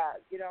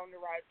get on the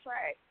right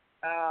track.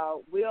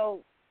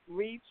 We'll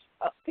reach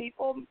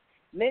people,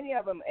 many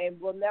of them, and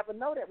we'll never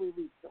know that we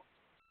reached them.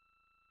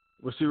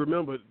 Well, see,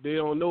 remember, they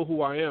don't know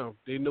who I am.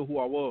 They know who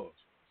I was.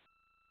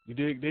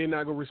 They're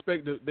not gonna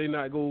respect. They're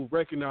not gonna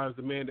recognize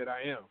the man that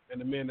I am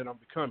and the man that I'm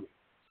becoming.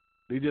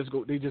 They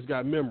just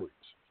got memories.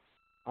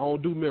 I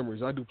don't do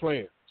memories. I do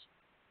plans.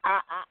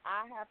 I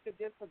have to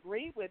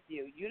disagree with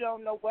you. You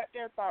don't know what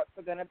their thoughts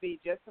are going to be.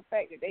 Just the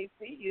fact that they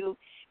see you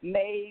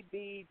may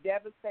be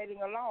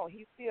devastating alone.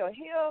 He's still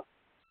here.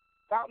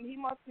 He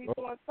must be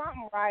doing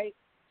something right.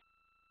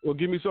 Well,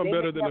 give me something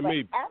better than a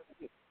maybe.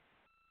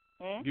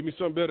 Give me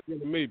something better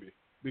than a maybe.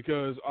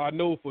 Because I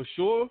know for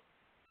sure,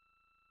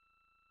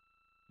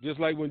 just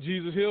like when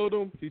Jesus healed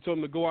him, he told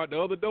him to go out the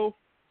other door.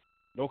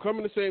 Don't come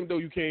in the same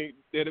door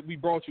that we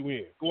brought you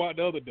in. Go out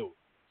the other door.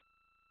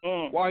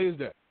 Why is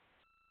that?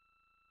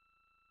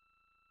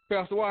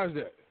 Pastor, why is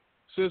that?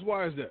 Sis,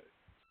 why is that?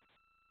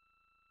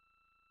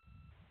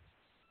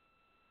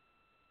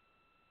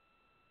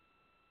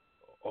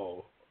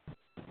 Oh,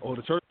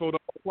 the church told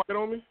us quiet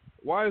on me?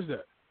 Why is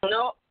that?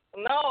 No.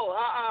 I'm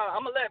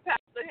going to let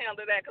Pastor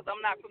handle that because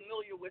I'm not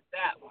familiar with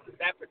that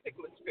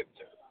particular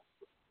scripture.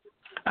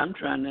 I'm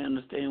trying to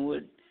understand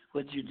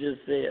what you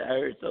just said. I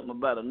heard something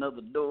about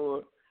another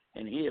door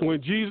and healing.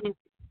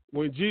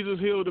 When Jesus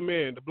healed the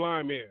man, the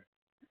blind man,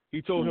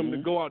 he told him to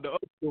go out the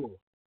other door.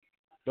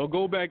 Don't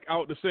go back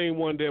out the same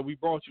one that we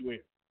brought you in.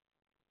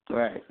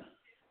 Right.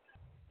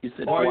 You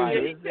said, why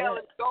did he tell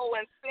us go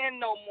and sin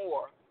no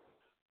more?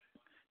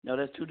 No,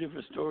 that's two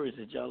different stories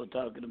that y'all are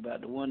talking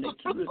about. The one that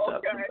Q is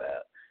talking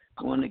about.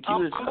 The one that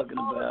Q is talking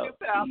about.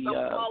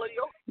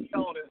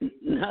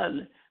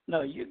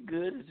 No, you're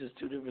good. It's just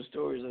two different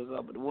stories. That's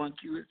all. But the one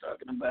Q is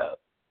talking about,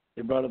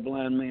 they brought a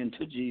blind man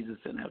to Jesus,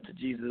 and after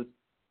Jesus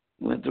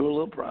went through a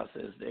little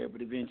process there,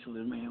 but eventually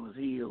the man was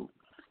healed.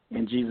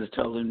 And Jesus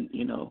told him,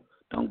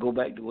 don't go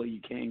back the way you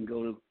came.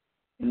 Go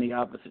in the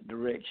opposite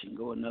direction.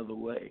 Go another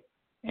way.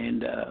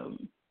 And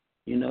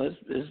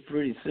it's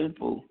pretty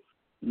simple.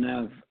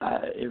 Now,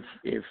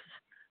 if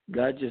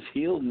God just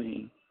healed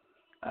me,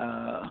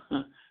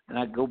 and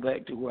I go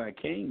back to where I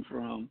came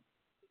from,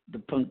 the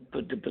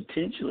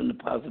potential and the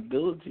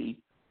possibility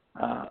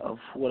of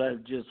what I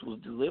just was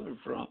delivered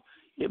from,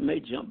 it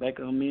may jump back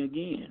on me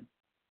again.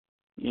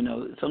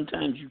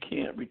 Sometimes you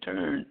can't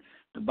return.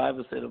 The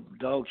Bible said a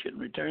dog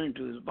shouldn't return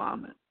to his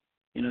vomit.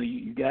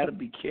 You got to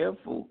be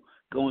careful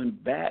going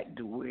back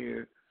to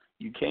where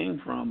you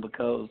came from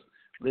because,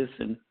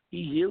 listen,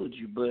 he healed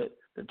you, but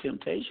the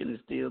temptation is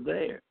still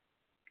there.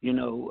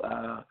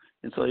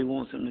 And so he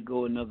wants him to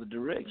go another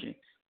direction.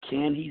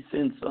 Can he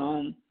send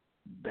some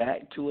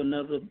back to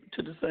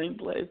the same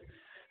place?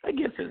 I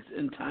guess it's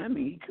in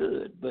timing he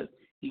could, but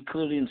he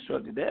clearly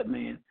instructed that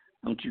man,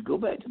 don't you go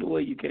back to the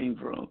way you came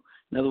from.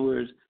 In other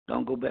words,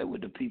 don't go back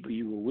with the people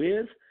you were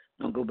with.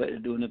 Don't go back to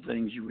doing the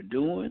things you were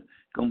doing.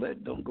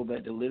 Don't go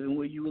back to living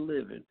where you were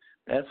living.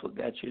 That's what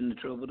got you into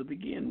trouble to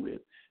begin with.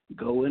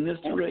 Go in this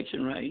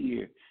direction right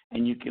here,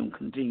 and you can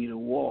continue to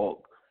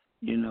walk,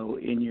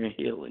 in your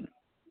healing.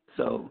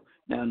 So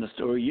now in the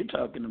story you're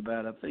talking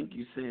about, I think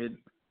you said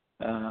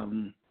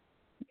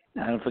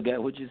I don't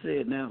forgot what you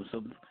said now,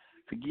 so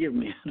forgive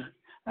me.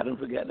 I don't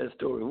forgot that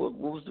story. What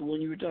was the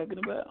one you were talking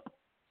about?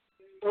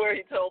 Where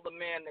he told the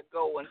man to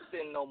go and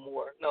sin no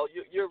more. No,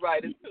 you're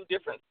right. It's two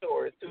different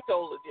stories, two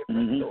totally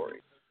different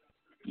stories.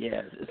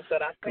 Yes, it's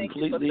but I thank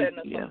completely. You for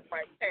setting us on the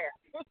right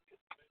path.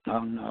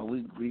 Oh no,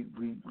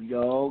 we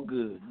all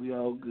good. We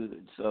all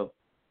good. So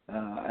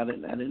I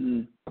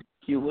didn't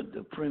hear what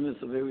the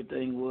premise of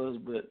everything was,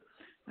 but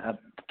I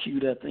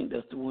think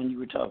that's the one you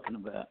were talking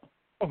about.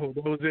 Oh,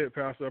 that was it,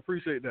 Pastor. I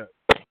appreciate that.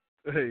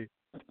 Hey,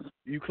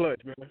 you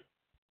clutch, man.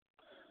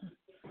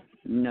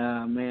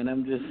 Nah, man,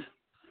 I'm just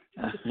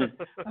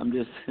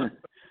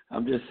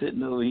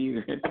sitting over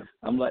here.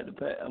 I'm like the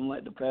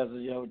pastor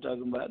y'all were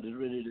talking about, just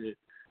ready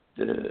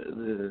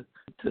to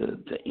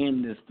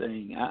end this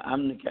thing.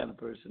 I'm the kind of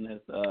person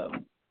that's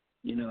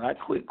I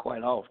quit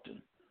quite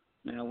often.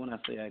 Now, when I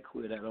say I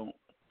quit, I don't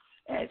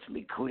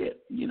actually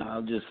quit.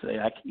 I'll just say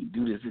I can't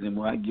do this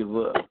anymore. I give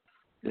up.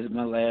 This is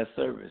my last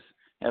service.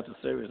 After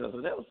service, I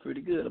said that was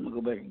pretty good. I'm gonna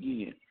go back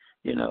again.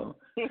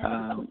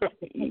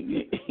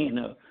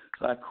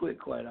 So I quit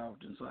quite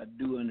often. So I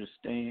do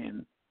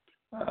understand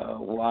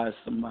why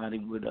somebody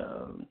would,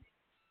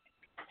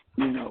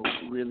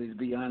 really, to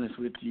be honest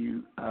with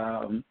you,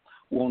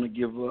 want to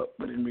give up.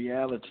 But in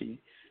reality,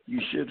 you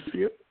should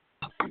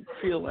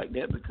feel like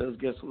that, because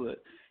guess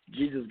what?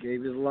 Jesus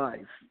gave his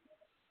life.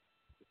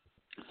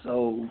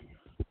 So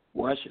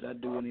why should I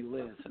do any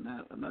less? And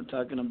I'm not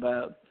talking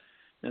about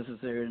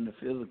necessarily in the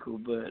physical,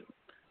 but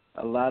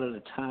a lot of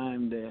the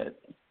time that,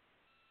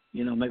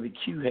 maybe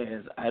Q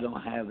has, I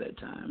don't have that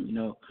time.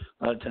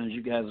 A lot of times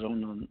you guys are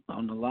on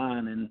the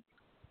line,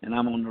 and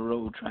I'm on the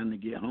road trying to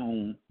get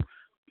home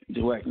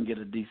so I can get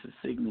a decent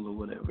signal or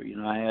whatever.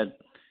 I had,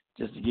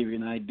 just to give you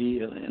an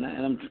idea, and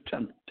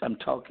I'm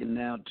talking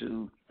now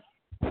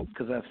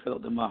because I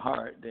felt in my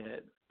heart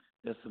that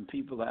there's some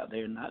people out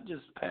there, not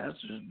just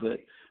pastors, but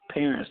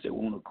parents that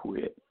want to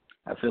quit.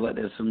 I feel like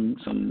there's some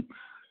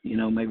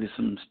maybe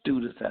some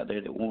students out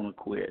there that want to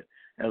quit.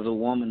 As a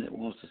woman that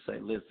wants to say,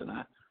 listen,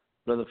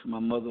 brother, for my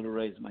mother to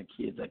raise my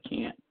kids, I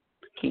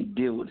can't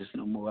deal with this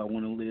no more. I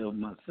want to live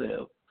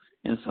myself.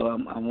 And so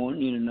I want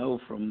you to know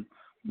from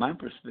my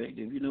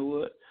perspective, you know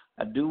what?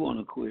 I do want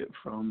to quit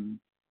from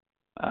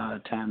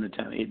time to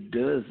time. It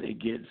does. It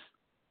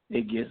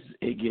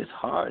gets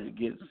hard. It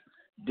gets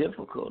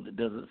difficult. It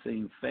doesn't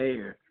seem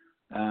fair,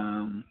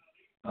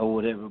 or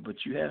whatever.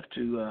 But you have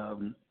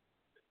to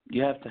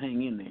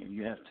hang in there.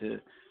 You have to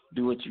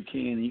do what you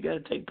can. And you got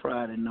to take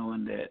pride in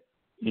knowing that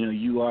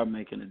you are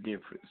making a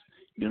difference.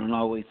 You don't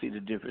always see the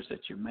difference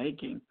that you're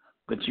making,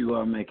 but you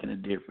are making a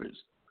difference,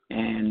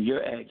 and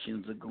your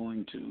actions are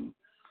going to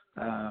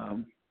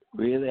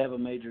really have a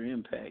major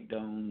impact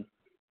on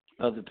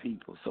other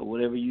people. So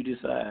whatever you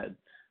decide,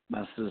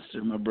 my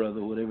sister, my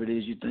brother, whatever it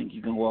is you think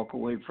you can walk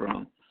away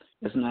from,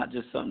 it's not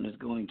just something that's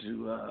going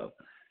to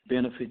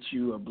benefit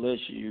you or bless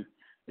you.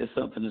 It's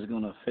something that's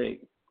going to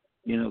affect,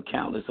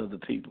 countless other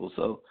people.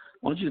 So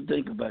I want you to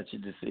think about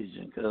your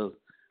decision, because,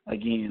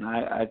 again,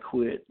 I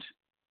quit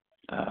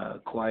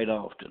quite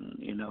often,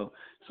 So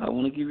I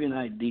want to give you an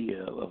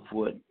idea of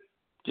what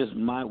just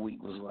my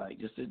week was like,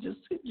 just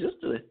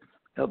to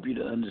help you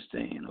to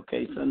understand.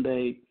 Okay,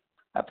 Sunday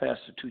I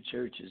pastored 2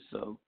 churches,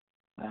 so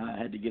I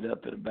had to get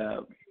up at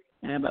about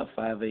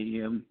 5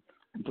 a.m.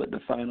 and put the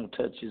final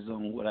touches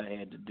on what I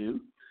had to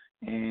do.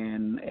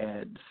 And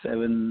at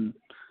 7:45,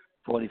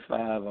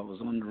 I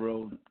was on the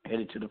road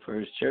headed to the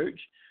first church.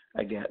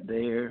 I got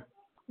there,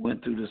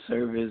 went through the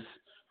service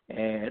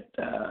at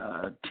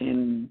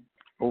 10:05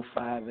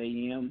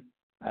 a.m.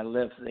 I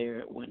left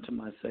there, went to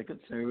my second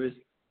service,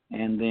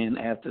 and then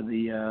after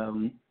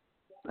the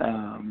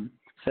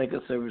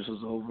second service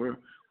was over,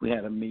 we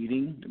had a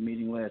meeting. The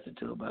meeting lasted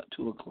till about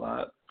 2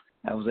 o'clock.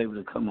 I was able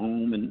to come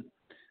home and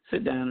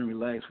sit down and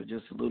relax for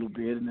just a little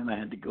bit, and then I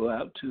had to go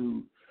out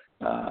to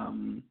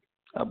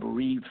a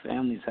bereaved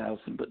family's house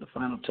and put the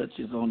final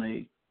touches on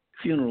a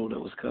funeral that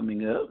was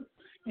coming up.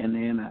 And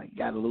then I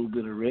got a little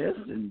bit of rest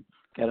and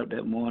got up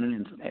that morning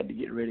and had to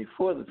get ready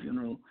for the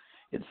funeral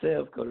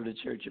itself, go to the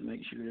church and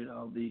make sure that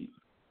all the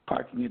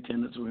parking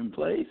attendants were in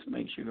place,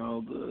 make sure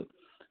all the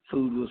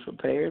food was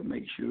prepared,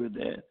 make sure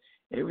that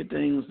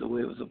everything was the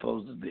way it was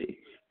supposed to be.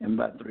 And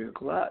by 3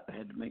 o'clock, I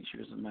had to make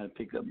sure somebody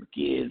picked up my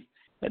kids,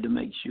 had to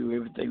make sure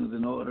everything was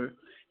in order,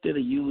 did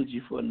a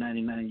eulogy for a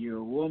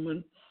 99-year-old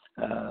woman,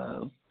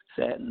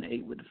 sat and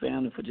ate with the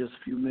family for just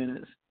a few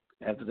minutes.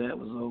 After that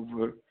was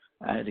over,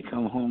 I had to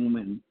come home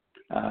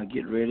and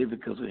get ready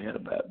because we had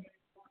about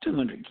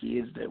 200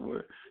 kids that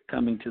were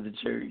coming to the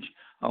church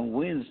on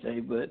Wednesday.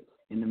 But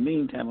in the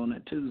meantime, on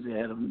that Tuesday,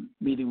 I had a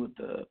meeting with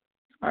the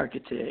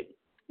architect.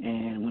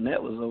 And when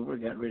that was over, I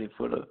got ready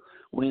for the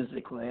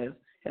Wednesday class.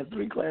 Had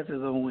 3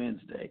 classes on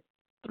Wednesday.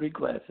 3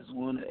 classes,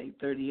 one at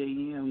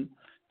 8:30 a.m.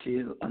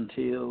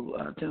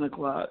 until 10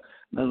 o'clock,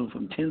 another one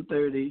from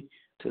 10:30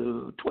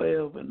 to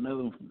 12, and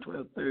another one from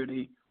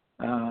 12:30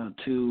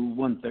 to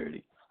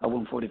 1:30,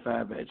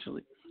 1:45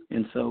 actually.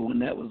 And so when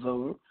that was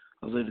over,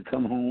 I was able to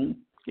come home,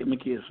 get my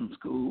kids from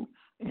school,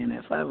 and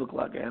at 5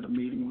 o'clock I had a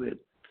meeting with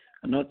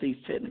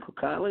Northeast Technical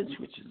College,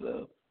 which is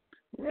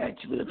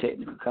actually a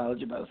technical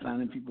college about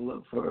signing people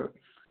up for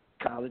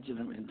college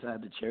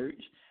inside the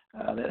church.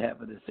 That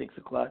happened at 6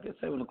 o'clock. At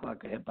 7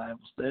 o'clock, I had Bible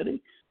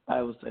study.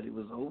 Bible study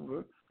was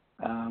over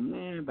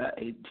about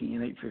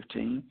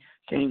 8:15.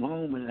 Came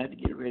home and had to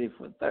get ready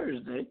for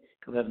Thursday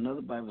because I had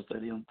another Bible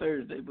study on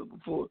Thursday. But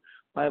before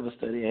Bible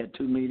study, I had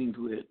 2 meetings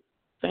with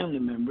family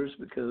members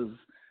because,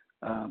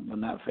 well,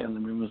 not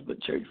family members,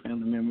 but church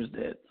family members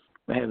that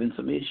were having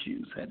some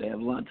issues. Had to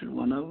have lunch with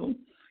one of them.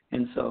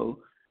 And so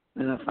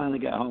then I finally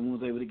got home and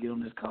was able to get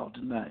on this call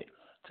tonight.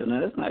 So now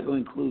that's not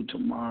going to include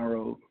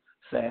tomorrow,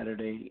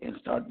 Saturday, and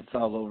start this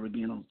all over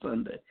again on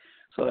Sunday.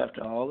 So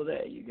after all of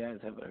that, you guys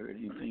haven't heard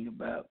anything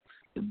about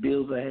the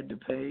bills I had to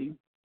pay,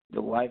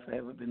 the wife I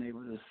haven't been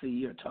able to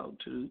see or talk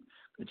to,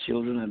 the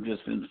children I've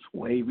just been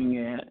waving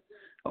at,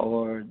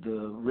 or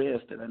the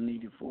rest that I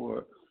needed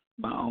for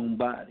my own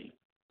body.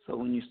 So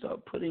when you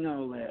start putting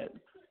all that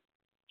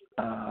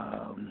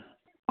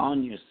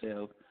on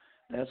yourself,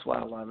 that's why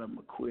a lot of them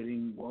are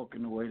quitting,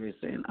 walking away. They're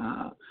saying,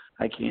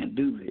 I can't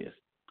do this.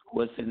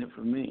 What's in it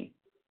for me?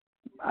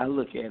 I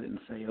look at it and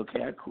say,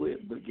 okay, I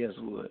quit, but guess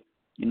what?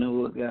 You know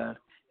what, God?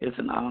 It's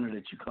an honor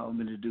that you called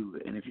me to do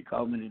it. And if you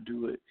called me to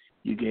do it,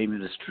 you gave me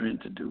the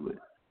strength to do it.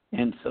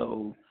 And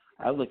so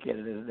I look at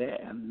it as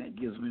that, and that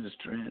gives me the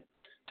strength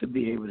to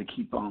be able to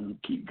keep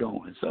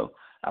going. So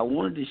I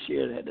wanted to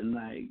share that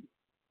tonight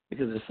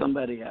because there's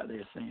somebody out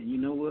there saying, you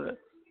know what?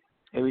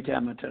 Every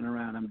time I turn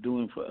around, I'm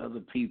doing for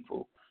other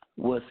people.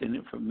 What's in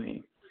it for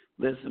me?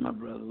 Listen, my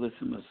brother,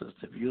 listen, my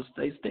sister. If you'll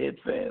stay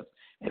steadfast,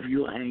 if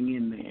you'll hang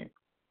in there,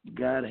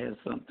 God has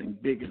something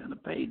bigger than a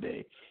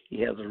payday.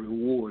 He has a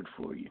reward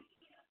for you,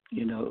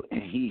 you know,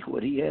 and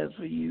what he has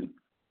for you,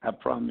 I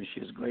promise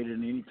you, is greater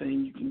than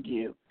anything you can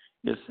give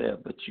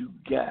yourself. But you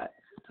got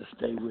to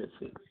stay with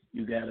it.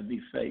 You got to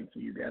be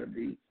faithful. You got to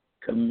be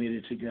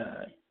committed to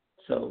God.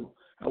 So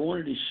I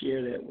wanted to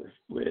share that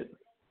with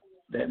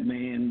that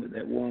man, with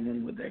that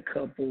woman, with that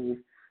couple.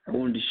 I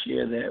wanted to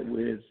share that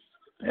with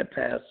that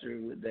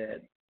pastor, with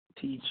that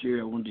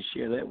teacher. I wanted to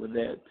share that with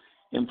that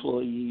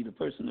employee, the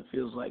person that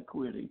feels like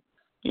quitting.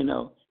 You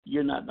know,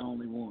 you're not the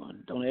only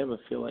one. Don't ever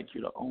feel like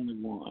you're the only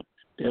one.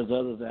 There's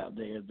others out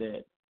there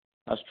that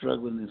are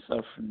struggling and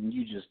suffering, and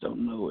you just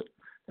don't know it.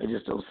 They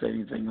just don't say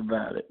anything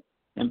about it.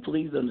 And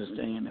please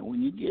understand that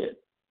when you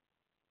get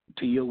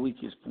to your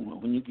weakest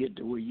point, when you get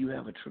to where you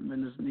have a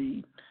tremendous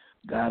need,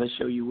 God will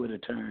show you where to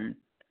turn.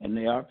 And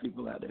there are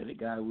people out there that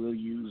God will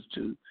use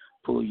to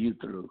pull you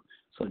through.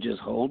 So just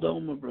hold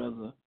on, my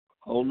brother.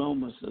 Hold on,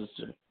 my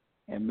sister.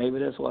 And maybe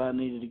that's why I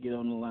needed to get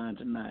on the line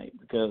tonight,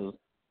 because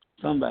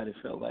somebody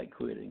felt like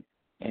quitting.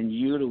 And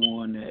you're the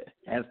one that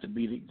has to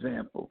be the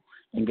example.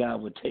 And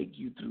God will take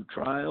you through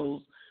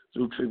trials,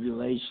 through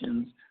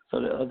tribulations,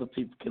 so that other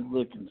people can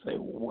look and say,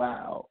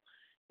 wow,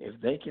 if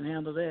they can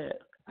handle that,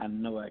 I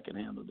know I can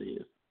handle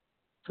this.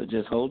 So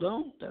just hold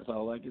on. That's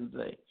all I can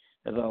say.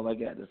 That's all I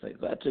got to say.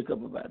 So I took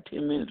up about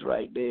 10 minutes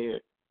right there,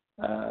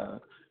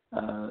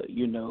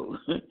 you know,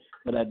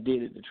 but I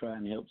did it to try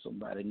and help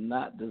somebody,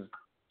 not to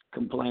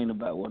complain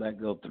about what I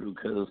go through,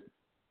 because,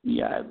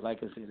 yeah, like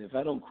I said, if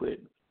I don't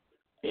quit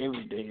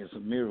every day, it's a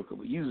miracle,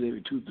 but usually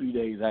every 2-3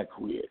 days I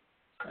quit.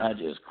 I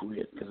just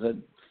quit because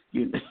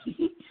you know,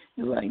 it's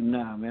like,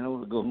 nah, man, I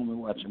want to go home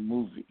and watch a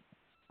movie.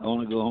 I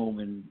want to go home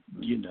and,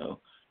 you know,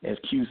 as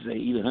Q say,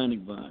 eat a honey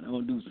bun. I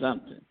want to do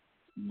something.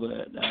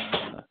 But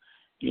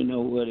you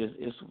know what?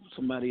 It's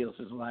somebody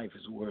else's life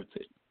is worth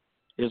it.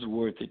 It's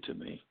worth it to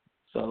me.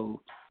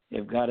 So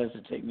if God has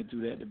to take me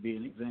through that to be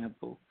an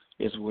example,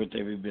 it's worth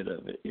every bit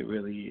of it. It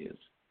really is.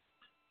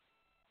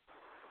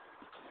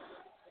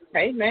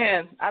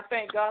 Amen. I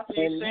thank God for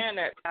you saying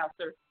that,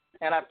 Pastor.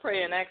 And I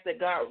pray and ask that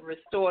God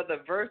restore the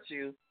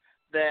virtue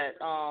that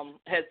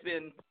has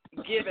been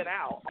given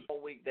out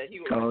all week, that he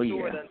would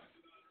restore them,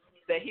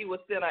 that he would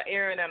send an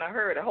Aaron and a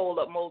Hur to hold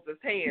up Moses'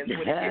 hands when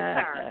he gets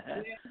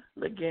tired.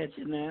 Look at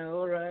you now,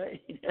 all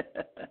right.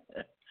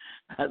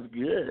 That's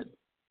good.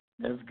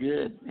 That's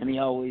good. And he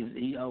always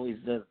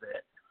does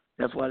that.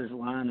 That's why this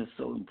line is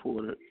so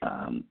important.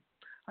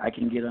 I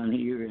can get on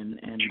here and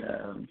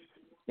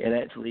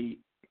it actually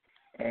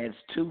adds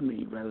to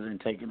me rather than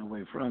taking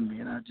away from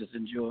me. And I just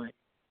enjoy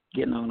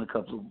getting on a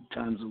couple of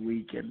times a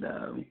week and,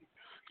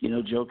 you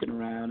know, joking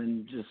around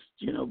and just,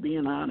 you know,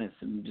 being honest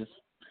and just,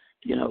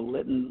 you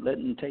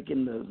know,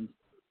 taking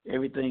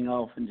everything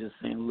off and just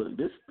saying, look,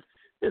 this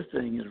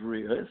thing is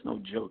real. There's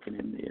no joking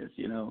in this,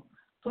 you know.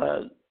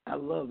 So I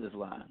love this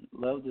line,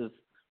 love this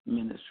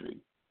ministry.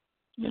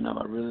 You know,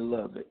 I really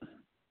love it.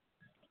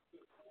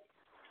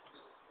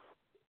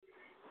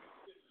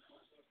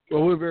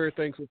 Well, we're very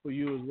thankful for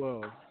you as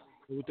well.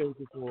 We're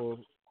thankful for, of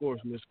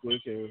course, Miss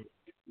Quick and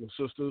your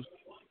sisters.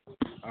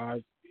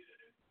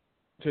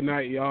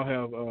 Tonight, y'all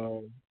have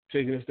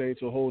taken this thing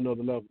to a whole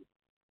nother level,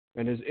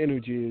 and his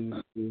energy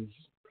is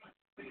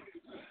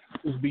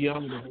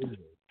beyond the whole.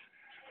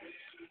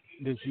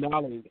 This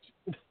knowledge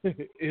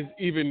is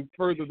even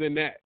further than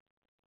that.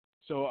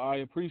 So I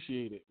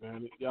appreciate it,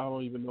 man. Y'all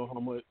don't even know how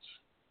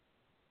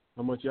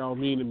much y'all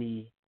mean to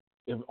me,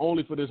 if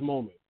only for this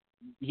moment.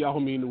 Y'all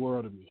mean the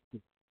world to me.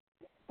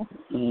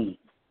 Mm.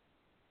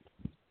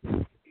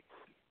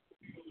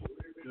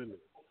 Goodness.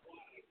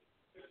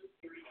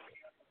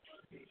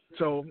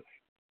 So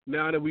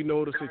now that we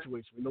know the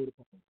situation, we know the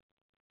problem.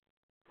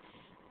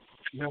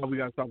 Now we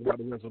got to talk about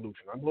the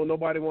resolution. I know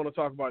nobody want to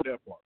talk about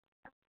that part.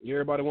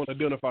 Everybody want to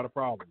identify the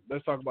problem.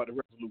 Let's talk about the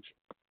resolution.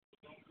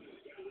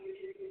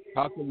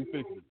 How can we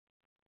fix it?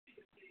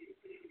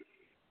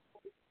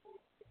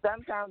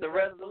 Sometimes the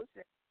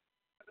resolution.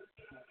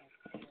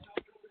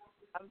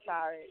 I'm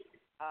sorry.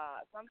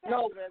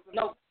 Sometimes the resolution.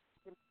 No.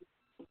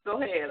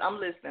 Go ahead. I'm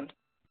listening.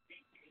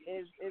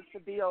 Is to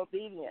be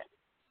obedient,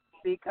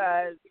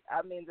 because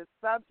I mean the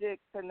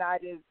subject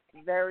tonight is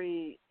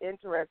very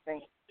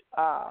interesting.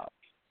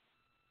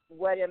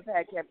 What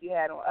impact have you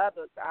had on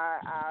others?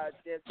 I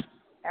just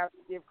have to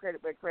give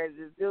credit where credit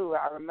is due.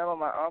 I remember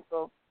my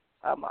uncle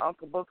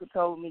Booker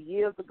told me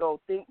years ago,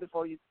 think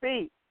before you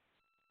speak.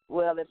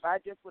 Well, if I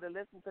just would have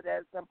listened to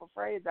that simple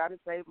phrase, I'd have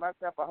saved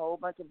myself a whole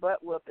bunch of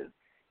butt whoopings.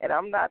 And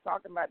I'm not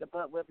talking about the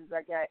butt whoopings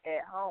I got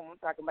at home. I'm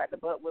talking about the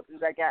butt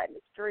whoopings I got in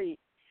the street.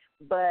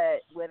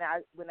 But when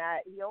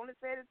he only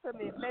said it to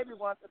me maybe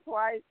once or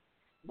twice,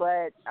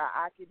 but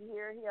I could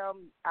hear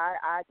him.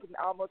 I can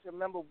almost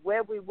remember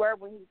where we were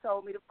when he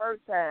told me the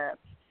first time.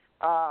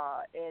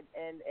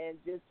 And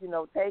just,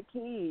 take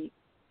heed.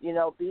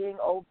 Being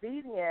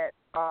obedient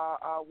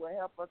will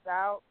help us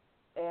out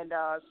and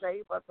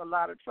save us a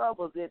lot of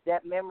troubles.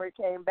 That memory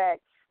came back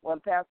when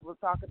Pastor was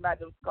talking about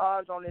them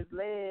scars on his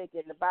leg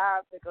and the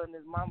bicycle, and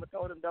his mama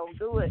told him don't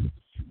do it,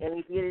 and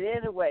he did it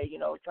anyway.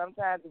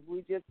 Sometimes if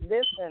we just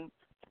listen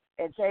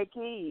and take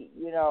heed,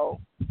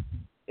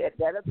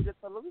 that'll be the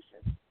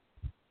solution.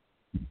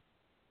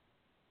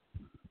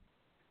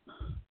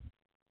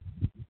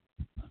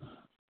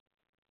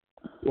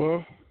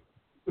 Well,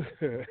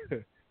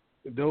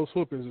 those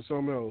whoopings are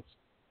something else,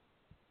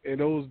 and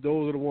those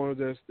are the ones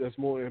that's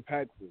more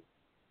impactful.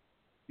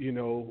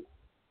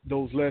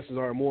 Those lessons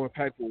are more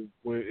impactful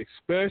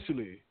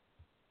especially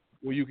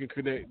when you can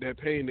connect that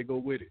pain to go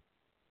with it.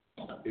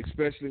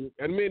 Especially,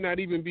 and it may not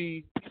even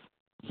be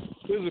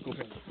physical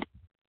pain,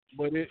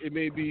 but it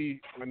may be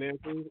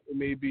financial, it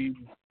may be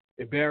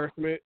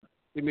embarrassment,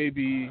 it may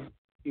be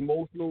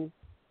emotional,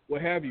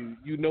 what have you.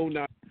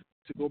 Not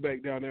to go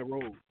back down that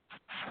road.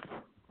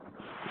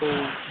 So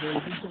when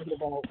you talk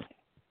about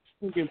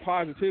speaking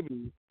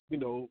positivity,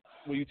 when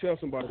you tell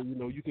somebody,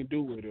 you can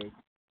do it, or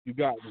you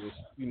got this,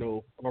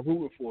 I'm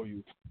rooting for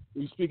you.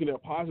 When you're speaking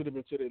that positive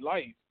into their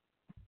life,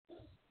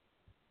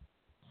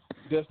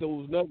 that's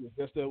those nuggets,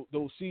 that's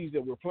those seeds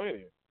that we're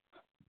planting.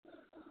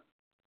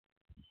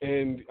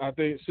 And I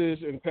think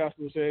Sis and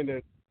Pastor were saying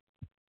that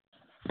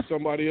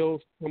somebody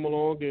else come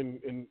along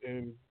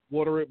and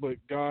water it, but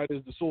God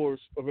is the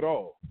source of it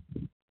all.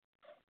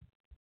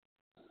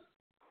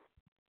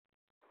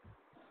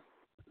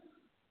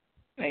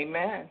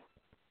 Amen.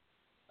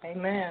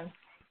 Amen.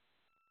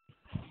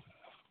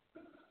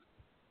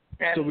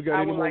 So we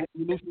got any more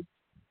resolutions?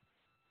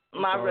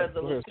 My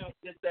resolution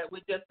is that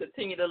we just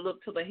continue to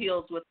look to the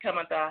hills with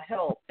coming our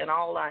help, and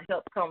all our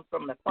help comes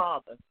from the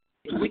Father.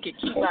 If we can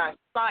keep our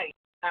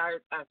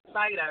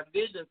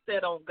vision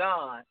set on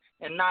God,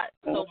 and not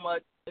so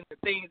much in the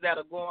things that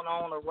are going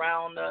on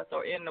around us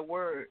or in the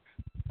world,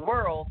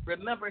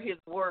 remember His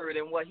word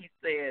and what He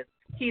says.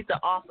 He's the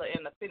author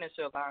and the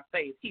finisher of our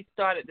faith. He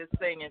started this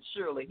thing, and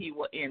surely He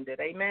will end it.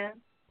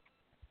 Amen?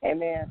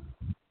 Amen.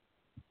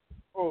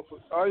 Oh,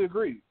 I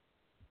agree.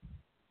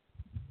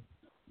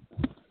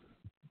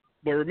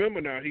 But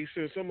remember now, He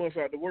sent some of us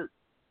out to work.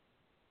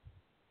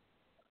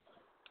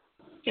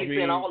 He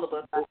sent all of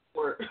us out to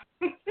work.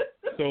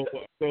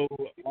 so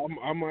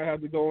I might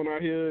have to go on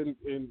out here and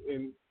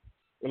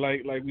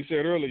like we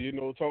said earlier,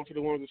 talk to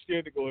the ones that are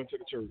scared to go into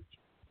the church.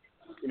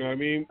 You know what I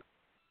mean?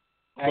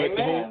 Amen.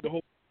 But the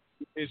whole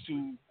is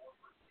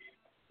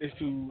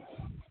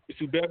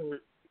to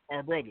better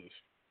our brothers.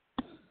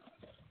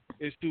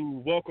 Is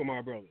to welcome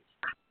our brothers.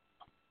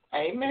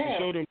 Amen. To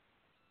show them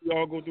we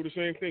all go through the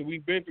same thing.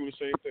 We've been through the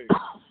same thing.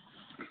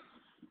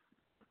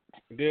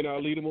 And then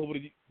I'll lead them over to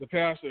the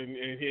pastor,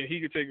 and he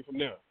can take it from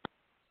there.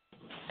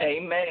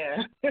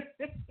 Amen.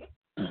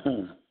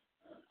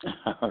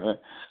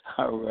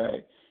 All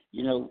right.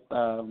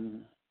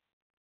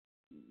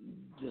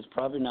 There's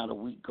probably not a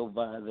week go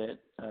by that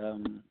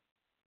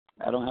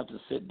I don't have to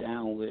sit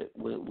down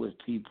with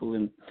people,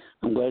 and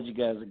I'm glad you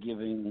guys are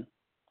giving,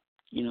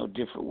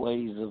 different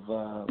ways of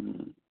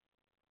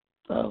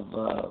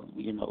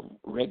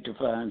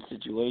rectifying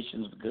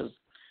situations, because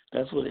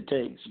that's what it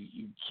takes.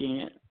 You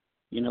can't,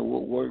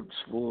 what works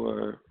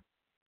for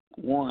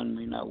one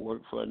may not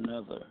work for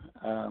another.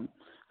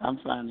 I'm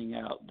finding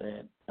out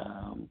that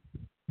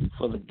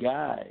for the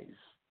guys,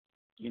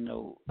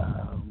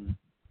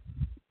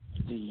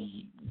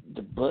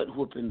 the butt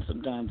whooping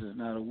sometimes is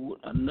not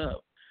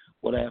enough.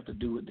 What I have to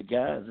do with the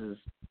guys is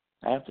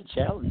I have to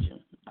challenge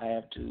them. I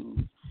have to,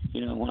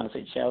 when I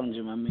say challenge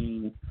them, I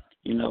mean,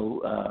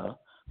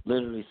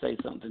 literally say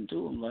something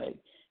to them like,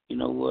 you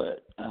know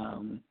what,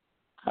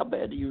 how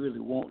bad do you really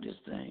want this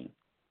thing?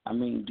 I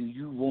mean, do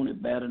you want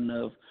it bad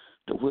enough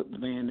to whip the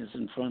man that's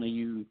in front of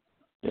you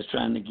that's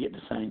trying to get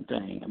the same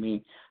thing? I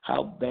mean,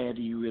 how bad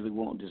do you really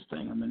want this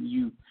thing? I mean,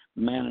 you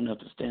man enough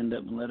to stand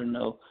up and let her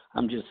know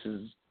I'm just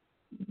as,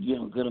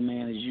 good a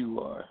man as you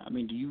are. I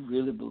mean, do you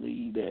really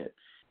believe that?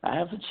 I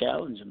have to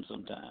challenge them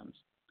sometimes.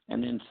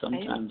 And then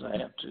sometimes I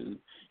have to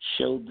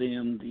show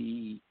them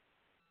the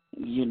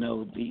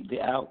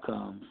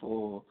outcome.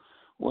 For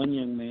one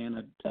young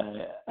man,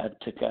 I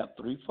took out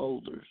 3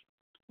 folders,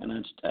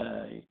 and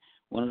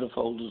one of the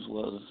folders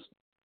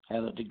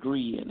had a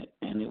degree in it,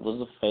 and it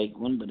was a fake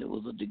one, but it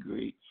was a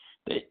degree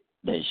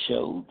that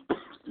showed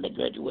they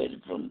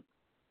graduated from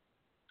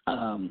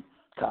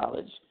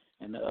college,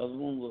 and the other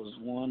one was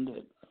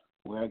one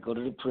where I go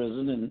to the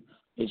prison, and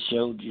it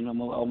showed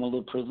all my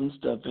little prison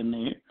stuff in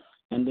there,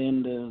 and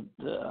then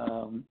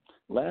the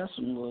last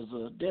one was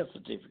a death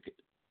certificate.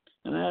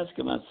 And I asked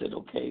him, I said,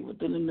 okay,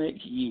 within the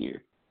next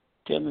year,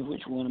 tell me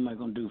which one am I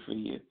going to do for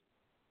you?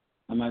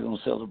 Am I going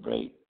to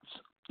celebrate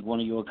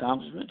one of your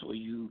accomplishments where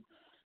you,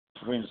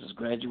 for instance,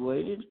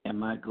 graduated?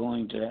 Am I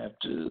going to have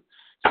to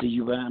see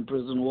you behind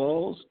prison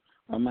walls?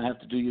 Or am I have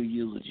to do your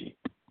eulogy?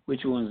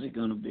 Which one is it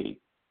going to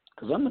be?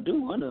 Because I'm going to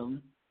do one of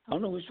them. I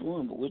don't know which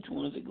one, but which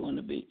one is it going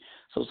to be?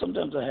 So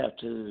sometimes I have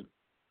to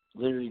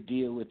literally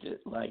deal with it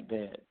like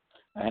that.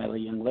 I have a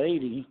young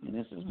lady, and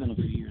this has been a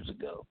few years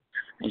ago,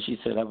 and she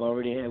said, I've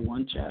already had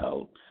one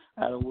child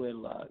out of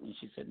wedlock. And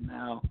she said,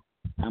 now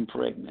I'm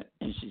pregnant.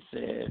 And she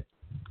said,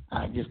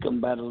 I just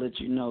come by to let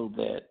you know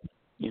that,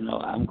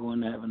 I'm going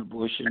to have an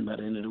abortion by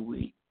the end of the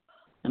week.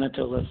 And I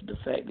told her, the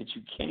fact that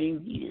you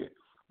came here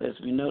lets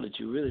me know that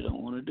you really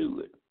don't want to do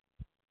it.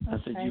 I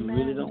said, Amen. You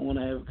really don't want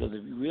to have it? Because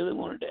if you really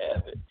wanted to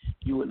have it,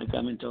 you wouldn't have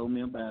come and told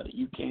me about it.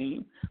 You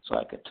came so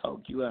I could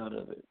talk you out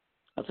of it.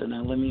 I said,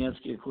 now let me ask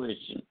you a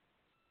question.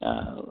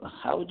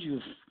 How would you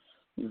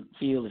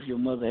feel if your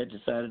mother had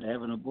decided to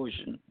have an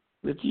abortion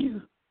with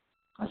you?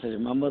 I said, if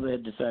my mother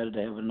had decided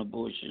to have an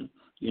abortion,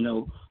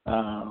 who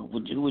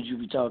would you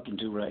be talking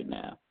to right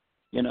now?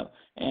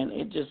 And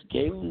it just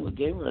gave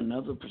her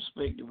another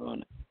perspective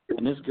on it.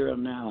 And this girl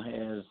now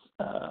has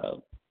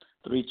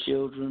 3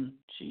 children.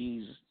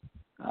 She's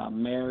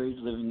married,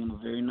 living in a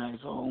very nice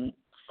home.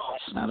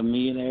 She's not a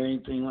millionaire or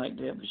anything like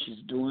that, but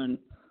she's doing,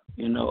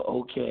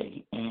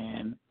 okay.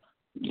 And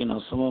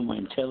some of them are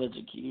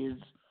intelligent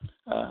kids,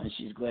 and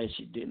she's glad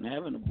she didn't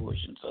have an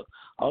abortion. So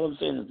all I'm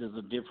saying is there's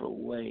a different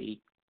way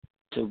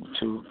to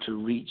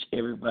reach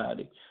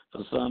everybody.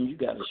 For some, you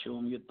got to show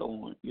them your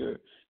thorn, your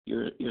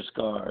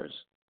scars,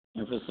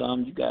 and for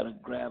some, you got to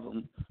grab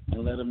them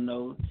and let them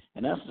know.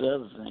 And that's the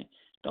other thing.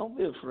 Don't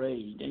be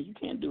afraid. You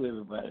can't do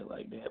everybody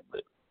like that,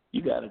 but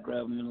you got to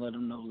grab them and let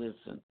them know.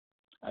 Listen,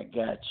 I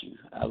got you.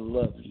 I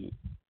love you.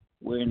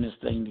 We're in this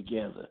thing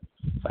together.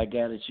 If I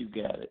got it, you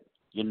got it.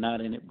 You're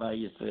not in it by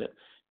yourself.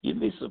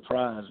 You'd be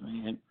surprised,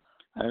 man.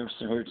 I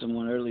heard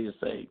someone earlier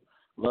say,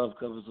 love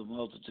covers a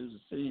multitude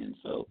of sins.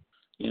 So,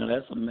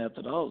 that's a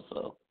method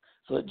also.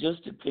 So it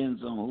just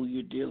depends on who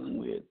you're dealing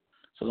with.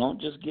 So don't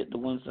just get the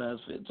one size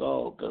fits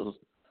all, because,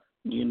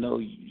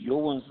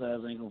 your one size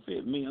ain't going to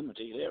fit me. I'm going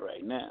to tell you that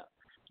right now.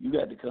 You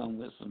got to come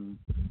with some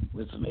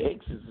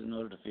X's in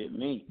order to fit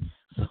me.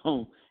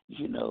 So,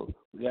 we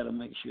got to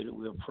make sure that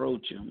we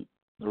approach them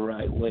the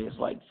right way. It's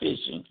like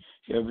fishing.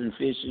 If you ever been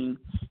fishing,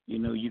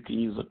 you can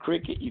use a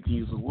cricket, you can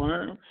use a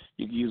worm,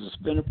 you can use a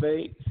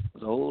spinnerbait.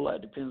 There's a whole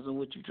lot. Depends on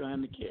what you're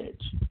trying to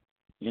catch.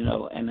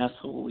 And that's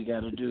what we got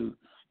to do,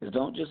 is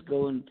don't just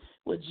go and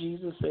what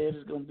Jesus said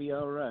is going to be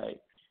all right.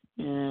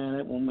 And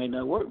that one may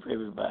not work for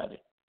everybody.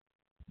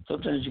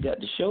 Sometimes you got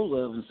to show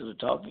love instead of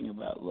talking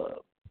about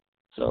love.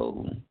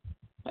 So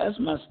that's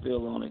my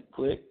spill on it.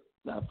 Quick,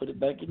 I'll put it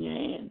back in your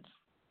hands.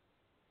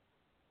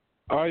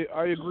 I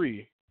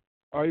agree.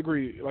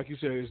 Like you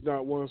said, it's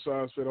not one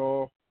size fit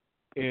all,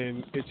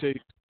 and it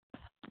takes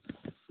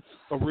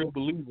a real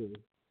believer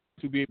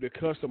to be able to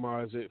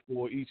customize it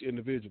for each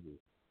individual.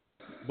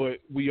 But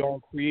we all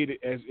created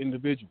as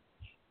individuals.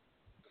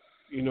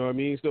 You know what I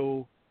mean?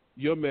 So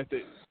your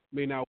method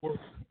may not work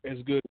as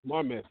good as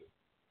my method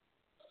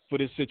for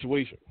this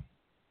situation.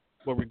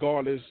 But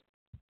regardless,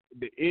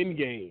 the end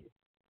game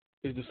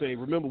is the same.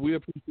 Remember, we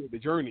appreciate the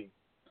journey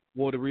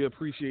more than we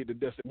appreciate the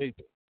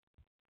destination.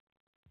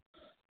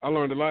 I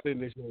learned a lot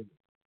in this journey.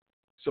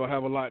 So I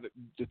have a lot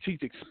to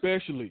teach,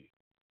 especially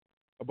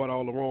about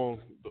all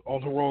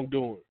the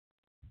wrongdoing.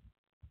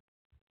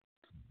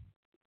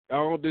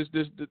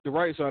 The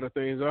right side of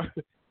things,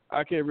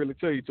 I can't really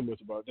tell you too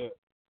much about that.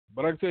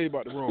 But I can tell you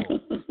about the wrong.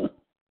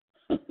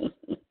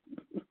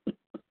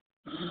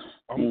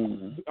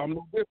 I'm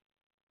no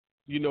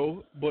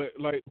different, but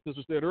like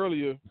Sister said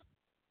earlier,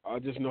 I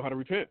just know how to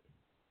repent.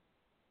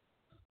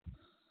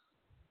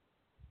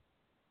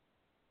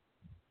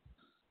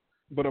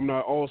 But I'm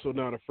also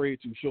not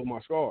afraid to show my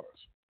scars.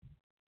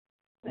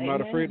 I'm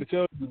not afraid to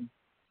tell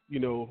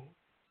you,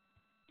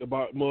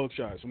 about mug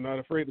shots. I'm not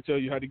afraid to tell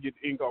you how to get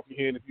the ink off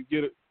your hand. If you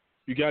get it,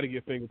 you got to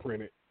get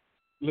fingerprinted.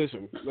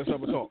 Listen, let's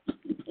have a talk.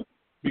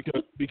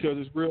 Because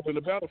it's real in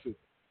the battlefield.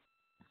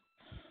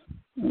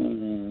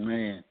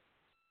 Man.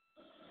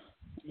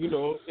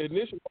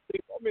 Initially,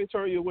 I may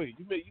turn you away.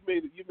 You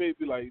may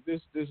be like,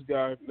 this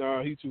guy,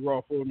 nah, he too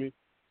raw for me.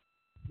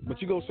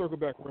 But you gonna circle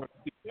back around.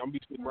 I'm gonna be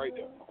sitting right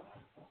there.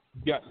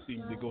 You got to see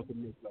me to go to the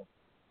next level.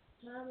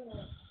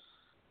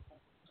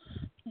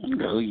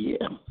 Oh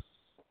yeah.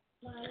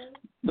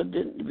 But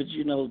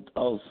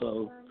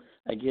also,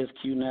 I guess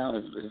Q now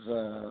is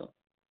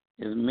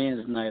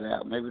men's night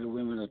out. Maybe the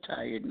women are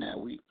tired now.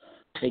 We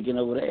taking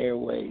over the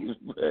airwaves.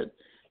 But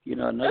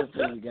another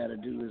thing we got to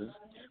do is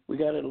we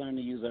got to learn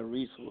to use our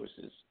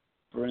resources.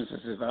 For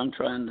instance, if I'm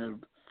trying to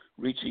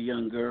reach a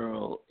young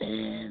girl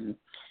and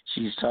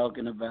she's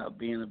talking about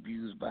being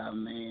abused by a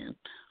man,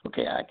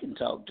 okay, I can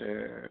talk to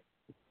her,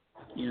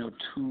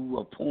 to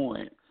a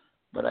point,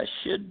 but I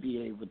should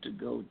be able to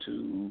go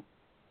to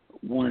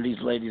one of these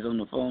ladies on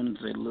the phone and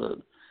say, look,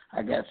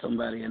 I got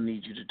somebody I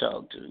need you to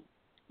talk to.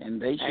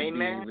 And they should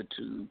Amen. be able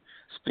to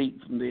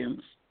speak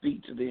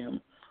to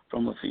them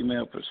from a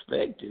female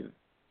perspective.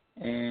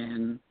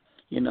 And,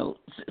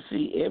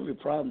 see, every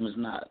problem is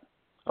not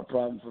a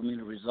problem for me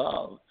to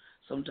resolve.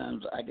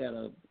 Sometimes I got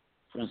to,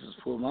 for instance,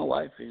 pull my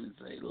wife in and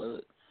say,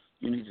 look,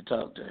 you need to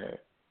talk to her.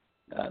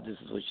 This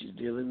is what she's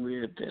dealing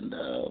with, and,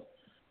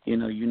 you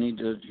need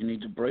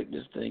to break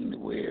this thing to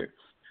where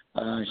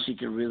she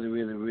can really,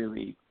 really,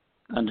 really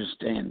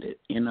understand it,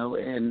 and,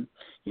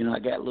 I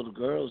got little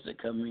girls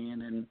that come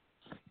in and,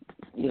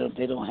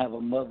 they don't have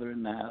a mother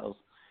in the house.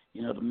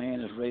 The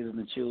man is raising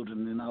the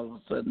children, and all of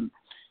a sudden,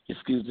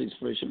 excuse the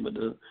expression, but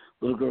the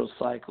little girl's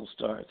cycle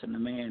starts, and the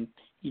man,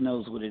 he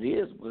knows what it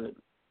is, but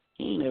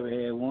he ain't never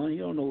had one. He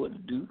don't know what to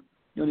do.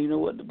 He don't even know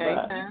what to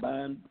buy.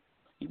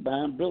 He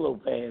buying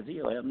Brillo pads. He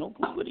don't have no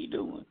clue what he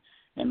doing.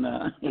 And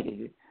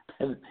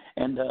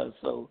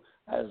so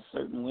as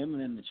certain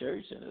women in the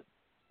church,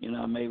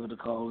 I'm able to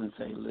call and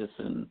say,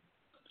 listen,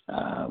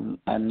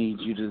 I need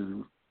you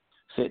to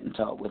sit and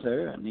talk with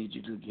her. I need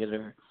you to get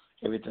her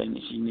everything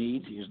that she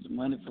needs. Here's the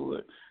money for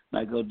it. And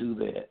I go do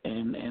that.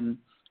 And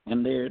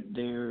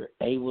they're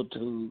able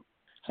to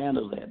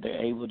handle that.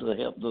 They're able to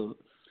help the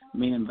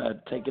men by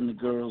taking the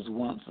girls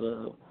once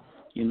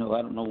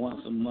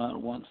once a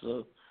month, once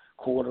a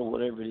quarter,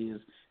 whatever it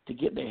is, to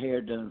get their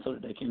hair done so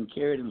that they can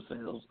carry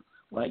themselves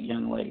like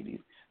young ladies.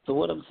 So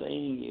what I'm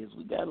saying is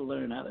we got to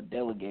learn how to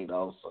delegate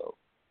also.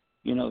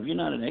 If you're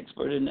not an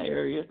expert in the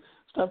area,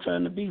 stop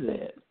trying to be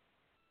that.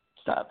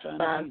 Stop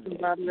trying to be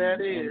that. Somebody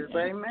that is.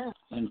 Amen.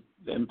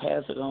 And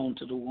pass it on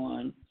to the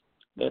one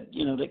that,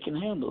 that can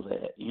handle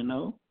that,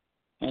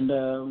 And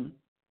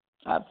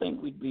I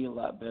think we'd be a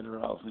lot better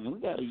off, man. We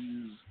got to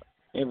use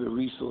every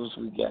resource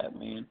we got,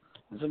 man.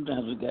 And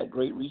sometimes we got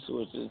great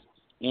resources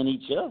in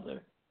each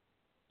other,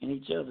 and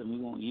we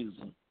won't use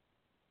them.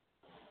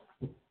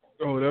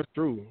 Oh, that's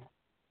true.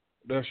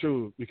 That's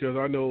true. Because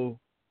I know,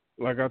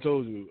 like I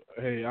told you,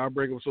 hey, I'll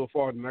break them so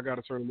far, then I got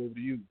to turn them over to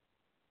you.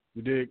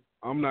 You dig?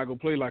 I'm not going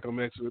to play like I'm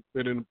expert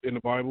in the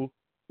Bible,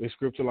 in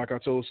Scripture, like I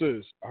told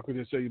sis. I could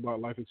just tell you about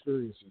life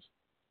experiences.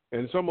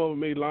 And some of them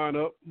may line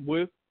up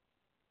with,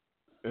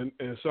 and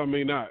some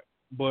may not.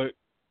 But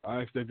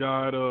I ask that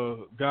God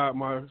guide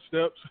my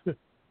steps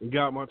and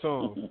guide my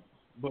tongue.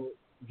 But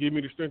give me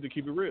the strength to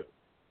keep it real.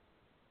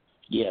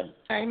 Yeah.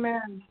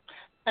 Amen.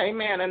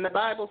 Amen. And the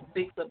Bible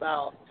speaks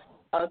about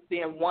us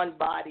being one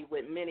body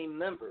with many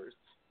members.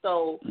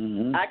 So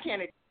I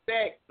can't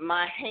expect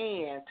my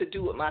hand to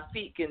do what my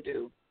feet can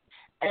do.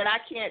 And I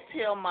can't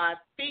tell my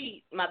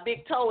feet, my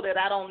big toe, that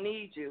I don't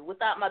need you.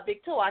 Without my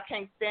big toe, I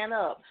can't stand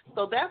up.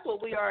 So that's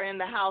what we are in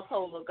the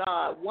household of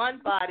God,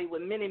 one body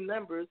with many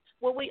members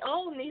where we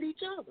all need each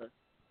other.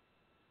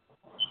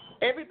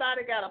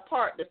 Everybody got a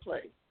part to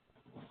play.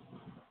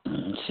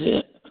 That's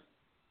it.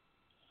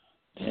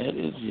 That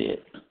is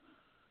it.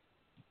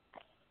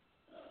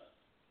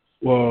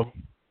 Well,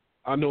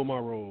 I know my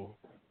role,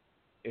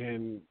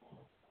 and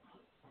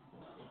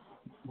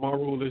my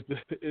role is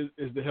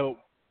to help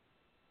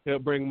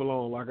bring them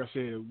along. Like I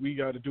said, we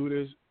got to do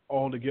this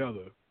all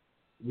together.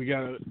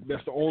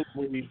 That's the only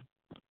way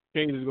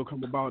change is going to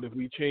come about, if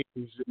we change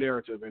the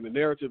narrative. And the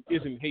narrative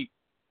isn't hate.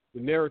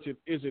 The narrative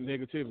isn't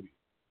negativity.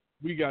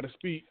 We got to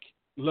speak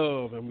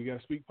love, and we got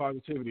to speak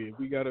positivity.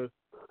 We got to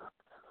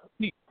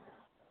teach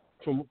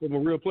from a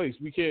real place.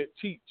 We can't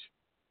teach,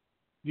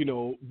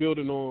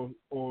 building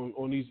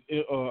on these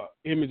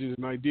images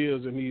and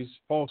ideas and these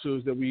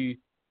falsehoods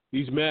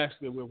these masks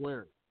that we're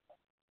wearing.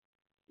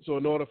 So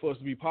in order for us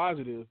to be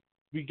positive,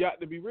 we got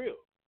to be real.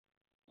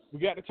 We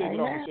got to take it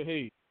off and say,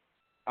 hey,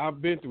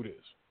 I've been through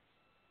this.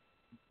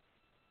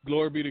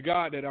 Glory be to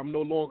God that I'm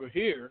no longer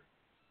here,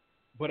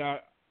 but I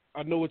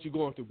know what you're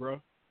going through,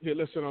 bro. Here,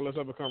 let's sit down, let's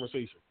have a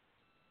conversation.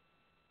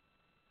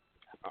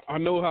 I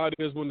know how it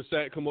is when the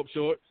sack come up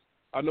short.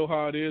 I know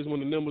how it is when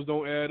the numbers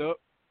don't add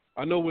up.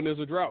 I know when there's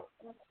a drought.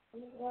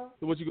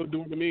 So what you going to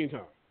do in the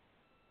meantime?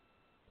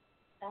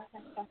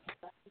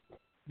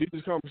 These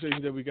are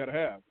conversations that we got to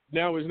have.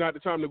 Now is not the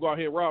time to go out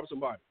here and rob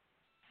somebody.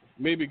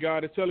 Maybe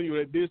God is telling you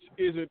that this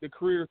isn't the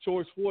career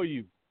choice for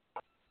you.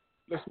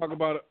 Let's talk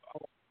about it.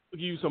 I'll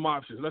give you some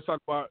options. Let's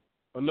talk about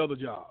another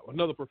job,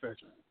 another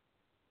profession.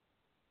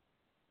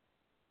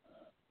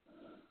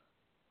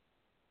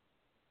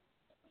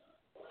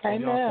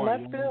 Amen.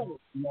 That's good.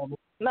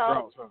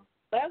 No,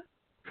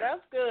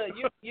 that's good.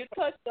 You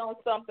touched on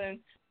something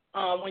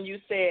when you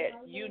said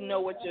you know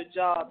what your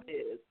job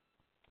is,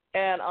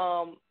 and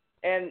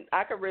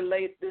I could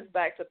relate this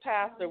back to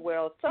Pastor.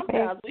 Well,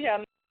 sometimes we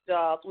have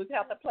jobs. We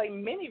have to play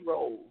many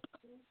roles.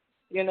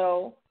 You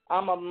know,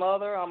 I'm a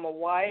mother. I'm a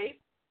wife.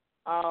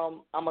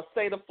 I'm a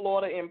state of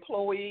Florida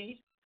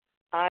employee.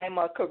 I'm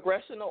a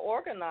congressional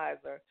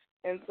organizer.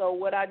 And so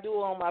what I do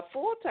on my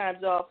full-time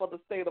job for the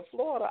state of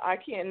Florida, I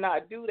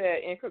cannot do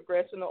that in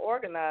congressional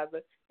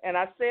organizer. And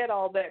I said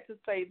all that to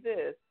say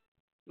this.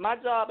 My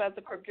job as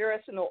a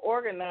congressional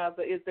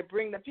organizer is to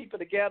bring the people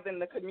together in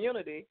the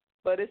community,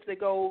 but it's to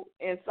go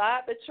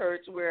inside the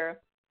church where,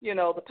 you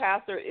know, the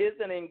pastor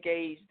isn't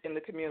engaged in the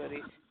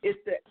community. It's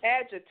to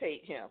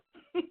agitate him.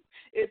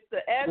 It's to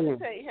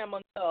agitate him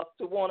enough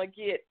to want to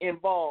get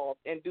involved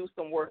and do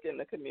some work in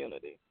the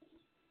community.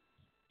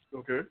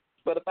 Okay.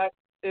 But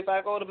if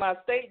I go to my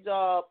state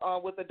job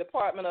with the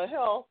Department of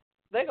Health,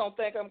 they're going to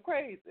think I'm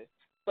crazy.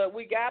 But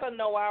we got to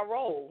know our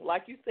role.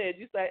 Like you said,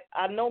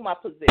 I know my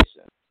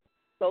position.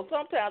 So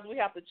sometimes we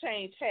have to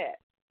change hats.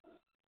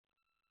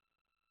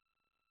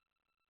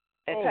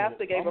 And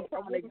Pastor gave a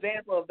prime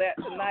example of that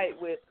tonight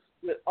with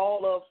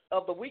all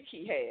of the week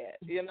he had,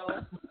 you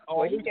know,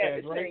 where he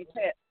had to change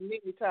hats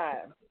many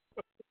times.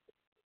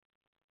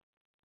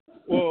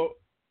 Well,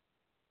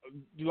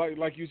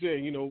 like you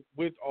said, you know,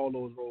 with all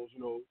those roles, you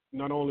know,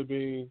 not only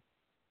being,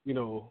 you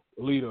know,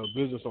 a leader, a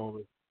business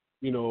owner,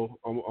 you know,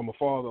 I'm a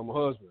father, I'm a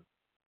husband,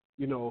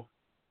 you know.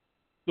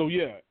 So,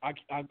 yeah,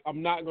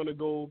 I'm not going to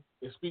go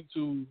and speak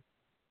to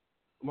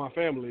my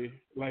family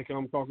like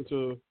I'm talking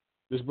to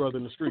this brother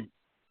in the street.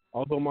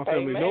 Although my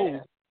family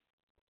knows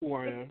who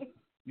I am,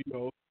 you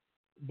know,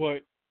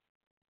 but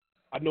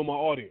I know my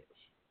audience.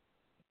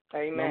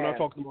 Amen. And I'm not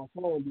talking to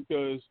my phone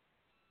because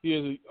he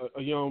is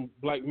a young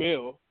black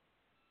male.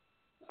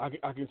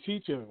 I can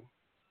teach him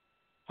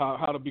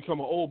how to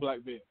become an old black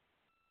man.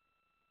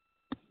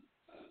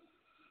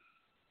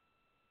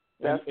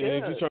 And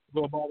if you're trying to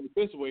go about it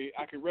this way,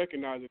 I can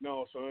recognize it.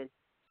 No, son,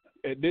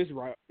 at this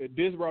route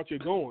you're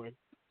going,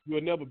 you'll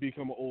never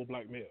become an old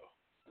black male.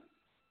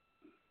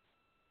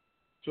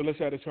 So let's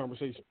have this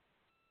conversation.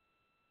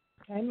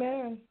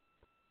 Amen.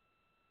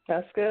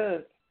 That's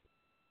good.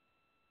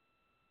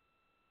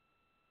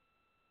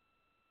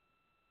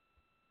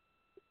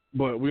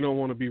 But we don't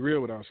want to be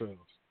real with ourselves.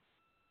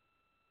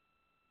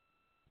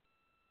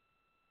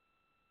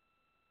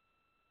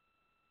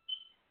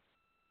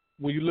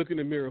 When you look in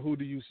the mirror, who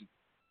do you see?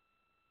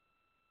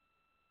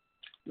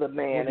 The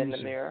man in the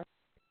mirror.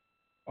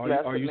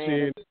 Are you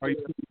seeing the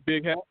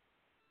big hat?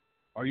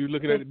 Are you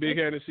looking at the big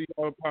hat and see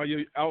how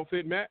your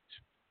outfit match?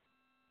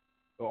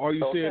 Or are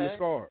you seeing the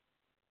scar?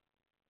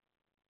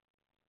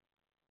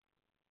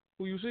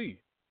 Who you see?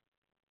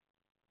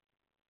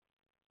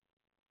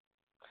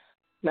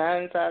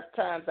 9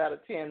 times out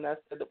of 10,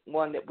 that's the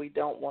one that we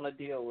don't want to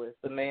deal with,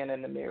 the man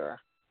in the mirror.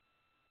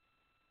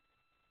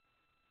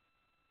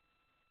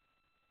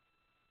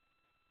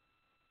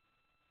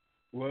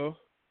 Well,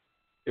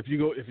 if you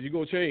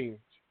go change,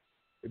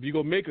 if you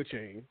go make a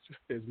change,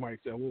 as Mike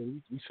said, well,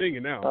 we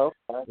singing now.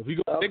 Okay. If we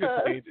go make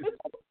a change, it's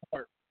got to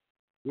start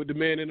with the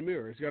man in the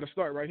mirror. It's got to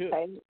start right here.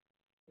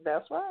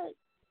 That's right.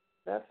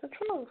 That's the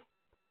truth.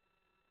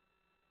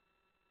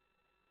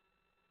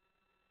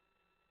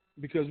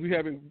 Because we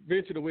haven't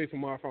ventured away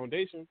from our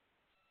foundation.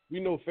 We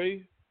know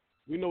faith.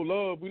 We know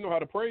love. We know how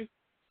to pray.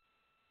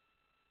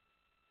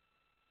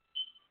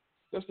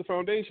 That's the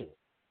foundation.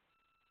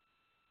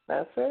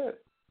 That's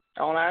it.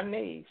 On our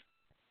knees.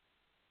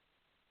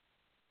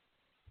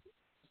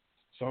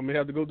 Some may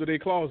have to go to their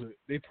closet,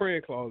 their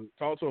praying closet.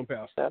 Talk to them,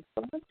 Pastor. That's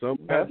right. Some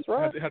That's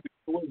right. have to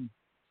go away.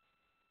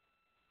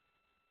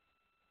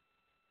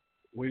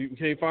 When you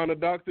can't find a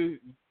doctor,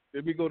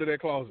 let me go to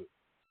that closet.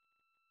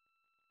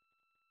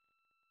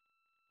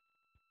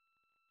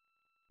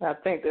 I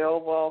think the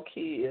overall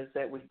key is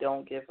that we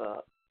don't give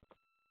up.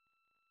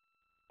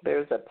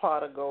 There's a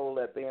pot of gold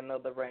at the end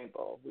of the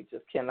rainbow. We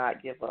just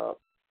cannot give up.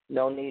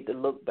 No need to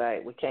look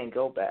back. We can't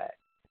go back.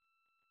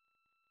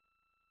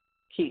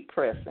 Keep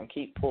pressing.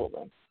 Keep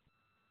pulling.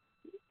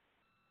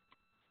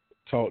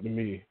 Talk to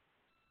me.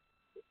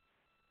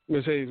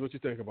 Ms. Hayes, what you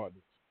think about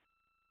this?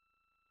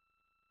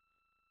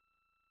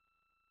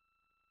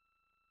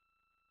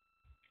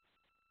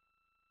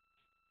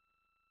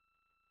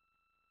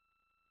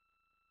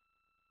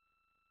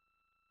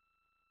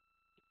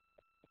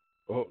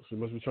 Oh, she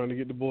must be trying to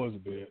get the boys to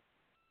bed.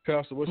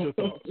 Pastor, what's your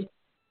thoughts?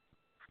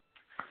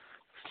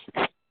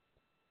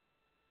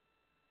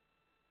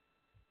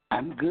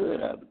 I'm good.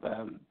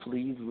 I'm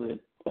pleased with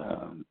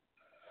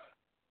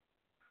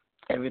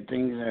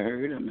everything that I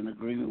heard. I'm in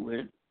agreement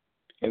with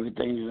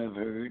everything that I've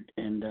heard.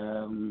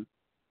 And,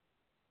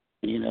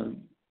 you know,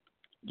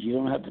 you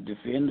don't have to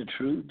defend the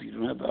truth. You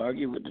don't have to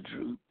argue with the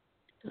truth.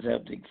 You just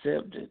have to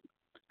accept it.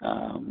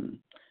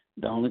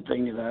 The only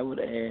thing that I would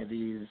add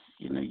is,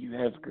 you know, you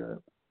ask a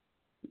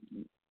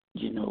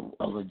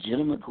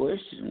legitimate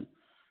question.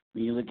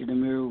 When you look in the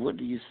mirror, what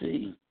do you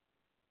see?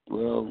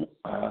 Well,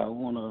 I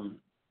want to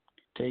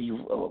tell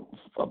you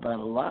about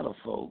a lot of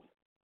folk,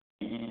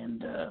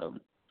 and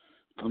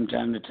from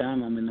time to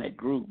time I'm in that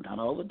group. Not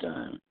all the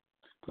time,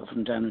 but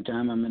from time to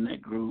time I'm in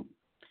that group.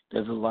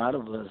 There's a lot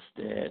of us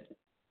that,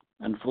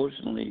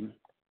 unfortunately,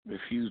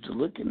 refuse to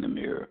look in the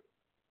mirror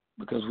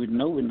because we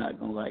know we're not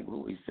going to like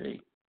what we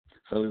see,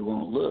 so we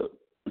won't look,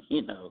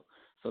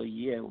 So,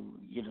 yeah,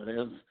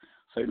 there's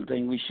certain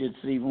things we should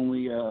see when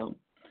we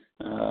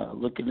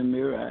look in the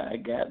mirror. I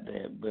got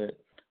that, but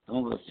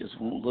some of us just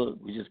won't look.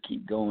 We just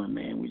keep going,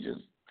 man.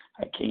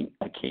 I can't.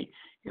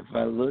 If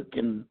I look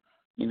and,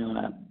 and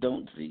I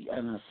don't see,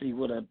 and I see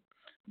what I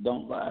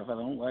don't like, if I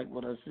don't like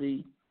what I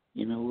see,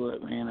 you know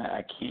what, man,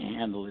 I can't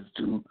handle it. It's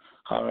too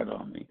hard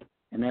on me.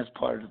 And that's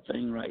part of the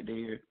thing right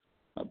there.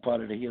 A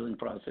part of the healing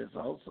process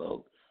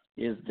also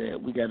is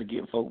that we got to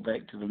get folk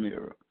back to the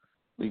mirror.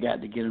 We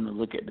got to get them to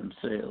look at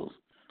themselves.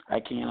 I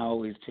can't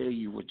always tell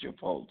you what your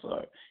faults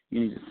are.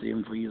 You need to see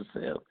them for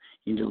yourself.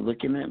 You need to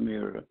look in that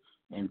mirror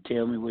and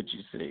tell me what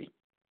you see.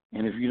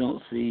 And if you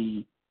don't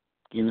see,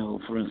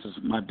 for instance,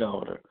 my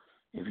daughter,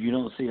 if you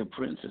don't see a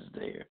princess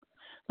there,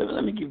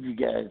 let me give you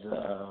guys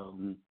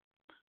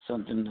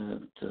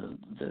something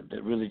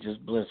that really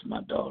just blessed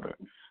my daughter.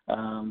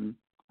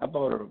 I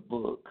bought her a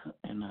book,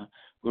 and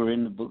we were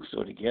in the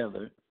bookstore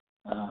together.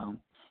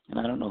 And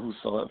I don't know who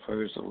saw it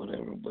first or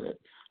whatever, but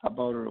I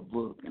bought her a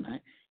book, and I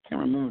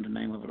can't remember the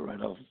name of it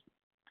right off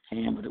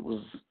hand, but it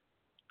was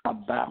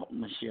about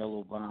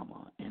Michelle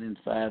Obama. And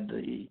inside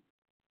the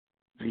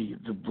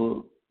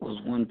book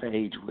was one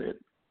page with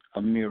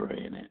a mirror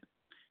in it.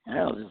 And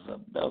that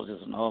was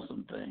just an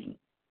awesome thing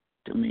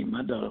to me.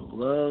 My daughter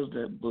loves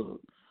that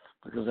book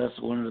because that's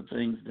one of the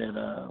things that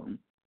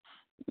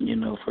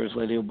First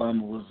Lady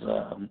Obama was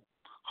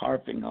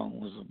harping on,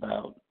 was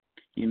about,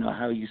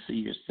 how you see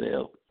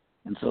yourself.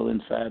 And so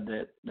inside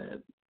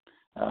that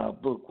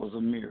book was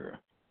a mirror.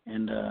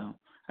 And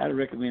I'd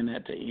recommend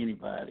that to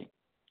anybody.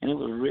 And it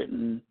was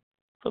written,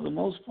 for the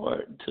most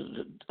part,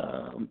 to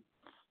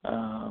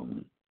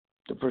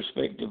the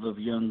perspective of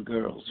young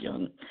girls,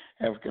 young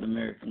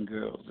African-American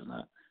girls. And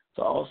it's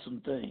an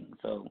awesome thing.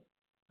 So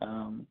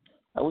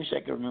I wish I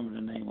could remember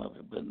the name of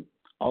it, but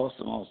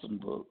awesome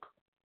book.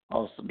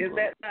 Awesome Is book.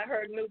 that not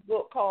her new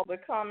book called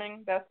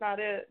Becoming? That's not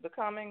it?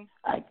 Becoming?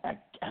 I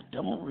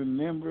don't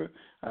remember.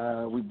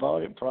 We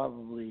bought it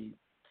probably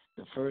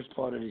the first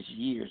part of this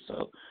year,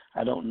 so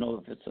I don't know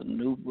if it's a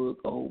new book,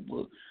 old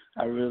book.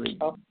 I really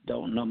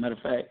don't know. Matter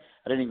of fact,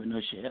 I didn't even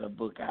know she had a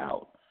book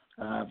out.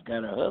 I've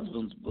got her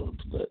husband's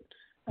books, but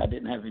I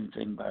didn't have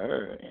anything by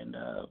her. And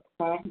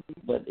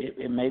but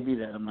it may be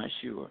that. I'm not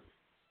sure.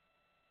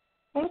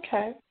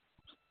 Okay.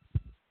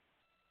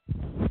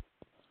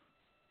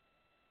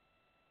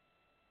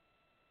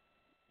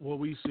 What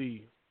we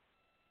see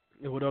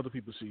and what other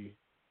people see.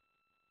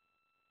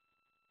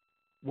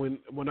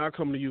 When I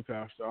come to you,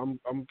 Pastor, I'm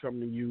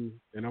coming to you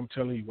and I'm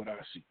telling you what I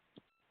see.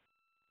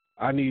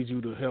 I need you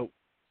to help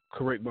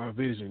correct my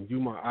vision. You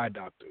my eye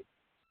doctor.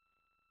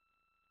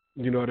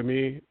 You know what I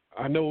mean?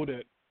 I know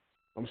that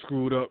I'm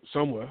screwed up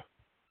somewhere.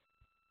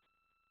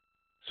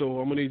 So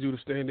I'm gonna need you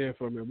to stand in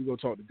for me and we're gonna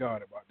talk to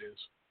God about this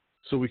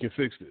so we can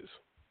fix this.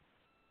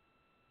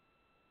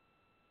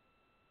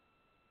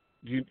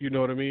 You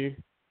know what I mean?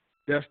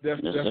 That's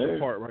the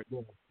part right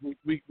there.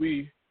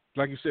 We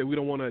like you said, we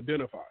don't want to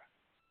identify.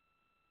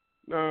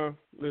 Nah,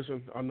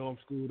 listen, I know I'm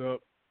screwed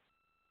up,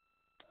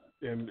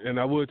 and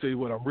I would tell you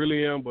what I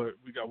really am, but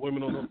we got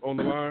women on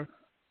the line.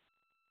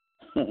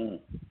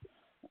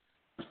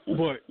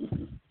 But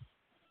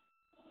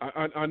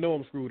I know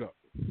I'm screwed up.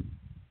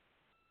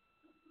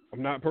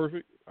 I'm not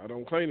perfect. I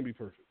don't claim to be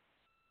perfect.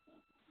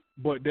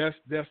 But that's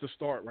the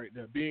start right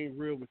there, being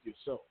real with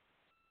yourself.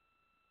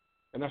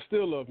 And I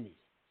still love me.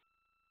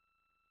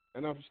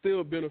 And I'm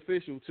still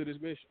beneficial to this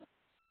mission.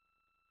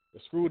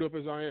 As screwed up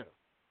as I am.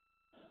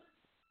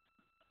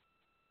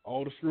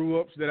 All the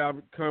screw-ups that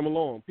I've come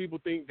along. People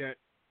think that,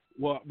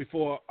 well,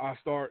 before I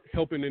start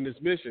helping in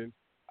this mission,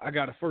 I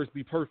got to first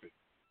be perfect.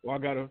 Or I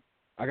gotta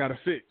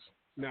fix.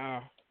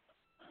 Now,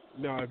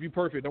 if you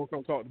perfect, don't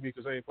come talk to me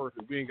because I ain't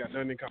perfect. We ain't got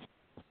nothing in common.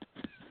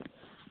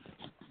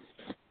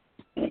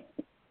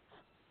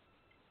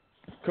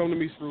 Come to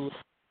me screwed up.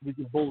 We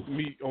can both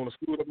meet on a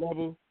screwed up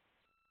level,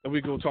 and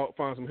we go talk,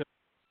 find some help.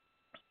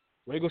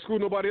 We ain't gonna screw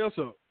nobody else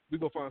up. We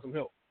gonna find some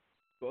help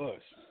for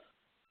us.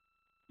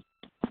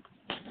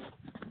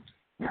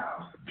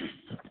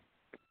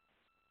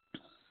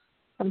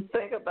 And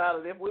think about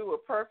it. If we were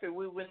perfect,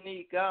 we wouldn't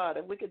need God.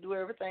 If we could do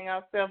everything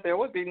ourselves, there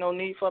would be no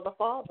need for the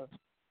Father.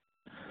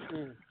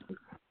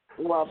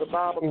 While the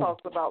Bible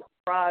talks about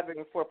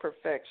striving for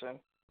perfection.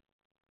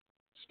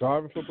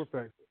 Striving for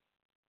perfection.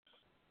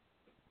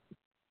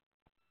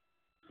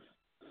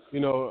 You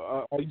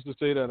know, I used to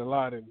say that a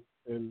lot, and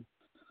you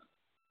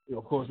know,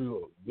 of course,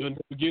 we'll never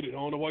forget it. I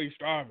don't know why you're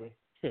striving.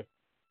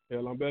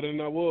 Hell, I'm better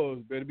than I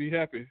was. Better be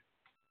happy.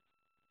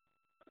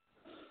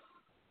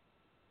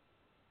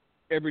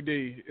 Every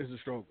day is a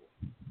struggle.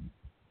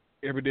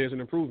 Every day is an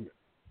improvement.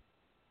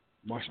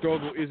 My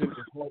struggle isn't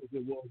as hard as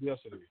it was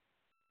yesterday.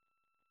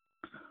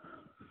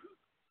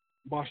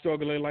 My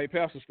struggle ain't like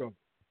Pastor's struggle.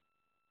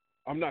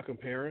 I'm not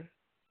comparing.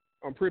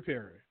 I'm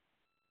preparing.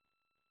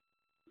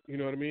 You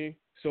know what I mean?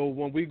 So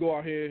when we go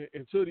out here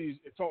and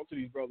talk to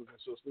these brothers and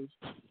sisters,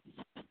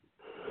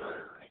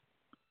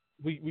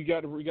 we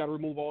got to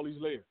remove all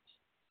these layers.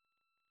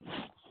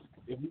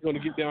 If we're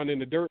gonna get down in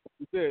the dirt, like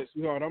you said,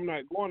 sweetheart, I'm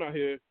not going out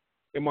here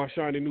in my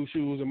shiny new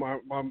shoes and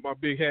my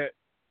big hat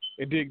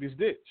and dig this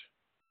ditch.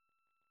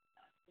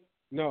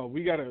 No,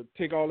 we gotta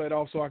take all that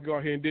off so I can go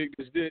out here and dig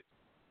this ditch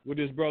with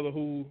this brother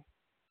who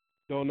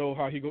don't know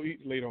how he gonna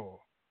eat later on.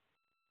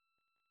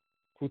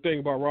 Who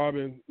thinking about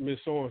robbing Miss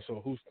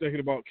So-and-so, who's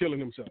thinking about killing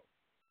himself.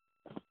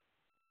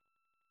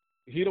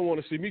 He don't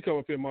want to see me come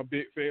up in my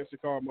big fancy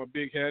car, my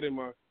big hat, and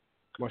my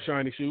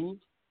shiny shoes.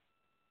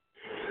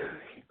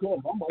 God,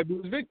 I might be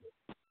his victim.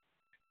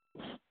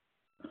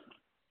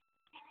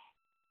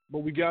 But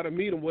we got to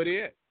meet them where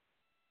they at.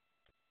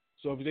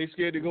 So if they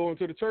scared to go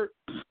into the church,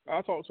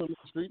 I'll talk to them in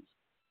the streets.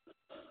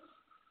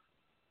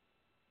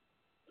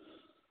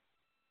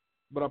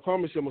 But I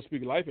promise you I'm going to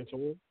speak life into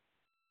them.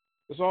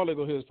 That's all they're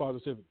going to hear is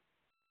positivity.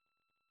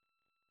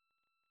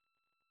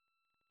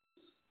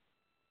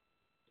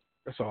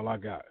 That's all I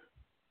got.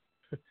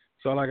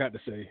 That's all I got to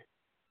say.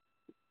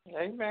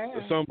 Amen.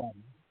 For somebody,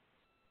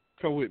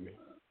 come with me,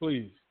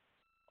 please.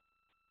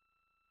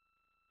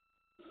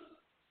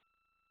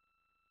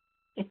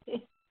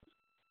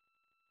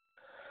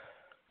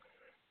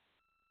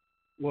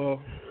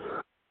 Well,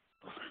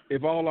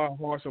 if all our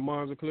hearts and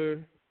minds are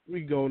clear,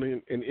 we go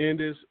and end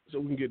this so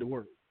we can get to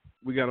work.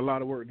 We got a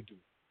lot of work to do.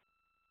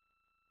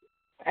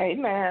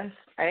 Amen.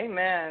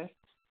 Amen.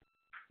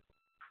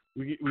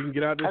 We can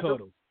get out this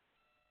huddle.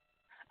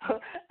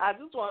 I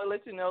just want to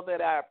let you know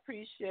that I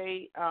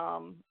appreciate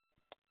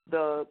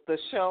the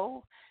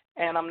show,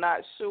 and I'm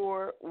not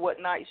sure what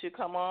night you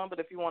come on, but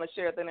if you want to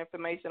share that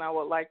information, I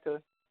would like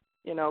to,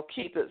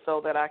 keep it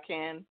so that I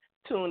can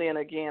tune in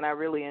again. I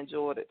really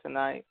enjoyed it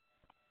tonight.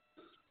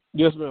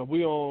 Yes, ma'am.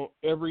 We on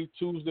every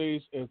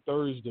Tuesdays and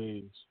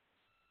Thursdays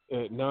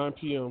at 9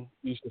 p.m.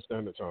 Eastern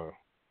Standard Time.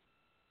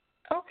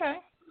 Okay.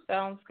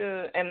 Sounds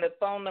good. And the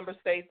phone number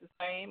stays the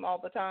same all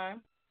the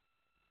time?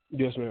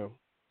 Yes, ma'am.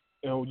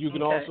 And you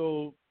can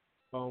also,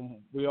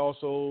 we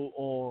also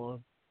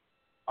on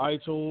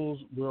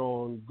iTunes, we're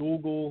on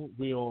Google,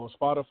 we're on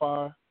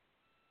Spotify.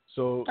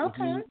 So if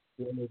you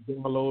want to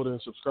download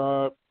and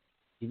subscribe,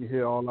 you can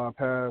hear all our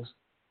past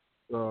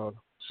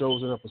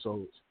shows and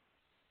episodes.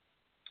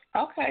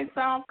 Okay,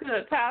 sounds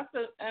good.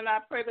 Pastor, and I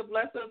pray the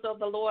blessings of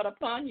the Lord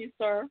upon you,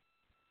 sir.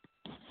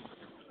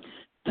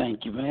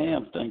 Thank you,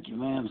 ma'am. Thank you,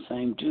 ma'am.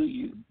 Same to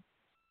you.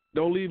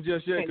 Don't leave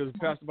just yet because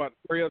Pastor about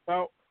to pray us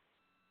out.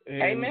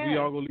 And Amen. we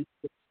all going to leave.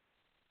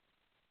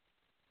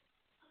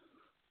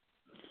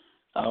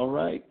 All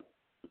right.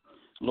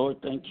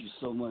 Lord, thank you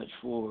so much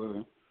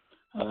for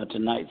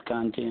tonight's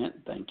content.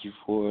 Thank you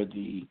for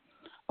the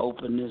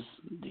openness,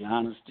 the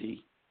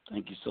honesty.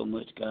 Thank you so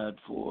much, God,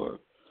 for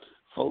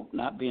folk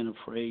not being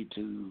afraid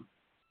to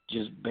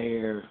just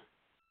bear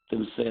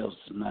themselves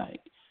tonight.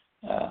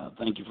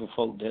 Thank you for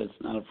folk that's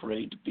not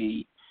afraid to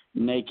be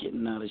naked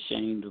and not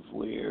ashamed of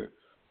where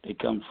they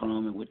come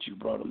from and what you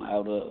brought them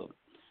out of.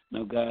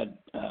 Now, God,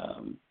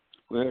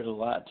 we heard a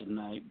lot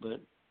tonight,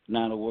 but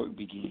now the work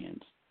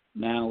begins.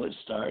 Now it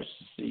starts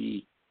to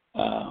see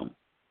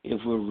if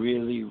we're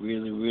really,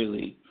 really,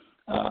 really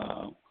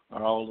are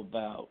all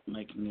about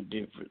making a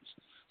difference.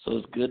 So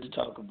it's good to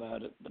talk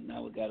about it, but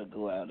now we got to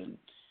go out and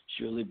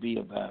surely be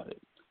about it.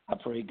 I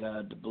pray,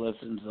 God, the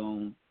blessings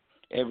on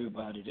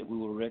everybody, that we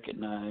will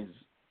recognize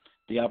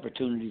the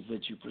opportunities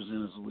that you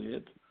present us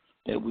with,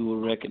 that we will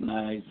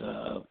recognize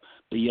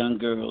the young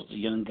girls, the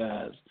young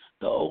guys,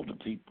 the older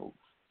people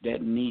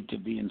that need to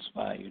be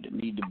inspired, that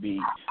need to be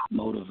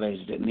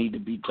motivated, that need to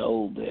be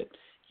told that,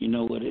 you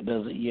know what, it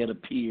doesn't yet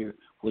appear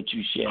what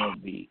you shall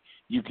be.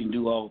 You can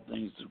do all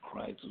things through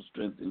Christ who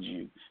strengthens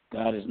you.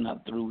 God is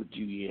not through with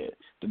you yet.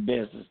 The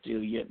best is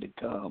still yet to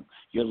come.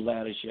 Your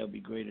latter shall be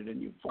greater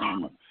than your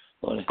former.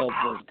 Lord, help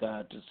us,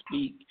 God, to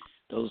speak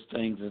those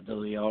things as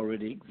though they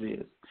already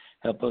exist.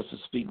 Help us to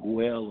speak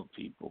well of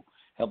people.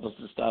 Help us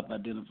to stop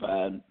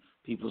identifying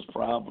people's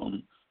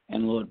problems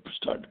and, Lord,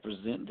 start to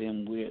present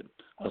them with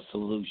a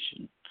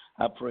solution.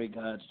 I pray,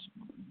 God's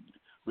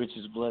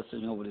richest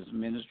blessing over this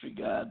ministry,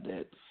 God,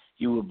 that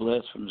you will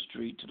bless from the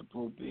street to the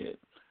pulpit.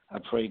 I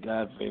pray,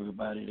 God, for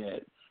everybody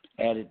that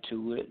added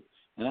to it.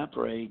 And I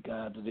pray,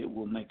 God, that it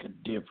will make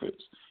a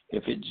difference.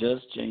 If it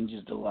just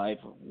changes the life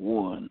of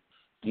one,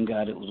 then,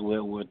 God, it was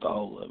well worth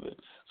all of it.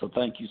 So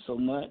thank you so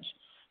much.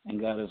 And,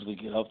 God, as we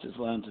get off this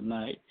line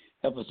tonight,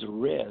 help us to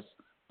rest,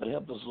 but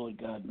help us, Lord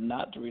God,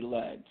 not to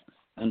relax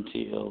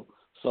until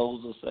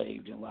souls are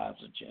saved and lives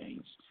are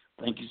changed.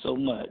 Thank you so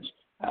much.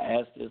 I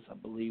ask this, I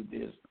believe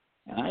this,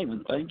 and I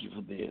even thank you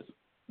for this.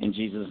 In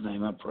Jesus'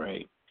 name I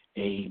pray.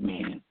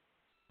 Amen.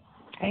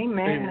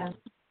 Amen.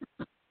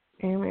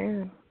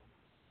 Amen.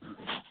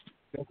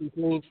 That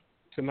concludes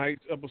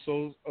tonight's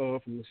episode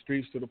of From the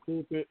Streets to the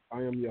Pulpit.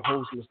 I am your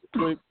host, Mr.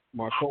 Quick,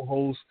 my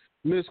co-host,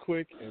 Ms.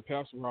 Quick, and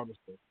Pastor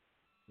Robinson.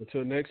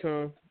 Until next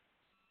time,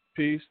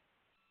 peace,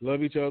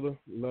 love each other,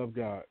 love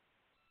God.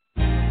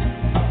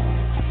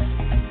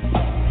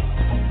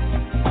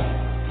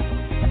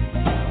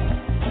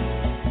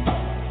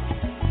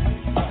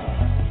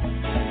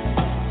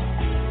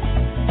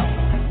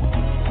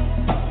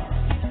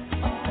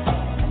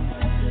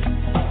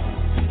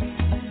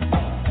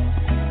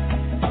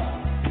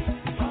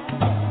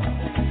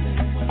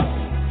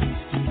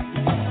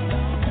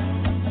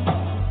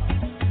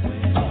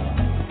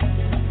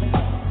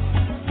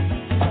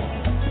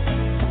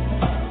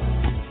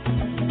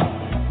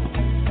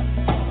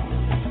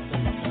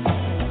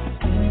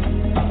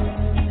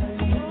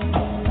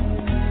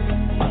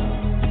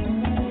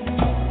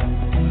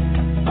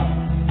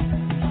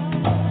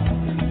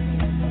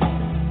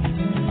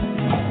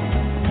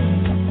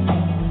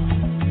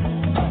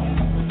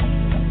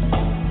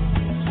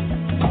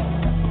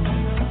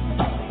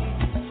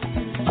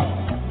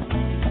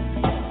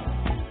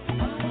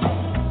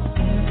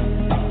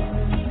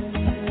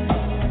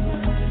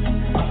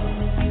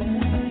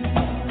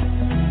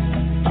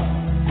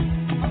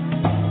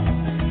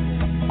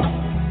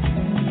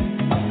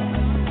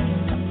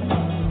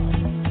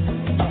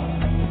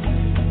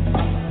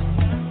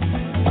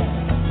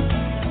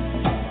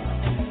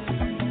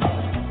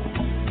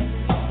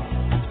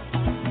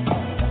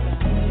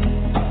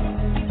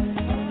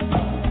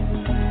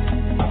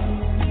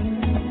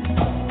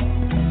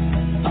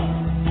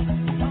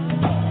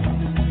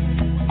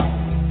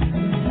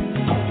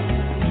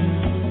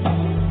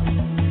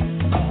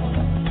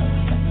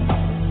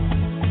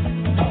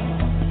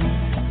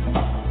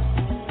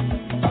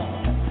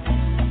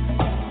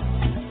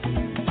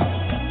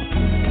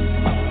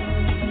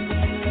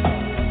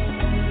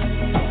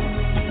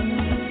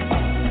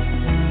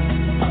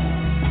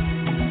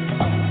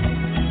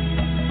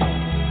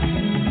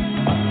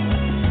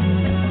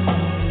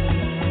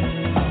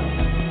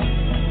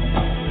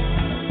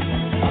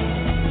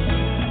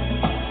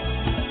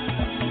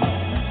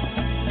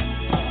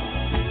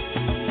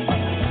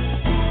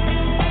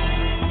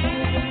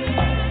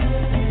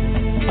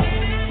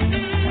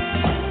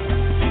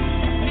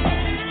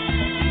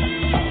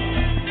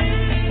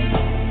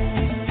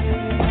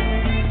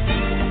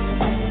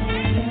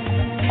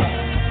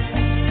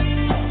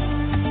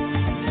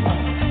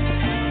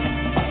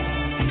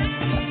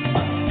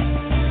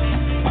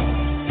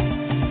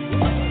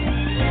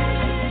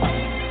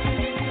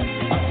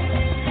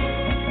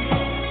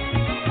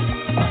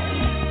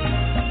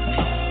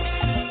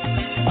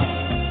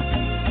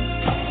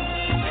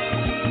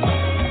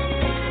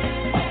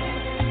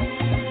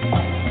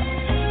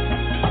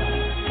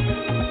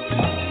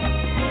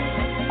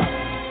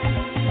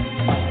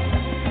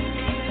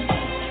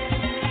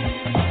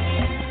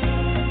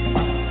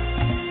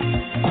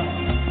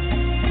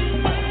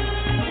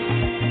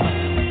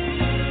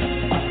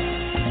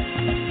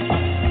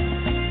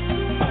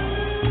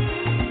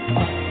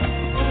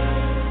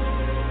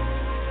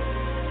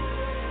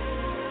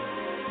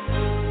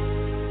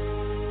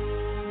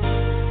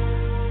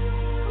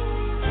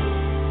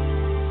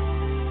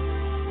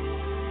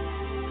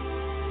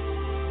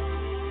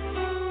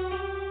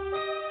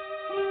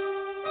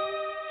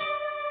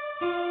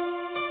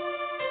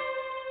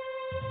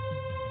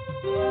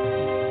 you.